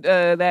fucking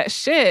that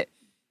shit.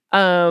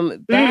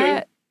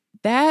 The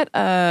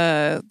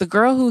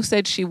girl who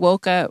said she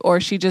woke up or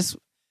she just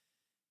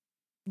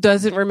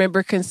doesn't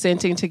remember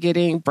consenting to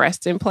getting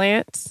breast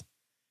implants,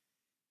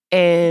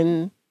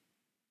 and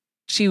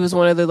she was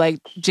one of the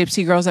like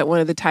gypsy girls at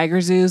one of the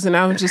tiger zoos, and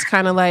I was just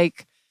kind of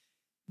like,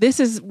 this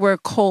is where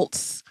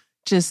cults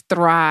just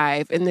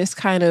thrive in this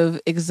kind of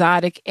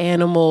exotic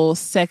animal,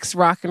 sex,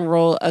 rock and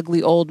roll,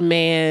 ugly old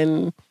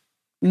man,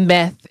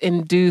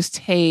 meth-induced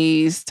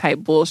haze type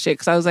bullshit.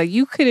 Because I was like,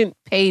 you couldn't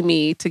pay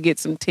me to get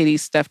some titties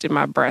stuffed in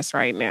my breast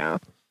right now.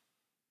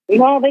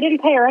 Well, they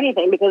didn't pay her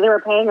anything because they were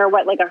paying her,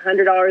 like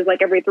 $100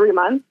 like every 3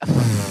 months.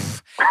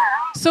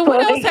 So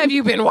what else have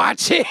you been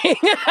watching?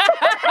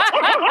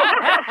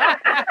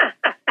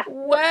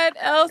 What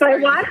else? So I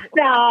watched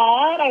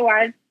that. I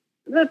watched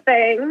The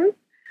Thing.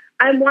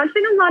 I'm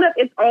watching a lot of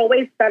It's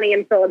Always Sunny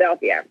in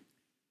Philadelphia,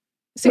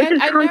 which is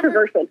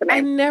controversial to me.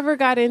 I never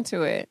got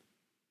into it.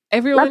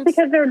 That's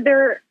because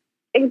they're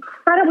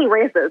incredibly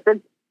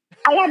racist.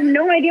 I have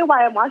no idea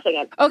why I'm watching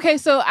it. Okay,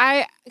 so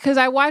because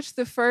I watched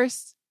the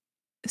first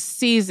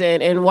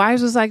season and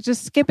Wives was like,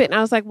 just skip it. And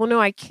I was like, well,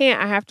 no, I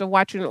can't. I have to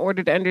watch it in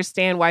order to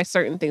understand why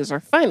certain things are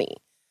funny.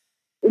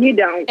 You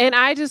don't. And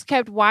I just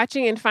kept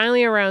watching, and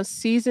finally around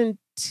season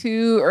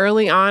 2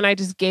 early on, I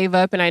just gave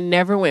up and I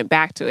never went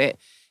back to it.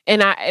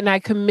 And I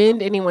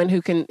commend anyone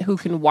who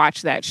can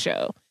watch that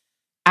show.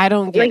 I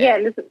don't get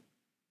it.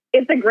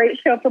 It's a great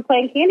show for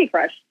playing Candy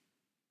Crush.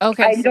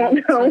 Okay, I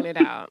don't know. Tune it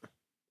out.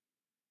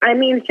 I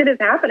mean, shit is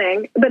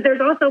happening, but there's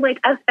also like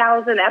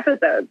 1,000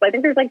 episodes. I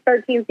think there's like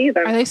 13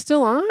 seasons. Are they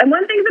still on? And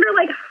one thing that are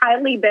like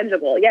highly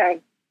bingeable. Yeah,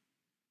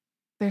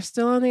 they're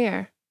still on the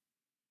air.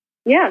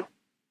 Yeah,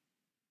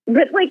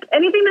 but like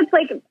anything that's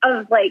like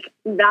of like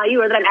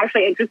value or that I'm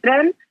actually interested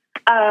in.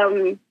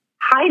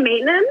 High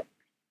Maintenance.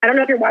 I don't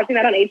know if you're watching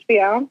that on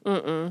HBO.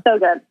 Mm-mm. So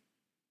good.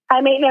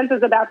 High Maintenance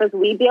is about this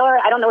weed dealer.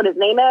 I don't know what his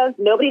name is.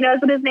 Nobody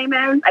knows what his name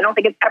is. I don't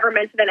think it's ever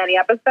mentioned in any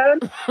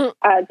episode.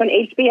 It's on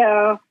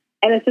HBO.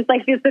 And it's just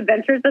like these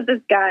adventures of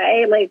this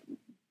guy, like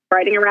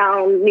riding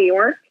around New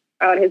York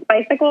on his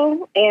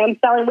bicycle and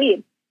selling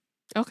weed.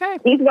 Okay.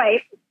 He's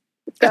white.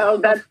 So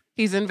that's...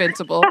 He's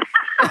invincible.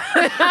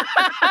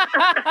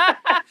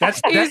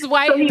 He's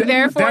white,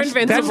 therefore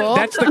invincible.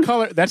 That's the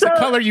color. That's the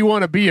color you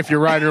want to be if you're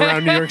riding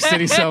around New York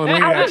City selling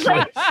weed.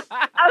 Actually,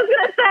 I was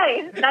gonna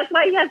say that's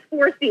why he has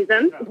 4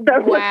 seasons.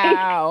 So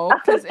wow!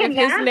 Because if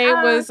his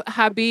name was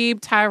Habib,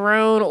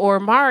 Tyrone,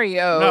 or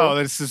Mario, no,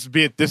 this is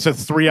 3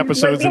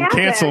 episodes and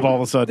canceled all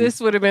of a sudden. This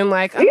would have been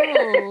like,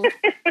 oh,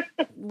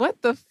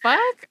 what the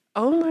fuck?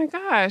 Oh my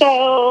gosh!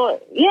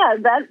 So yeah,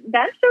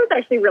 that show's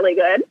actually really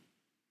good.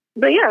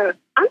 But yeah,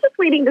 I'm just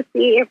waiting to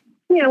see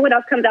what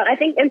else comes out. I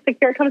think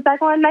Insecure comes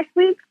back on next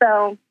week.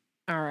 So,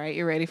 all right,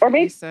 you ready for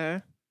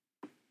Lisa?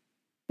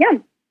 Yeah,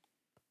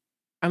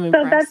 I'm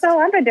impressed. So that's all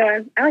I've been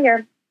doing out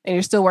here. And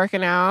you're still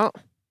working out?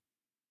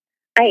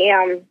 I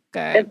am.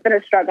 Good. It's been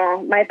a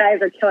struggle. My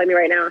thighs are killing me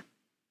right now.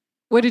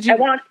 What did you? I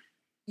walked.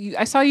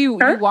 I saw you.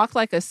 You walked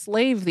like a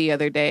slave the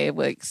other day,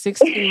 like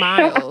 16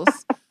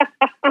 miles.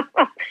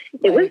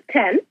 It was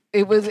 10.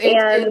 It was.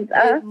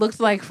 It looks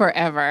like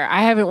forever.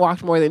 I haven't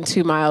walked more than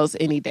 2 miles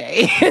any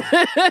day.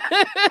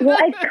 Well,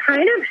 I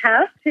kind of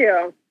have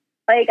to.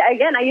 Like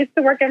again, I used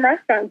to work in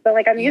restaurants, so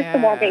like I'm used to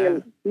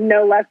walking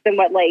no less than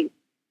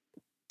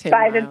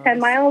 5 to 10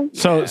 miles.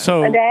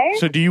 So a day.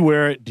 So do you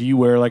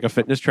wear like a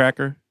fitness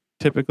tracker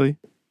typically?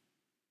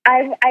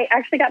 I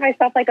actually got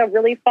myself like a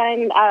really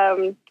fun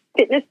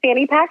fitness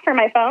fanny pack for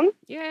my phone.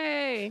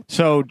 Yay!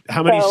 So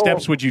how many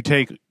steps would you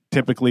take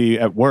typically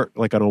at work,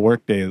 like on a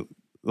work day?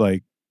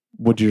 Like,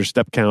 would your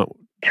step count?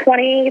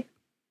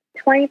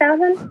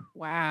 20,000.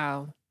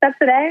 Wow. Steps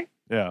a day.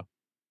 Yeah.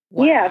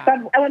 Wow. Yeah.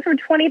 So I went from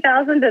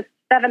 20,000 to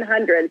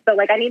 700. So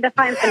like I need to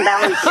find some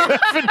balance.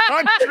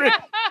 700.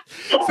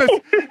 So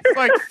it's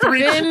like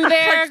three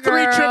trips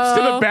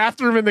to the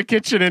bathroom and the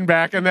kitchen and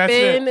back, and that's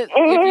it.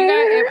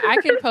 If I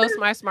can post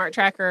my smart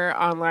tracker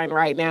online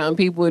right now, and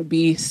people would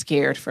be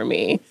scared for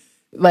me.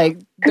 Like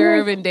there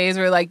have been days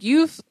where like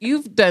you've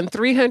done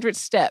 300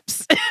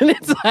 steps, and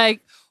it's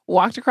like,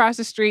 walked across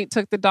the street,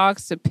 took the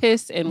dogs to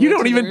piss, and you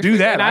don't even do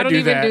that. And I don't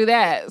even do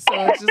that. So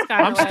it's just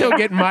kind of I'm still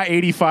getting my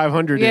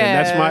 8,500 in.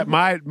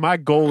 That's my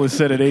goal is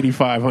set at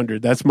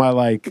 8,500. That's my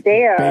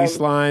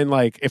baseline.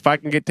 Like if I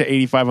can get to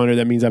 8,500,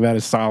 that means I've had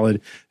a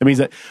solid. That means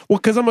that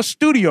because I'm a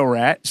studio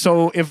rat.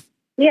 So if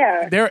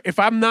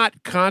I'm not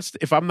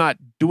if I'm not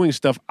doing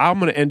stuff, I'm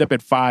going to end up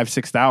at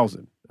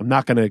 5,000-6,000. I'm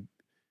not going to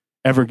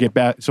ever get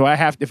back. So I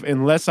have to,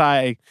 unless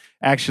I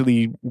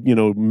actually,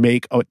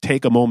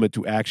 take a moment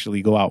to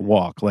actually go out and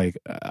walk. Like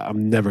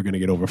I'm never going to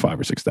get over 5,000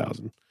 or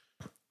 6,000.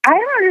 I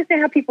don't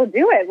understand how people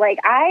do it. Like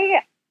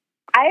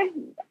I've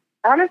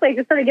honestly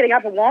just started getting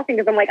up and walking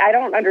because I'm like, I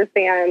don't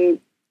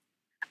understand.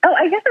 Oh,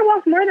 I guess I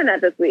walked more than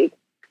that this week.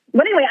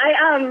 But anyway,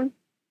 I'm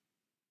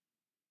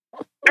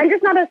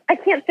just I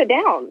can't sit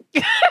down.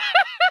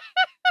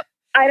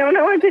 I don't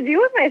know what to do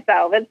with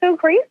myself. It's so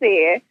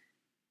crazy.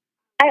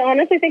 I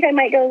honestly think I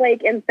might go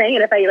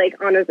insane if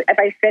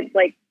I sit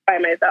by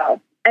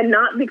myself, and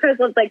not because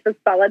of the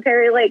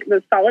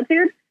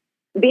solitude.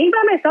 Being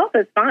by myself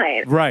is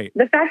fine. Right.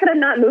 The fact that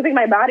I'm not moving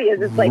my body is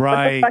just what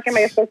the fuck am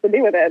I supposed to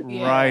do with it?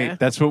 Yeah. Right.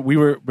 That's what we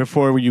were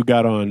before you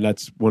got on.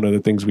 That's one of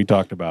the things we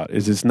talked about.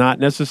 Is it's not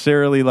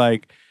necessarily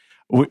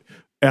on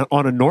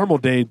a normal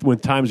day when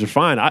times are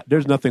fine.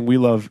 There's nothing we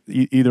love.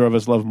 Either of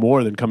us love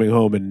more than coming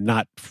home and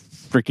not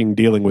freaking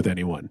dealing with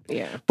anyone.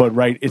 Yeah. But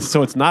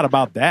it's not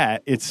about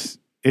that. It's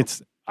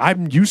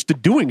I'm used to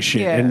doing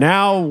shit, and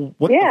now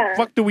what the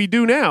fuck do we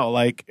do now?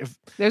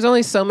 There's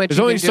only so much.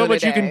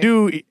 You can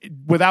do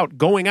without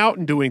going out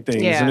and doing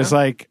things, and it's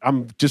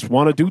I'm just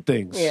want to do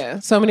things. Yeah,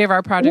 so many of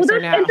our projects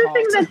are now. It's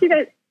interesting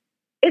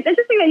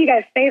that you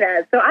guys say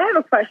that. So I have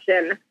a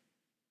question.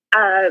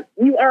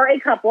 You are a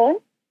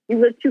couple. You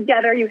live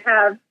together. You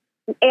have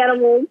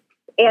animals.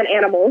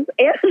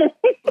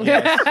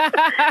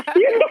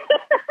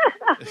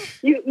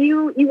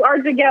 You are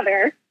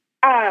together.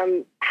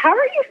 How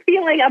are you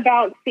feeling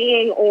about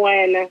seeing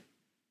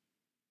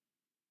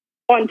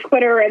on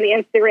Twitter and the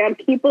Instagram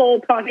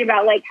people talking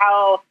about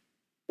how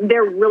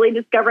they're really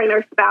discovering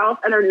their spouse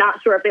and they're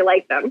not sure if they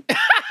like them?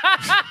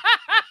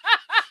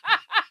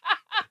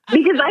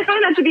 Because I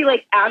find that to be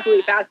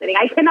absolutely fascinating.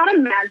 I cannot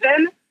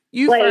imagine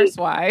first,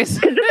 Wise.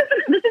 Because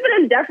this is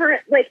an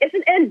indefinite it's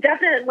an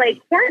indefinite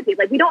quarantine.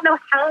 We don't know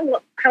how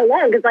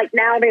long because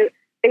now they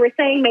were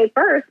saying May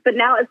 1st, but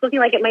now it's looking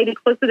like it may be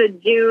closer to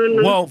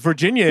June. Well,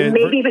 Virginia,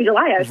 maybe even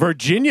July.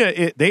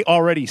 Virginia, they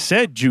already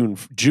said June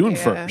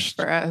 1st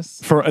for us.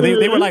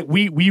 They were like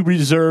we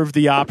reserve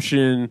the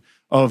option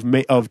of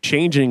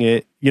changing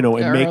it,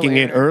 and making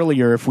it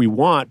earlier if we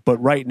want. But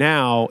right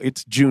now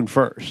it's June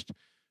 1st,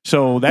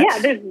 so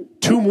that's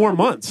 2 more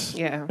months.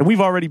 Yeah, and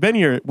we've already been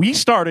here. We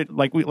started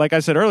like I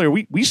said earlier.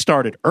 We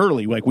started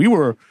early.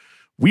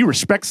 We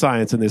respect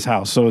science in this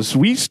house. So as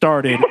we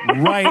started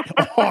right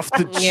off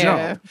the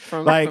jump.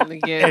 From the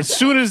as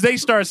soon as they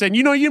start saying,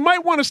 you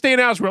might want to stay in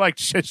the house, we're like,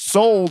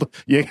 sold.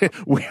 Yeah,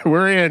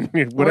 we're in.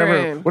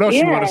 Whatever. What else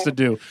you want us to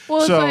do?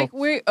 Well,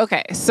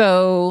 it's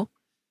so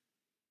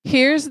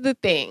here's the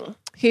thing.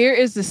 Here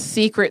is the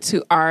secret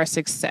to our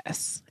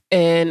success.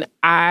 And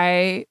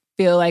I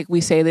feel like we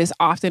say this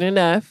often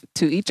enough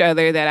to each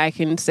other that I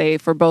can say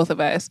for both of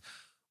us.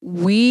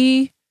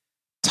 We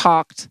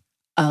talked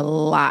a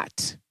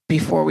lot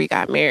before we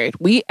got married.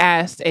 We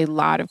asked a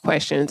lot of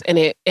questions,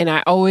 and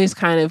I always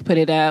kind of put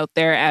it out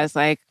there as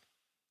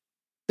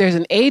there's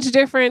an age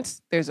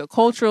difference, there's a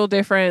cultural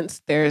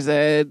difference, there's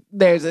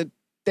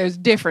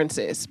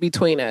differences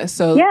between us.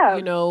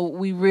 So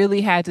we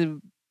really had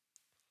to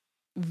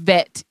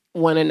vet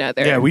one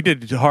another. Yeah, we did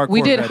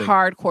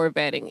hardcore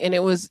vetting, and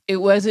it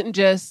wasn't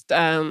just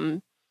my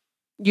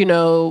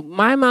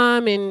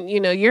mom and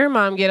your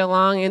mom get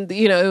along, and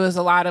it was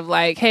a lot of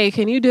hey,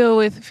 can you deal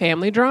with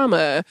family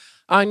drama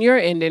on your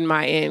end and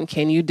my end?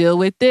 Can you deal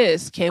with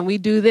this? Can we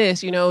do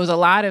this? It was a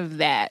lot of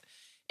that.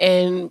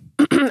 And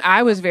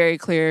I was very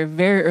clear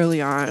very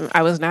early on,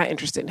 I was not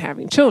interested in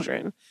having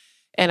children.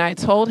 And I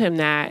told him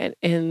that,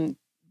 and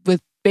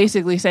with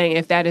basically saying,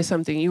 if that is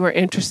something you are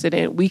interested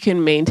in, we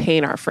can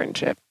maintain our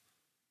friendship.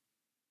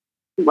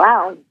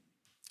 Wow.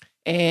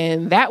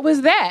 And that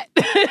was that.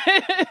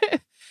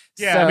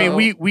 Yeah, so, I mean,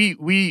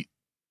 we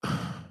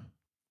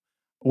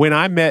when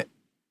I met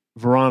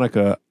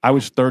Veronica, I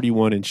was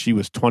 31 and she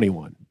was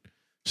 21.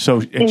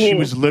 So, and she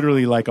was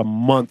literally a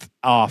month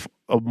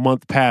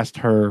past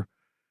her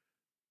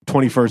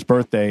 21st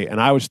birthday,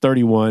 and I was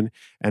 31,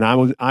 and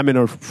I'm in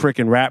a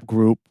freaking rap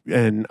group,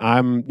 and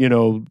I'm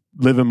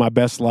living my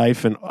best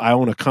life, and I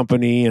own a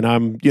company, and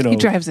I'm he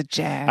drives a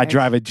Jag. I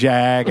drive a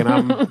Jag, and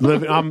I'm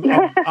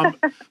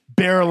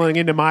barreling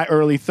into my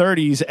early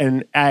 30s,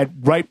 and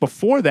right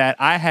before that,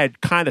 I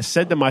had kind of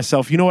said to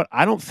myself, you know what?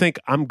 I don't think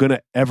I'm gonna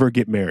ever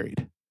get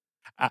married.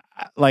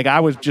 I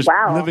was just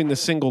living the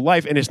single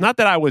life, and it's not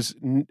that I was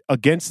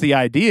against the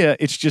idea.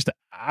 It's just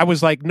I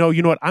was like, no,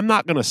 you know what? I'm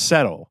not gonna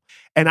settle.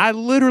 And I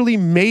literally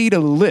made a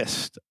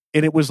list,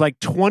 and it was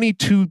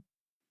 22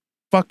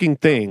 fucking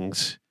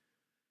things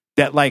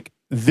that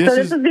this. So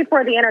this is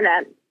before the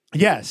internet.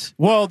 Yes.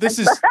 Well, this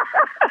is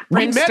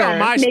We met on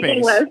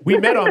MySpace. We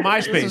met on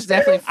MySpace. This was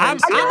definitely I'm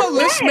a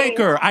list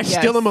maker. I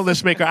still am a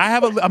list maker.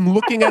 I'm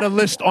looking at a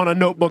list on a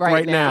notebook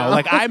right now.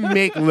 Like I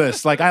make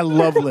lists. Like I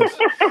love lists.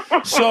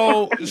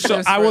 So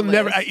I will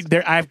never.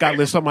 I've got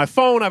lists on my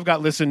phone. I've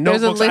got lists in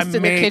notebooks. There's a list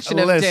in the kitchen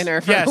of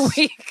dinner for the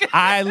week.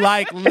 I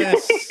like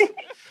lists.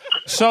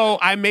 So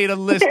I made a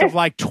list of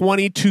like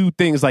 22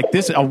 things. Like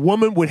this, a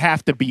woman would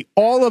have to be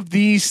all of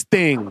these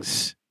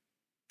things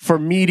for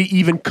me to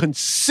even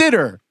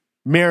consider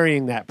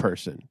marrying that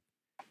person.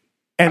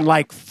 And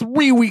like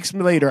 3 weeks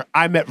later,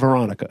 I met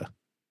Veronica.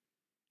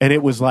 And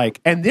it was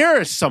like, and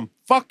there is some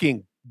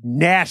fucking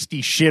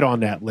nasty shit on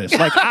that list.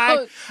 Like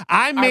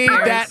I made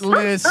that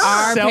list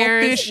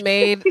selfish.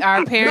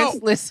 Our parents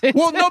listen.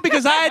 Well, no,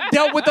 because I had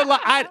dealt with a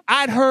lot.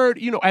 I'd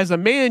heard, as a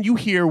man, you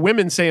hear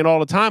women saying all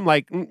the time,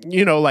 like,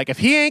 like if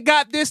he ain't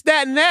got this,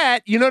 that, and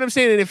that, you know what I'm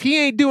saying? And if he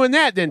ain't doing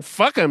that, then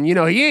fuck him. He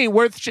ain't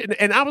worth shit.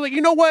 And I was like,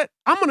 you know what?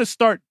 I'm going to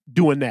start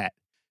doing that.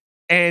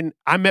 And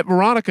I met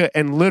Veronica,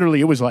 and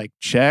literally it was like,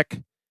 check.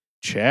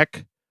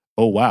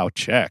 Oh wow,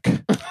 check.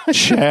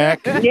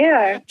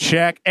 Yeah.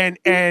 Check. And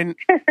when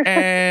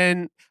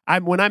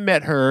I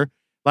met her,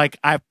 like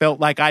I felt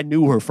like I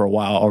knew her for a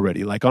while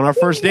already. Like on our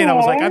first date, I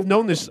was like, I've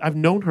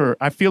known her.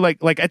 I feel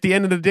like at the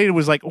end of the date, it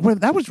was like, well,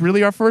 that was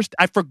really our first.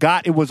 I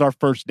forgot it was our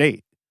first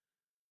date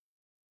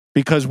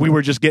because we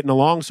were just getting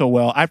along so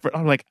well.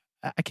 I'm like,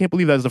 I can't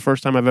believe that was the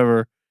first time I've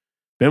ever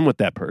been with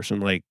that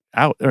person, like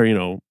out or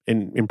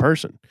in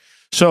person.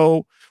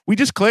 So we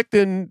just clicked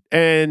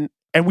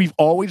and we've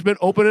always been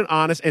open and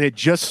honest. And it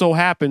just so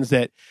happens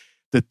that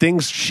the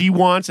things she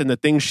wants and the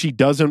things she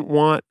doesn't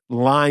want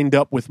lined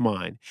up with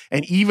mine.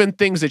 And even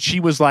things that she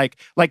was like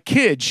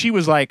kids, she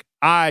was like,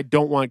 I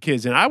don't want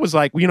kids. And I was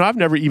like, I've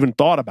never even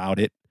thought about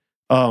it.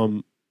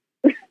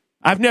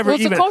 I've never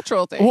it's a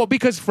cultural thing. Well,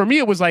 because for me,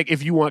 it was like,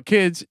 if you want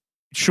kids,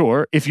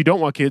 sure. If you don't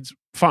want kids,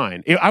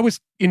 fine. I was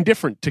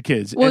indifferent to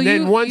kids. Well, and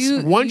then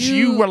once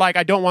you were like,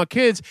 I don't want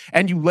kids,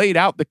 and you laid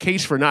out the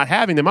case for not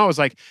having them, I was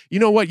like, you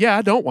know what? Yeah,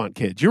 I don't want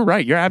kids. You're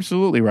right. You're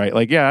absolutely right.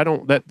 Like, yeah, I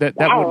don't, that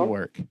wouldn't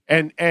work.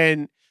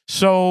 And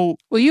so.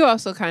 Well, you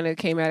also kind of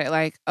came at it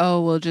like,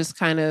 oh, well, just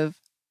kind of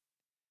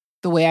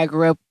the way I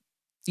grew up.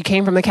 You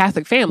came from the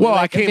Catholic family. Well,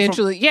 like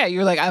eventually,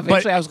 you're like,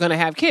 eventually I was going to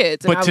have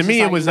kids. And but to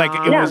me, it was like,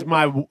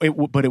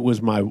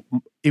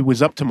 it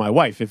was up to my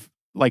wife. If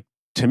like,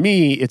 to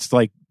me, it's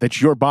like, that's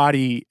your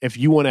body. If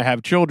you want to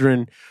have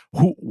children,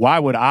 why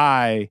would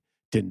I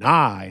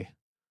deny,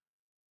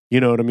 you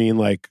know what I mean?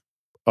 Like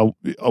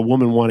a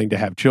woman wanting to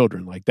have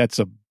children, like that's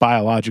a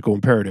biological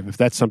imperative. If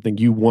that's something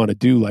you want to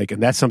do, like,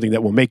 and that's something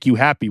that will make you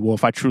happy. Well,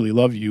 if I truly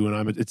love you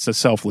and it's a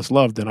selfless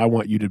love, then I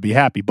want you to be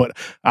happy. But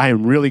I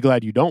am really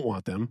glad you don't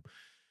want them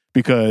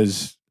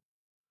because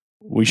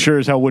we sure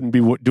as hell wouldn't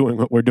be doing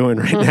what we're doing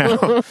right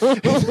now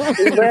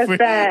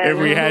if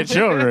we had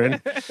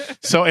children.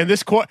 So, and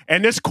this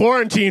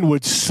quarantine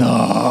would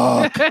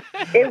suck.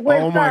 It would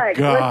oh my suck.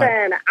 God.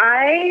 Listen,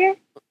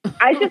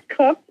 I just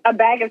cooked a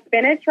bag of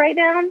spinach right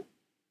now.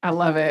 I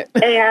love it.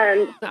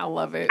 And I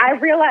love it. I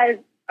realized,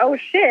 oh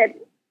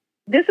shit,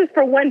 this is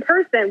for one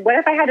person. What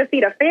if I had to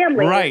feed a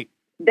family? Right.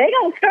 They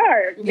don't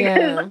starve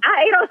because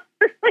I ate all.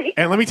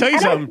 And let me tell you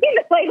something.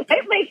 Like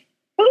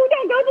food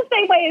don't go the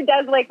same way it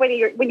does like when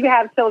you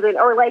have children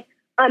or like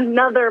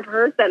another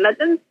person. That's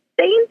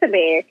insane to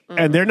me.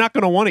 And they're not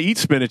going to want to eat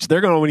spinach.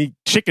 They're going to want to eat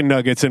chicken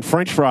nuggets and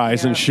French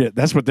fries and shit.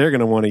 That's what they're going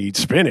to want to eat,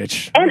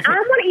 spinach. And I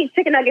want to eat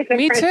chicken nuggets and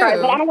French fries,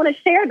 but I don't want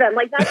to share them.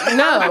 Like that's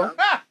no.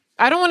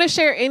 I don't want to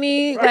share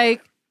any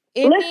like.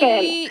 Listen,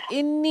 I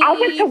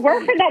went to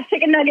work for that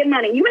chicken nugget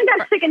money. You ain't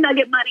got chicken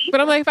nugget money. But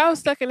I'm like, if I was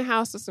stuck in the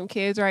house with some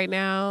kids right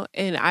now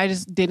and I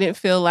just didn't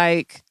feel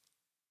like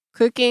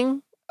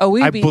cooking, I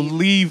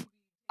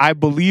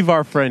believe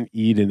our friend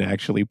Eden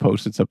actually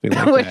posted something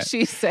like that. What'd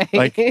she say?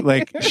 Like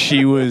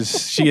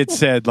she had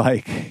said,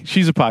 like,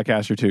 she's a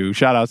podcaster too.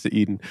 Shout outs to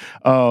Eden.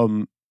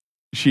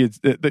 She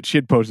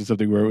had posted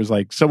something where it was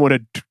like someone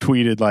had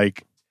tweeted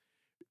like,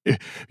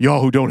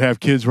 y'all who don't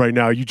have kids right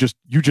now, you just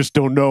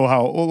don't know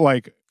how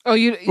like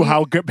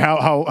how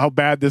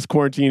bad this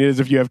quarantine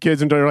is if you have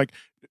kids, and they're like,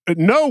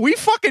 no, we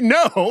fucking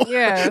know.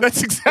 Yeah.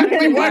 That's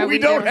exactly why we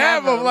don't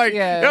have them. Like,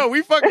 no,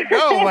 we fucking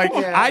know. Like,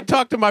 I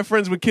talk to my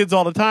friends with kids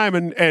all the time,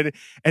 and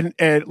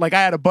like,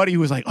 I had a buddy who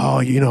was like,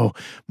 oh,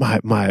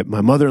 my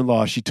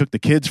mother-in-law, she took the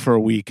kids for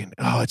a week, and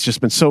oh, it's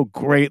just been so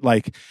great,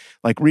 like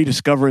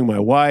rediscovering my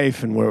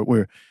wife, and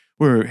we're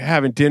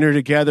having dinner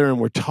together, and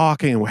we're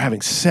talking, and we're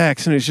having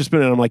sex, and it's just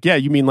been. And I'm like, yeah,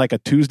 you mean like a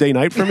Tuesday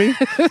night for me?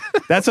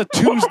 That's a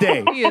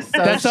Tuesday.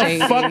 That's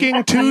shady. A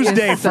fucking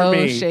Tuesday for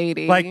me.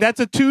 Shady. Like, that's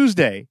a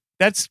Tuesday.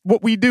 That's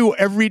what we do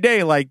every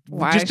day. Like,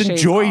 we just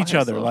enjoy each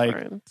other. Like,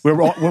 when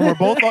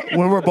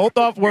we're both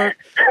off work.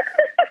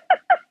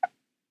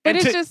 But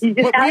it's just you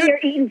just out here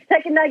eating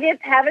chicken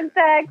nuggets, having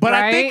sex. But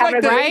I think like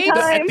at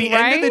the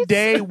end of the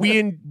day,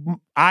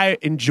 I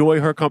enjoy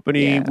her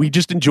company. Yeah. We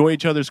just enjoy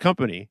each other's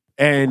company,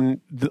 and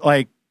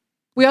like.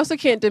 We also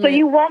can't So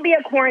you won't be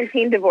a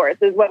quarantine divorce,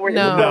 is what we're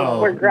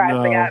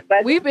grasping at.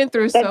 But we've been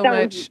through so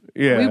much.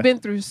 Yeah. We've been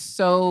through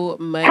so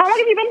much. How long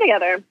have you been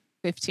together?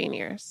 15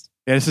 years.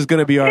 Yeah, this is going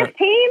to be our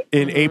 15?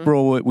 in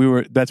April.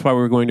 That's why we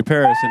were going to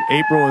Paris.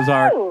 And April is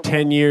our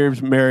 10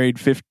 years married.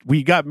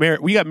 We got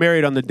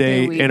married on the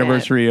day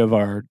anniversary of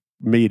our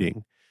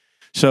meeting.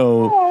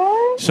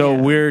 So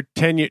we're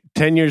 10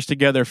 years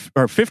together,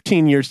 or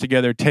 15 years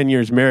together, 10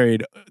 years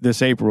married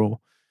this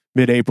April,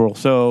 mid-April.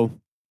 So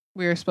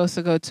we were supposed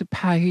to go to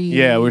Paris.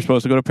 Yeah, we were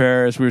supposed to go to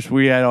Paris.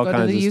 We had all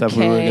kinds of stuff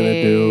we were going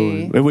to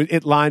do.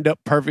 It lined up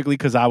perfectly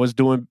because I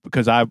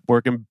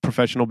work in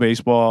professional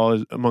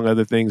baseball, among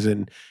other things,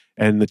 and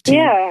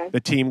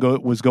the team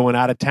was going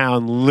out of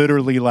town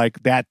literally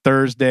like that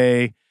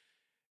Thursday,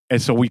 and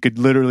so we could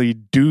literally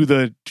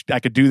I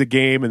could do the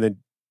game and then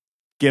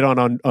get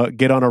on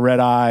a red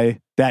eye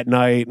that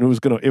night, and it was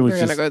gonna be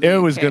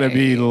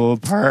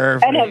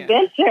perfect. An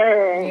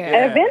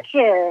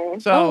adventure.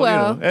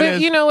 So,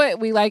 but you know what?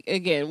 We like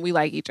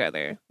each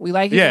other. We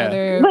like each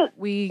other. But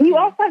you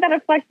also have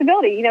that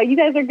flexibility. You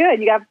guys are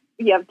good. You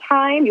have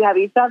time. You have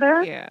each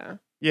other. Yeah.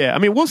 Yeah, I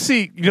mean, we'll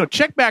see.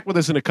 Check back with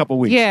us in a couple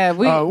weeks. Yeah,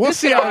 we'll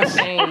see how this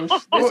change.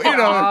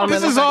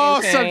 This is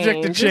all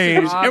subject to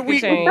change.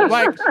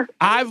 And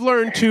I've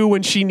learned too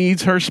when she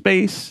needs her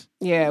space.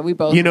 Yeah, we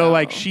both.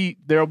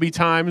 There'll be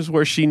times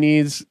where she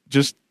needs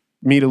just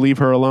me to leave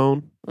her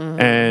alone,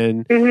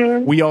 and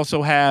we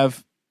also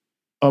have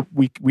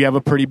we have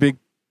a pretty big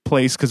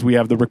place because we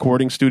have the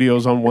recording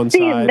studios on one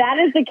side. That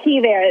is the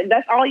key there.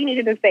 That's all you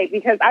needed to say,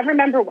 because I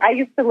remember I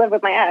used to live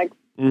with my ex,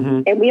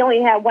 and we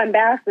only had one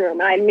bathroom,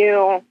 and I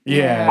knew.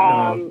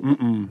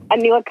 I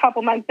knew a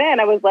couple months in,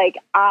 I was like,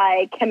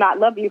 I cannot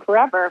love you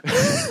forever.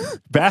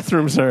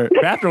 Bathrooms.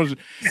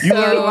 You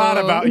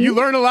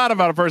learn a lot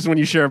about a person when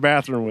you share a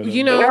bathroom with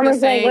them. I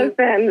was like,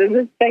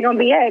 listen, they're gonna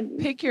be it.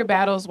 Pick your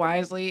battles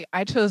wisely.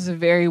 I chose a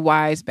very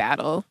wise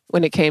battle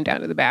when it came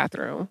down to the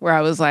bathroom, where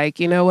I was like,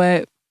 you know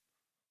what?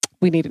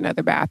 We need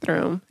another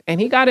bathroom,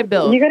 and he got it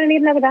built. You're gonna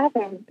need another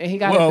bathroom, and he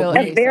got it built.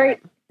 That's very.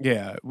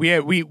 Yeah,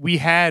 we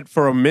had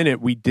for a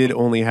minute. We did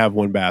only have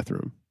one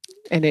bathroom,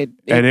 and it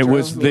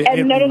was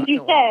notice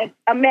you said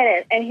a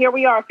minute, and here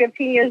we are,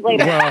 15 years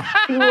later,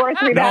 2 or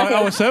 3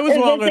 bathrooms. So it was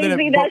longer than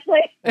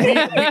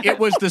it. It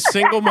was the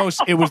single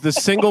most. It was the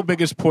single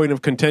biggest point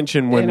of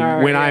contention when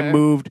I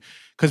moved,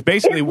 because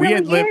basically we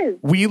had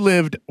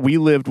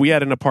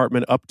an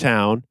apartment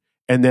uptown.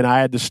 And then I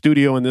had the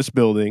studio in this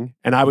building,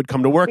 and I would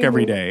come to work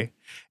every day.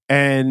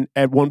 And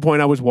at one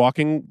point, I was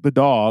walking the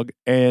dog,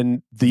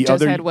 and the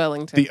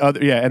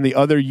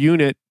other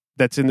unit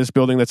that's in this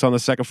building that's on the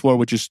second floor,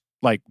 which is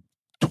like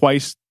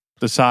twice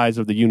the size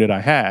of the unit I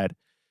had,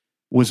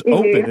 was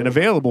open and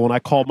available. And I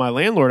called my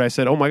landlord. I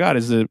said, "Oh my God,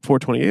 is the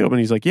 428 open?"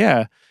 He's like,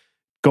 "Yeah,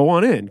 go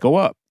on in, go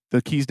up.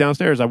 The key's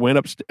downstairs." I went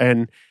up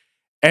and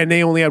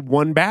they only had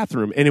one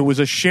bathroom, and it was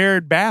a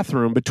shared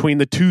bathroom between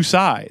the two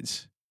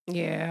sides.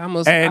 Yeah,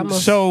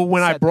 so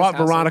when I brought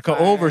Veronica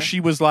over,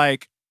 she was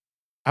like,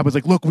 I was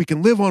like, look, we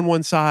can live on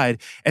one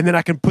side, and then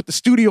I can put the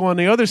studio on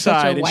the other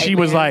side. And she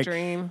was like,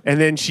 and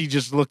then she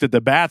just looked at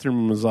the bathroom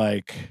and was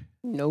like,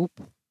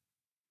 nope.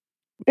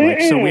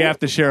 So we have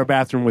to share a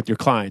bathroom with your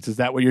clients. Is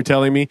that what you're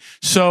telling me?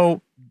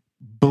 So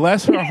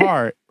bless her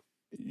heart,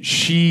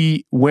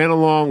 she went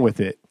along with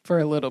it for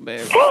a little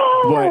bit,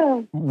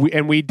 but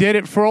we did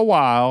it for a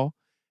while,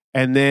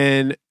 and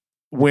then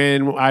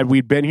when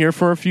we'd been here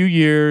for a few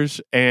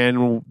years,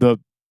 and the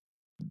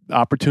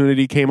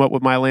opportunity came up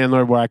with my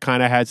landlord where I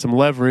kind of had some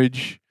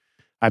leverage,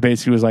 I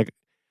basically was like,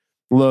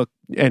 look,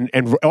 and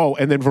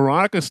then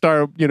Veronica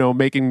started,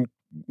 making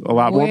a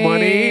lot more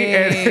money,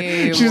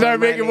 and she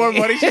started making more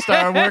money. She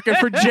started working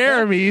for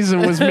Jeremy's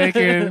and was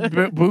making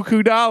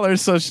buku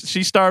dollars. So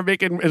she started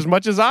making as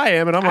much as I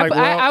am, and I'm like,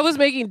 well, I was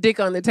making dick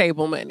on the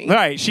table money.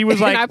 Right? She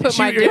was like, I put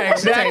my dick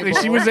exactly. On the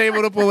table. She was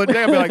able to pull it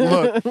down. Be like,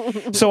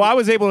 look. So I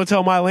was able to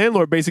tell my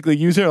landlord, basically,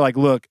 use her like,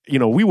 look,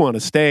 we want to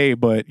stay,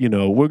 but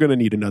we're going to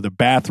need another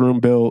bathroom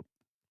built.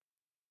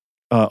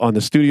 On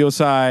the studio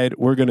side,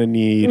 we're gonna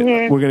need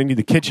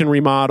the kitchen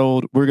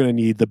remodeled. We're gonna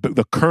need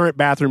the current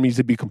bathroom needs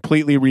to be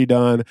completely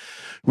redone.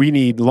 We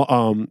need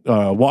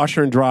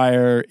washer and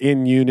dryer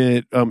in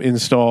unit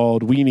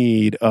installed. We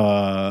need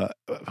everything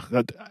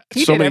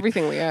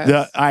we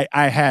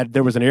asked.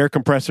 There was an air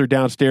compressor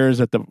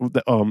downstairs at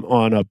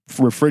on a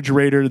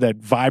refrigerator that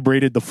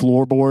vibrated the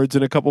floorboards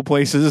in a couple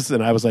places,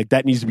 and I was like,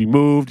 that needs to be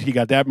moved. He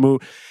got that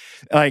moved,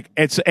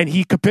 and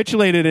he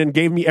capitulated and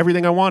gave me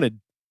everything I wanted.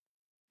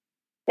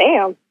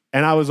 Damn.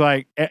 And I was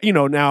like,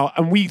 now,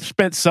 and we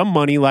spent some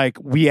money, like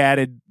we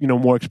added,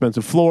 more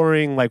expensive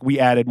flooring, like we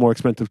added more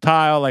expensive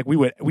tile, like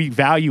we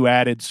value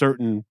added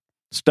certain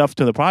stuff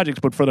to the projects,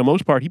 but for the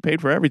most part, he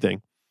paid for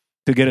everything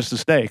to get us to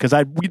stay. Because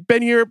we'd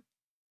been here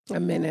a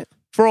minute.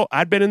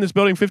 I'd been in this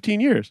building 14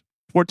 years.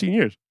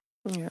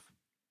 Yeah.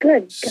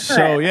 Good God.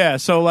 So yeah,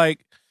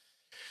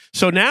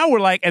 so now we're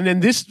like, and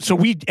then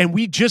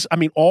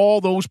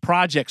all those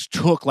projects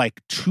took like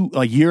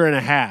a year and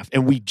a half,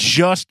 and we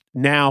just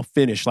now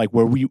finished, like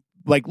where we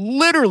like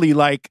literally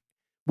like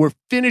we're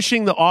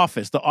finishing the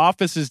office. The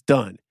office is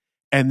done,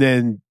 and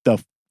then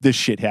this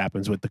shit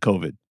happens with the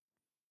COVID.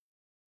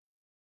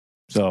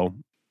 So,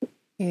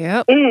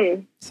 yep.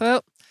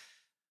 So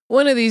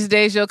one of these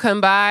days you'll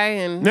come by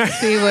and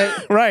see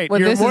what right.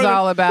 what this is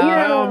all about.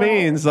 By all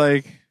means,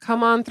 like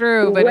come on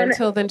through. But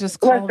until then, just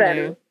call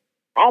me.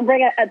 I'll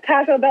bring a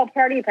Taco Bell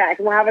party pack,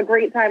 and we'll have a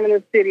great time in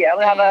the studio.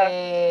 We'll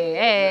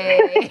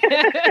hey.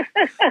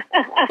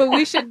 But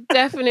we should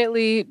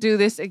definitely do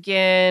this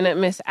again,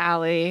 Miss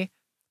Allie.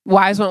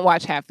 Wise won't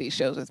watch half these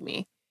shows with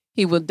me.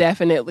 He will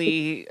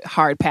definitely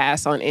hard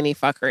pass on any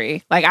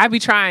fuckery. Like, I'd be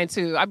trying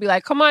to. I'd be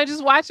like, come on,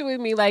 just watch it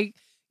with me. Like,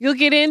 you'll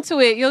get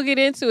into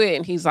it.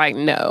 And he's like,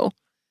 no.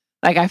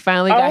 Like, I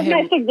finally got him.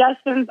 All my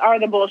suggestions are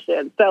the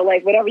bullshit. So,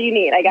 like, whatever you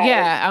need, I got it.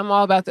 Yeah, I'm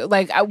all about that.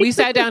 Like, we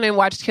sat down and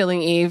watched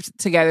Killing Eve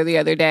together the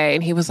other day,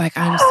 and he was like,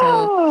 I'm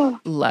so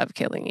love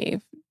Killing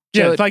Eve.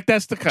 Yeah, it's like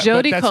that's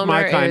Jodie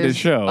my kind of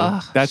show.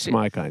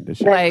 My kind of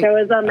show. That show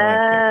is a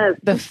mess.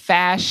 The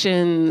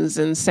fashions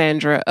and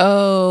Sandra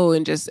Oh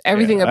and just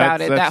everything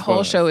about it. That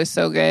whole show is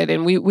so good,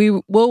 and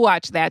we'll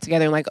watch that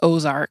together in like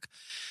Ozark.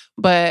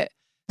 But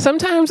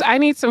sometimes I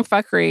need some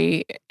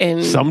fuckery,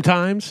 and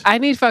sometimes I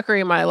need fuckery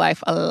in my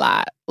life a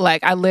lot.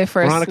 Like I live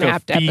for Veronica a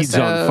snapped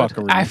episode. On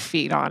fuckery. I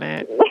feed on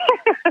it.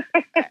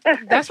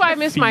 That's why I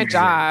miss my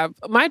job.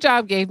 My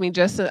job gave me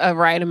just a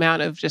right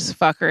amount of just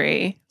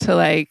fuckery to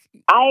like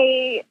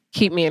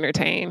keep me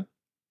entertained.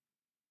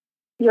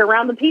 You're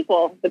around the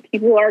people. The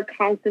people are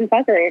constant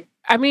fuckery.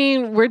 I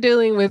mean, we're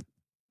dealing with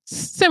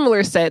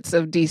similar sets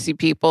of DC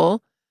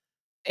people.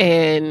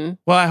 And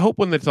well, I hope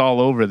when it's all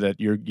over that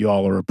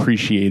y'all are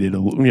appreciated,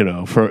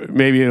 for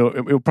maybe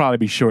it'll probably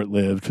be short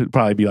lived. It'll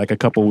probably be like a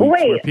couple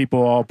weeks where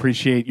people all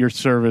appreciate your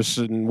service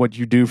and what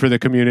you do for the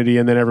community,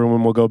 and then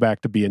everyone will go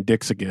back to being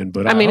dicks again.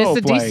 But I mean, it's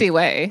the DC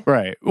way,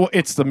 right? Well,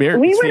 it's the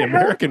American way.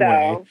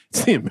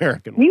 It's the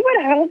American way. We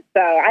would hope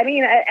so. I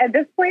mean, at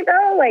this point,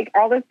 though, like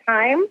all this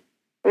time,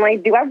 I'm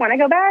like, do I want to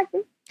go back?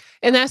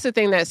 And that's the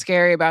thing that's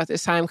scary about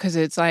this time, because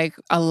it's like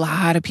a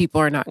lot of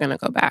people are not going to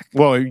go back.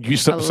 Well,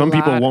 some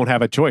people won't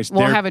have a choice.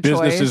 Their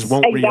businesses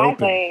won't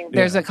reopen.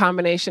 There's a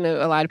combination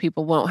of a lot of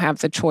people won't have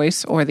the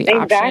choice or the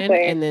option.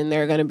 And then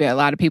there are going to be a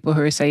lot of people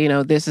who say,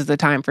 this is the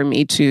time for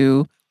me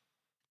to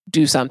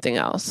do something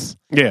else.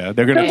 Yeah,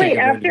 they're going to take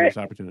advantage of this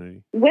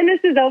opportunity. When this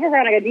is over,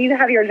 Veronica, do you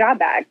have your job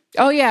back?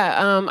 Oh,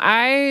 yeah.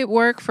 I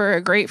work for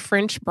a great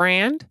French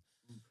brand.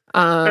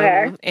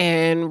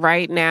 And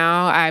right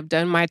now I've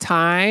done my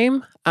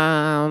time.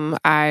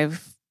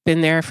 I've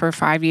been there for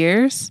 5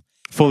 years.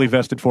 Fully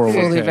vested 401k.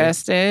 Fully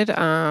vested.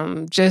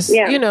 Have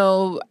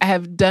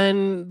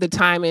done the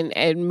time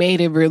and made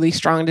a really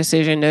strong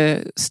decision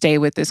to stay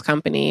with this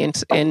company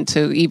and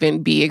to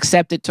even be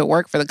accepted to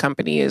work for the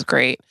company is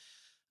great.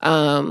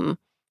 But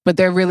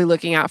they're really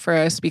looking out for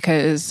us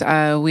because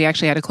we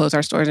actually had to close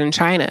our stores in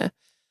China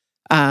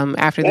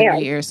after the New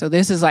Year. So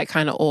this is like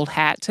kind of old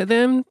hat to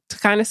them to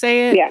kind of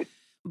say it. Yeah.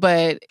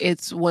 But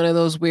it's one of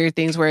those weird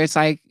things where it's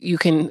like you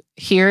can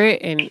hear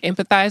it and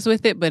empathize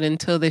with it, but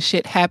until the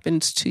shit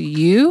happens to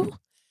you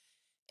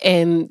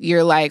and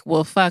you're like,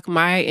 well, fuck,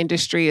 my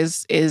industry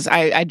is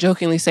I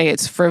jokingly say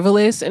it's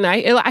frivolous. And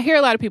I hear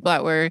a lot of people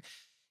out where,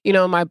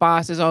 my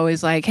boss is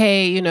always like,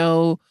 hey,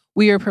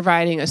 we are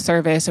providing a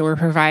service and we're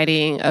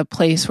providing a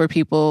place where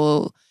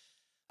people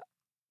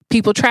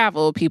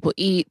travel, people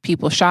eat,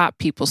 people shop,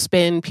 people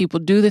spend, people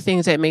do the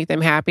things that make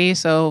them happy.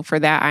 So for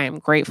that, I am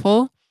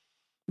grateful.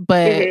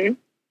 But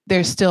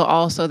there's still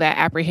also that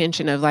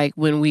apprehension of like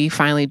when we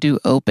finally do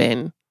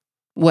open,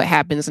 what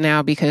happens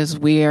now, because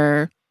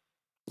we're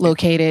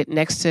located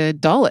next to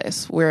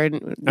Dulles. It's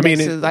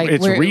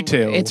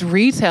retail. It's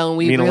retail, and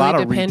we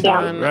really depend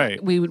on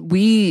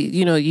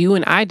you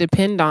and I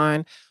depend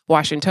on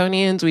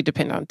Washingtonians. We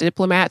depend on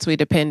diplomats. We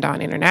depend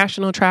on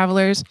international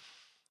travelers.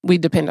 We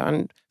depend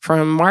on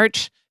from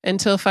March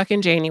until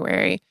fucking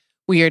January.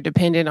 We are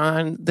dependent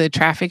on the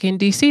traffic in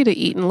DC to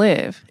eat and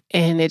live.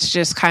 And it's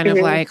just kind of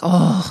like,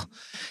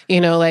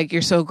 like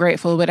you're so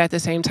grateful. But at the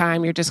same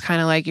time, you're just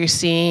kind of like, you're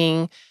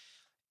seeing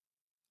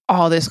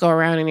all this go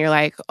around and you're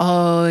like,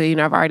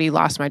 I've already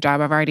lost my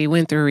job. I've already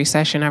went through a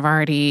recession. I've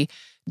already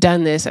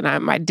done this.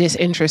 And my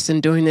disinterest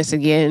in doing this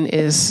again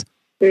is,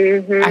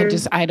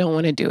 I don't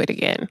want to do it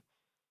again.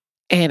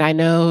 And I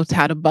know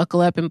how to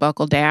buckle up and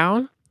buckle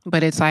down.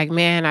 But it's like,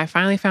 man, I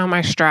finally found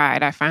my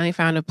stride. I finally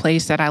found a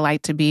place that I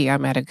like to be.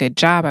 I'm at a good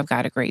job. I've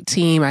got a great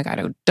team. I got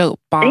a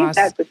dope boss.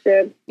 That's the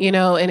shit.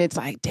 And it's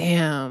like,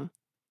 damn.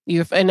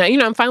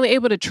 I'm finally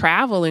able to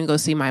travel and go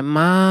see my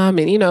mom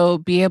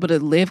and, be able to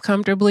live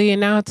comfortably.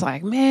 And now it's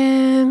like,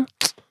 man,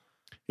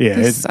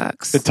 this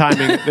sucks. The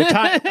timing.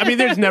 I mean,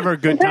 there's never a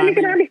good timing.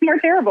 The timing can be more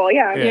terrible.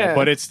 Yeah.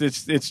 But it's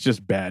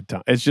just bad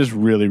time. It's just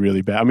really,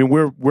 really bad. I mean,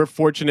 we're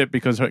fortunate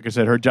because, like I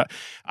said, her job.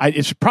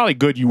 It's probably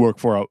good you work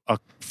for a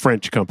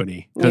French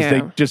company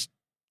because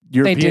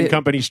European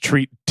companies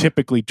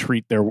typically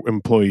treat their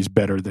employees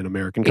better than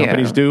American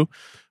companies do.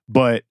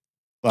 But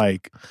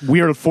Like,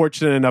 we are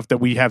fortunate enough that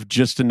we have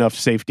just enough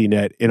safety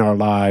net in our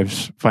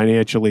lives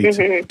financially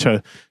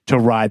to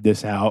ride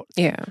this out.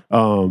 Yeah.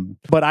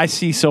 But I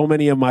see so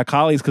many of my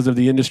colleagues, because of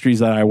the industries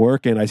that I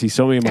work in, I see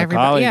so many of my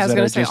colleagues that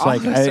are just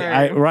like,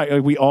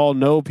 right, we all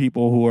know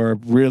people who are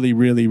really,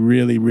 really,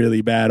 really,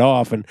 really bad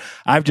off. And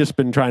I've just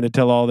been trying to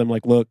tell all of them,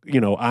 like, look,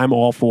 I'm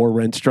all for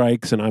rent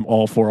strikes and I'm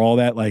all for all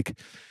that. Like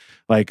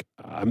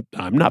I'm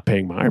not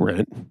paying my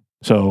rent.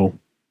 So...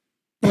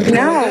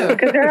 No,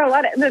 because there are a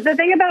lot of the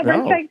thing about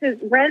rent strikes is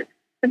rent.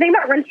 The thing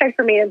about rent strikes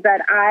for me is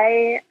that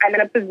I'm in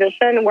a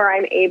position where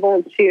I'm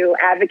able to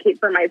advocate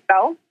for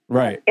myself,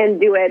 right, and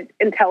do it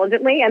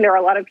intelligently. And there are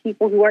a lot of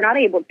people who are not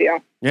able to.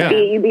 Yeah. Be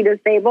it you be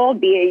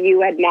disabled, be it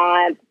you had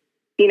not,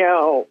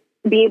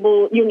 be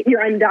able.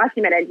 You're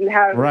undocumented. You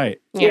have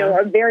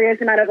a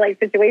various amount of like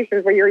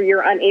situations where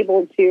you're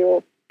unable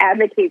to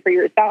advocate for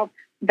yourself.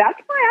 That's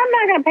why I'm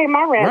not going to pay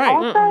my rent. Right.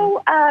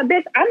 Also,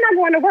 bitch, I'm not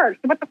going to work.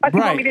 So what the fuck do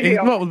you want me to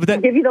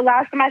do? Give you the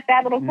last of my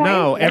sad little coin?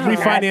 No, every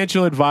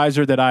financial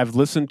advisor that I've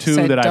listened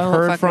to, that I've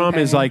heard from,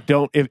 is like,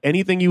 if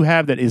anything you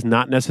have that is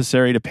not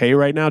necessary to pay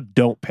right now,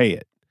 don't pay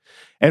it.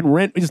 And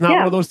rent is not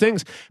one of those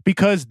things,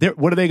 because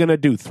what are they going to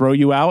do? Throw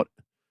you out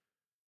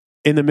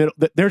in the middle?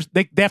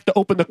 They have to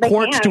open the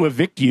courts to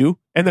evict you,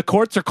 and the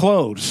courts are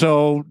closed,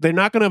 so they're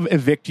not going to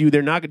evict you.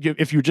 They're not.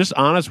 If you're just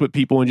honest with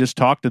people and just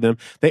talk to them,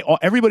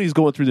 everybody's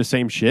going through the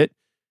same shit.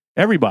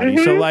 Everybody.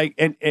 So like,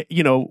 and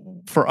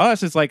for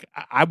us, it's like,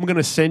 I'm going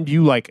to send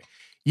you like,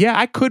 yeah,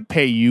 I could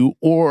pay you,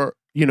 or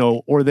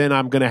then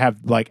I'm going to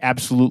have like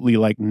absolutely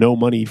like no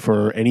money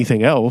for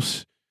anything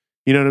else.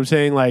 You know what I'm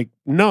saying? Like,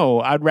 no,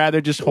 I'd rather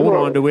just hold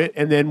on to it,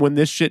 and then when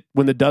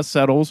the dust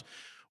settles,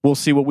 we'll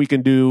see what we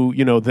can do,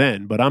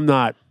 then. But I'm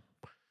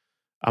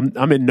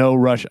in no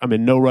rush. I'm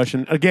in no rush.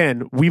 And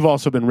again, we've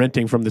also been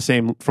renting from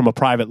a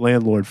private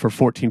landlord for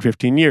 14,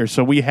 15 years.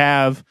 So we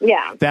have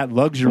that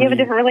luxury. You have a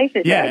different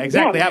relationship. Yeah,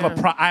 exactly.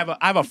 Yeah.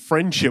 I have a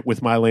friendship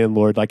with my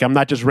landlord. Like, I'm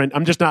not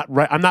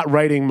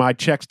writing my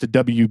checks to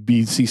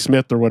WBC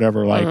Smith or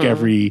whatever, like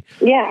every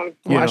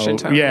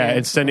Washington.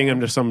 And sending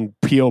them to some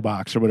PO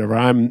box or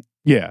whatever.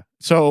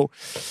 So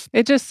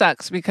it just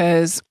sucks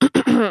because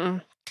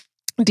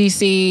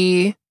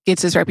DC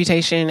gets its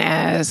reputation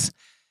as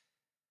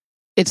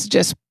it's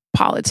just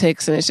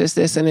politics and it's just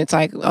this, and it's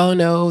like, oh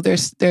no,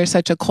 there's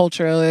such a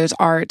culture, there's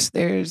art,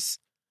 there's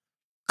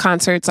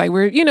concerts. Like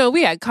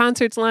we had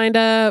concerts lined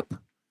up.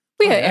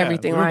 We had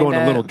everything lined up. We were going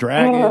to Little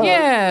Dragon.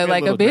 Yeah,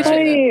 like a bitch.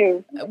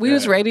 Dragon. We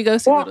was ready to go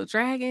see Little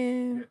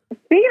Dragon.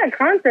 Speaking of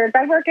concerts,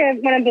 I work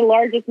at one of the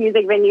largest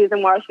music venues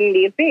in Washington,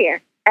 D.C.,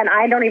 and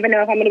I don't even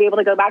know if I'm going to be able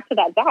to go back to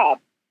that job.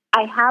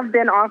 I have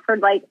been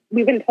offered, like,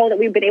 we've been told that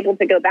we've been able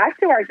to go back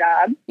to our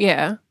job.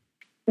 Yeah.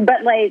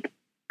 But, like,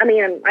 I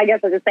mean, I guess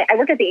I'll just say, I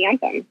work at the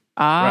Anthem.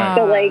 Ah.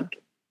 So, like,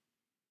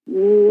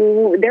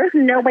 there's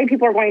no way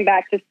people are going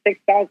back to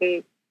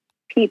 6,000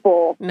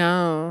 people.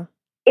 No.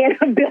 In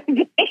a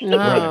building.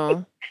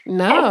 No.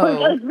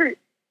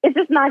 It's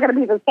just not going to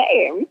be the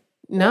same.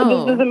 No. It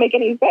just doesn't make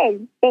any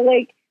sense. So,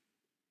 like,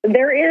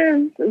 there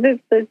is this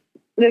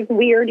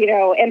weird,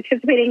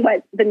 anticipating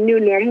what the new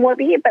norm will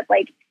be, but,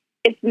 like,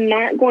 it's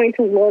not going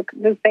to look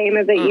the same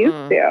as it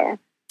used to.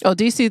 Oh,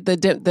 DC,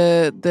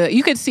 the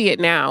you could see it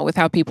now with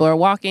how people are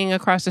walking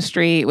across the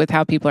street, with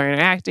how people are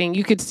interacting.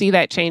 You could see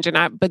that change,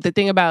 but the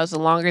thing about it is, the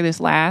longer this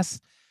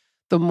lasts,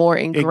 the more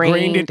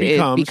ingrained it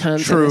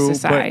becomes in the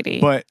society.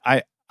 But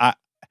I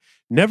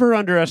never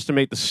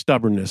underestimate the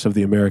stubbornness of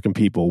the American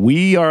people.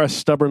 We are a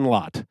stubborn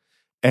lot,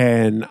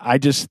 and I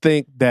just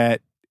think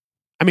that.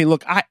 I mean,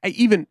 look,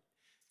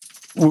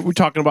 we're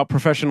talking about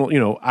professional.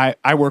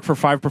 I work for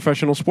 5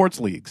 professional sports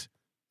leagues.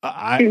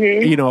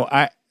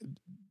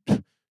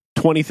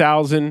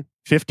 20,000,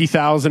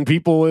 50,000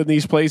 people in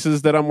these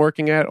places that I'm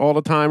working at all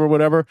the time or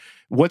whatever.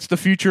 What's the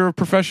future of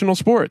professional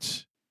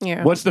sports?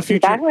 Yeah. What's the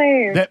future?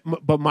 Exactly.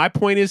 But my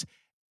point is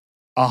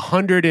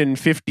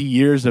 150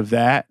 years of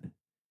that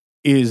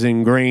is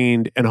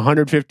ingrained, and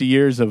 150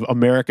 years of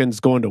Americans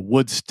going to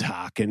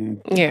Woodstock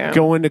and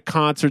going to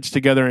concerts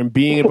together and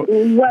being able.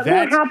 What will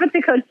happen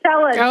to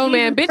Coachella? Oh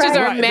man, bitches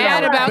are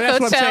mad about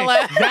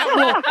Coachella.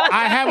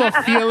 I have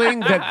a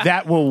feeling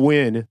that will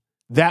win.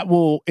 That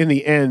will, in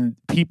the end,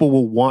 people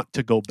will want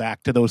to go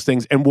back to those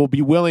things and will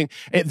be willing.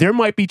 There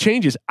might be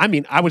changes. I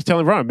mean, I was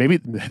telling Ron, maybe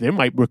they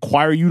might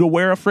require you to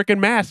wear a freaking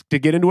mask to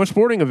get into a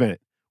sporting event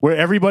where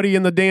everybody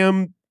in the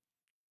damn,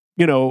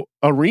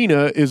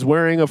 arena is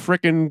wearing a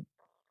freaking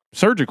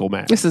surgical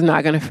mask. This is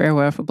not going to fare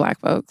well for Black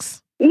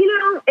folks.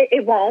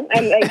 It won't.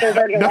 And like, there's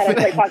already a lot of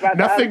talk about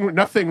that.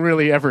 Nothing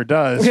really ever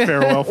does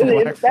fare well for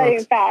Black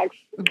folks. In fact.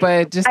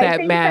 But just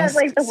that mask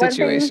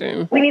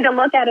situation. We need to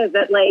look at is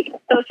that, like,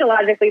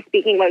 sociologically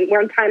speaking, when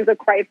we're in times of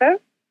crisis,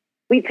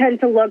 we tend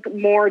to look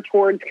more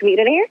towards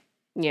community.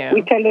 Yeah.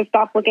 We tend to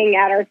stop looking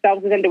at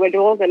ourselves as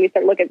individuals, and we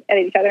start looking at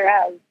each other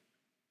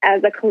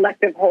as a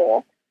collective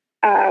whole.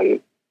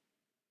 I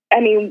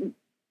mean,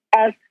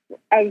 us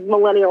as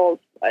millennials,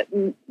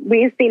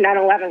 we've seen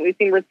 9/11, we've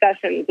seen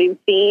recessions, we've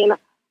seen,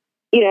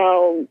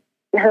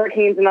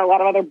 hurricanes and a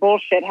lot of other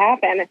bullshit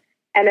happen.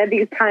 And at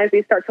these times,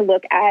 we start to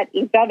look at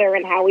each other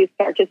and how we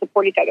start to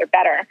support each other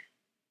better.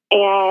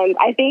 And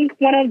I think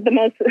one of the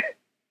most...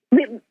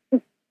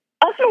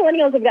 Us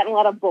millennials have gotten a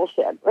lot of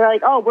bullshit. We're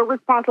like, oh, we're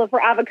responsible for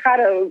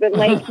avocados and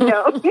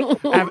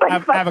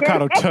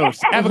avocado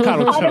toast.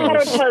 Avocado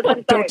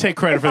toast. Don't take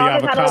credit for the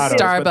avocados.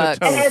 Starbucks.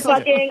 And they're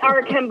fucking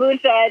our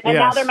kombucha. And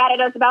now they're mad at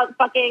us about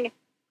fucking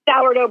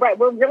sourdough bread.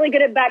 We're really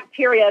good at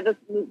bacteria, the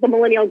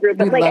millennial group.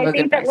 But I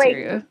think that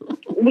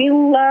we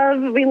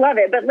love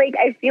it. But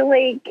I feel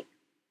like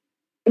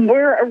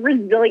we're a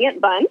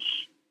resilient bunch.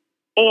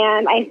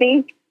 And I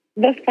think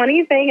the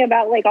funny thing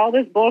about all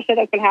this bullshit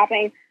that's been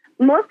happening,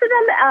 most of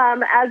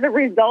them, as a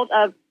result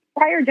of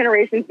prior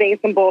generations being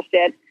some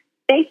bullshit.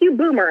 Thank you,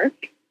 boomers,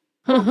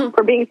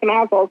 for being some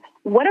assholes.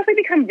 What if we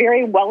become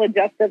very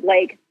well-adjusted,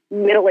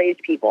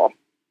 middle-aged people?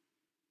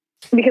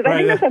 Because I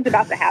think that's what's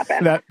about to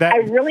happen. I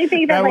really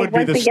think that would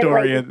be the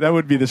story. That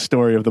would be the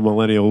story of the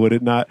millennial, would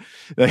it not?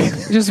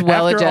 Just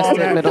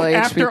well-adjusted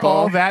middle-aged people. After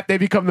all that, they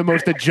become the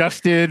most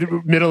adjusted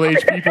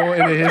middle-aged people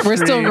in the history. We're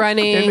still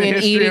running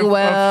and eating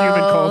well. Of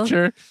human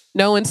culture.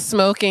 No one's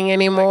smoking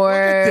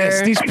anymore.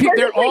 These people,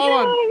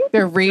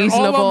 they're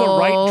reasonable. all on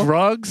the right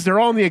drugs. They're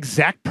all on the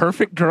exact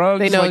perfect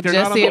drugs. They know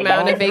just the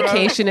amount of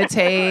vacation to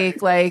take.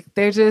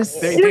 They're just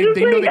they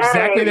know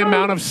exactly the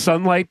amount of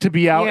sunlight to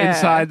be out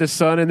inside the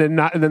sun, and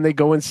then they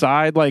go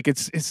inside.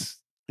 It's.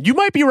 You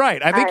might be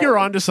right. I think you're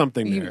onto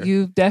something there.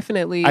 You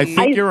definitely. I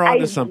think you're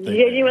onto something. I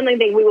genuinely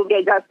think we will be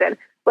adjusted.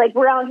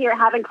 We're out here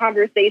having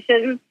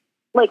conversations,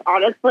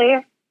 honestly,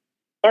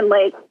 and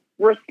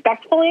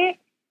respectfully.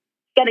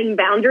 Setting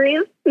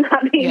boundaries,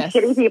 not being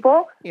shitty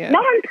people,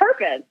 not on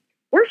purpose.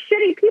 We're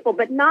shitty people,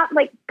 but not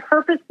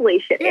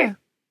purposefully shitty,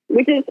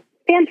 which is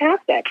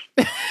fantastic.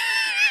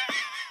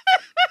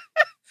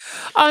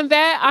 On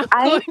that,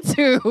 I'm going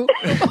to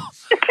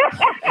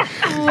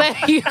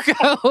let you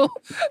go,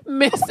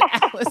 Miss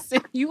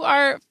Allison. You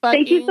are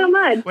fucking. Thank you so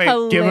much.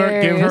 Wait,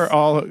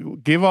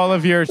 give all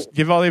of your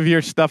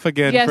stuff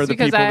again for the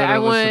people that are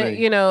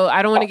listening.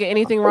 I don't want to get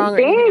anything wrong.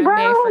 Dang,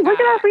 bro, look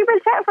at us. We've been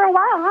chatting for a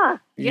while, huh?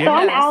 Yes. So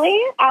I'm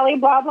Allie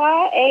blah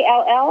blah,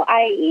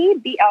 ALLIE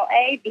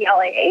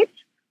BLABLAH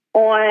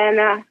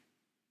on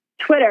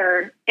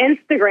Twitter,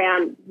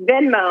 Instagram,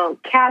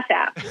 Venmo, Cash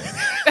App.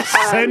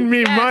 Send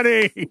me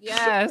money.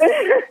 Yes.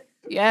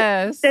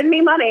 Yes. Send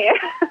me money.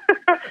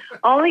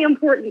 All the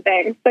important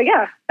things. So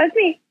yeah, that's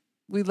me.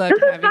 We love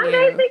having you.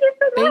 Thank you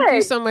so much. Thank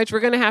you so much. We're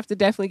going to have to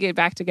definitely get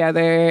back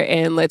together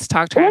and let's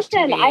talk trash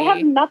Listen, TV. I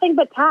have nothing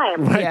but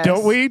time. Right, yes.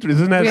 Don't we?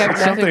 Isn't that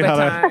something?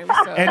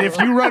 So. And if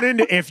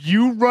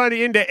you run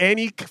into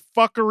any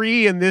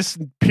fuckery in this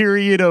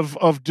period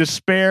of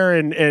despair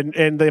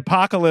and the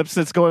apocalypse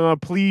that's going on,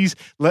 please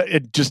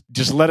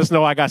just let us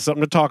know. I got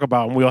something to talk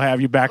about, and we'll have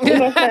you back.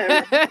 Listen,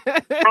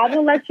 I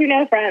will let you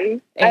know,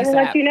 friends. ASAP. I will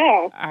let you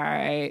know. All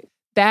right.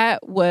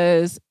 That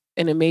was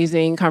an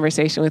amazing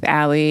conversation with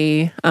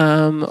Allie.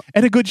 And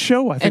a good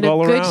show, I think,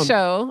 all around. And a good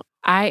show.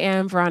 I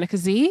am Veronica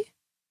Z.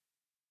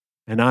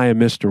 And I am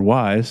Mr.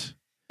 Wise.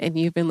 And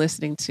you've been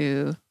listening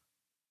to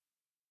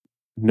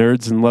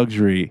Nerds in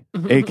Luxury,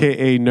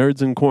 a.k.a.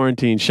 Nerds in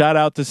Quarantine. Shout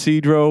out to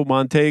Cedro,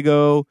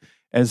 Montego,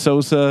 and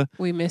Sosa.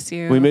 We miss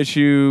you. We miss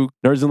you.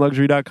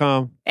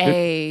 Nerdsinluxury.com.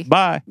 Hey.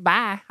 Bye.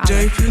 Bye.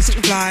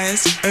 Dopest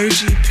flyers,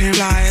 OG pin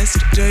flyers,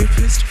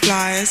 dopest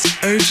flyers,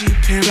 OG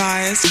pin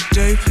flyers,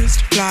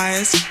 dopest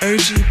flyers,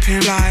 OG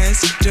pin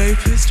flyers,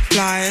 dopest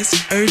flyers,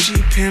 OG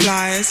pin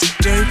flyers,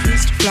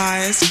 dopest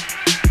flyers,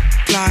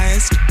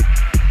 flyers.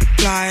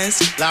 Flyers,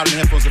 loud in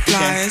the headphones if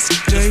flyers,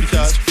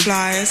 dopest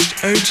flyers,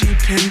 OG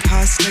pimp,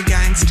 hustler,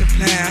 gangster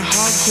player,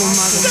 hardcore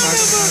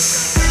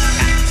motherfucker.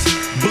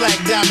 Black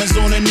diamonds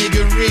on a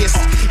nigga wrist.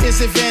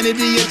 Is it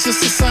vanity or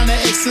just a sign of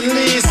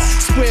excellence?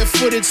 Square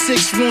footed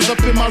 6 rooms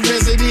up in my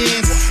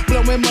residence.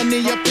 Blowing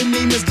money up in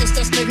demons, guess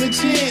that's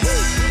negligence.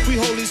 We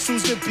hold these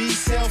truths to be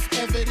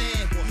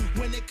self-evident.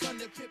 When it comes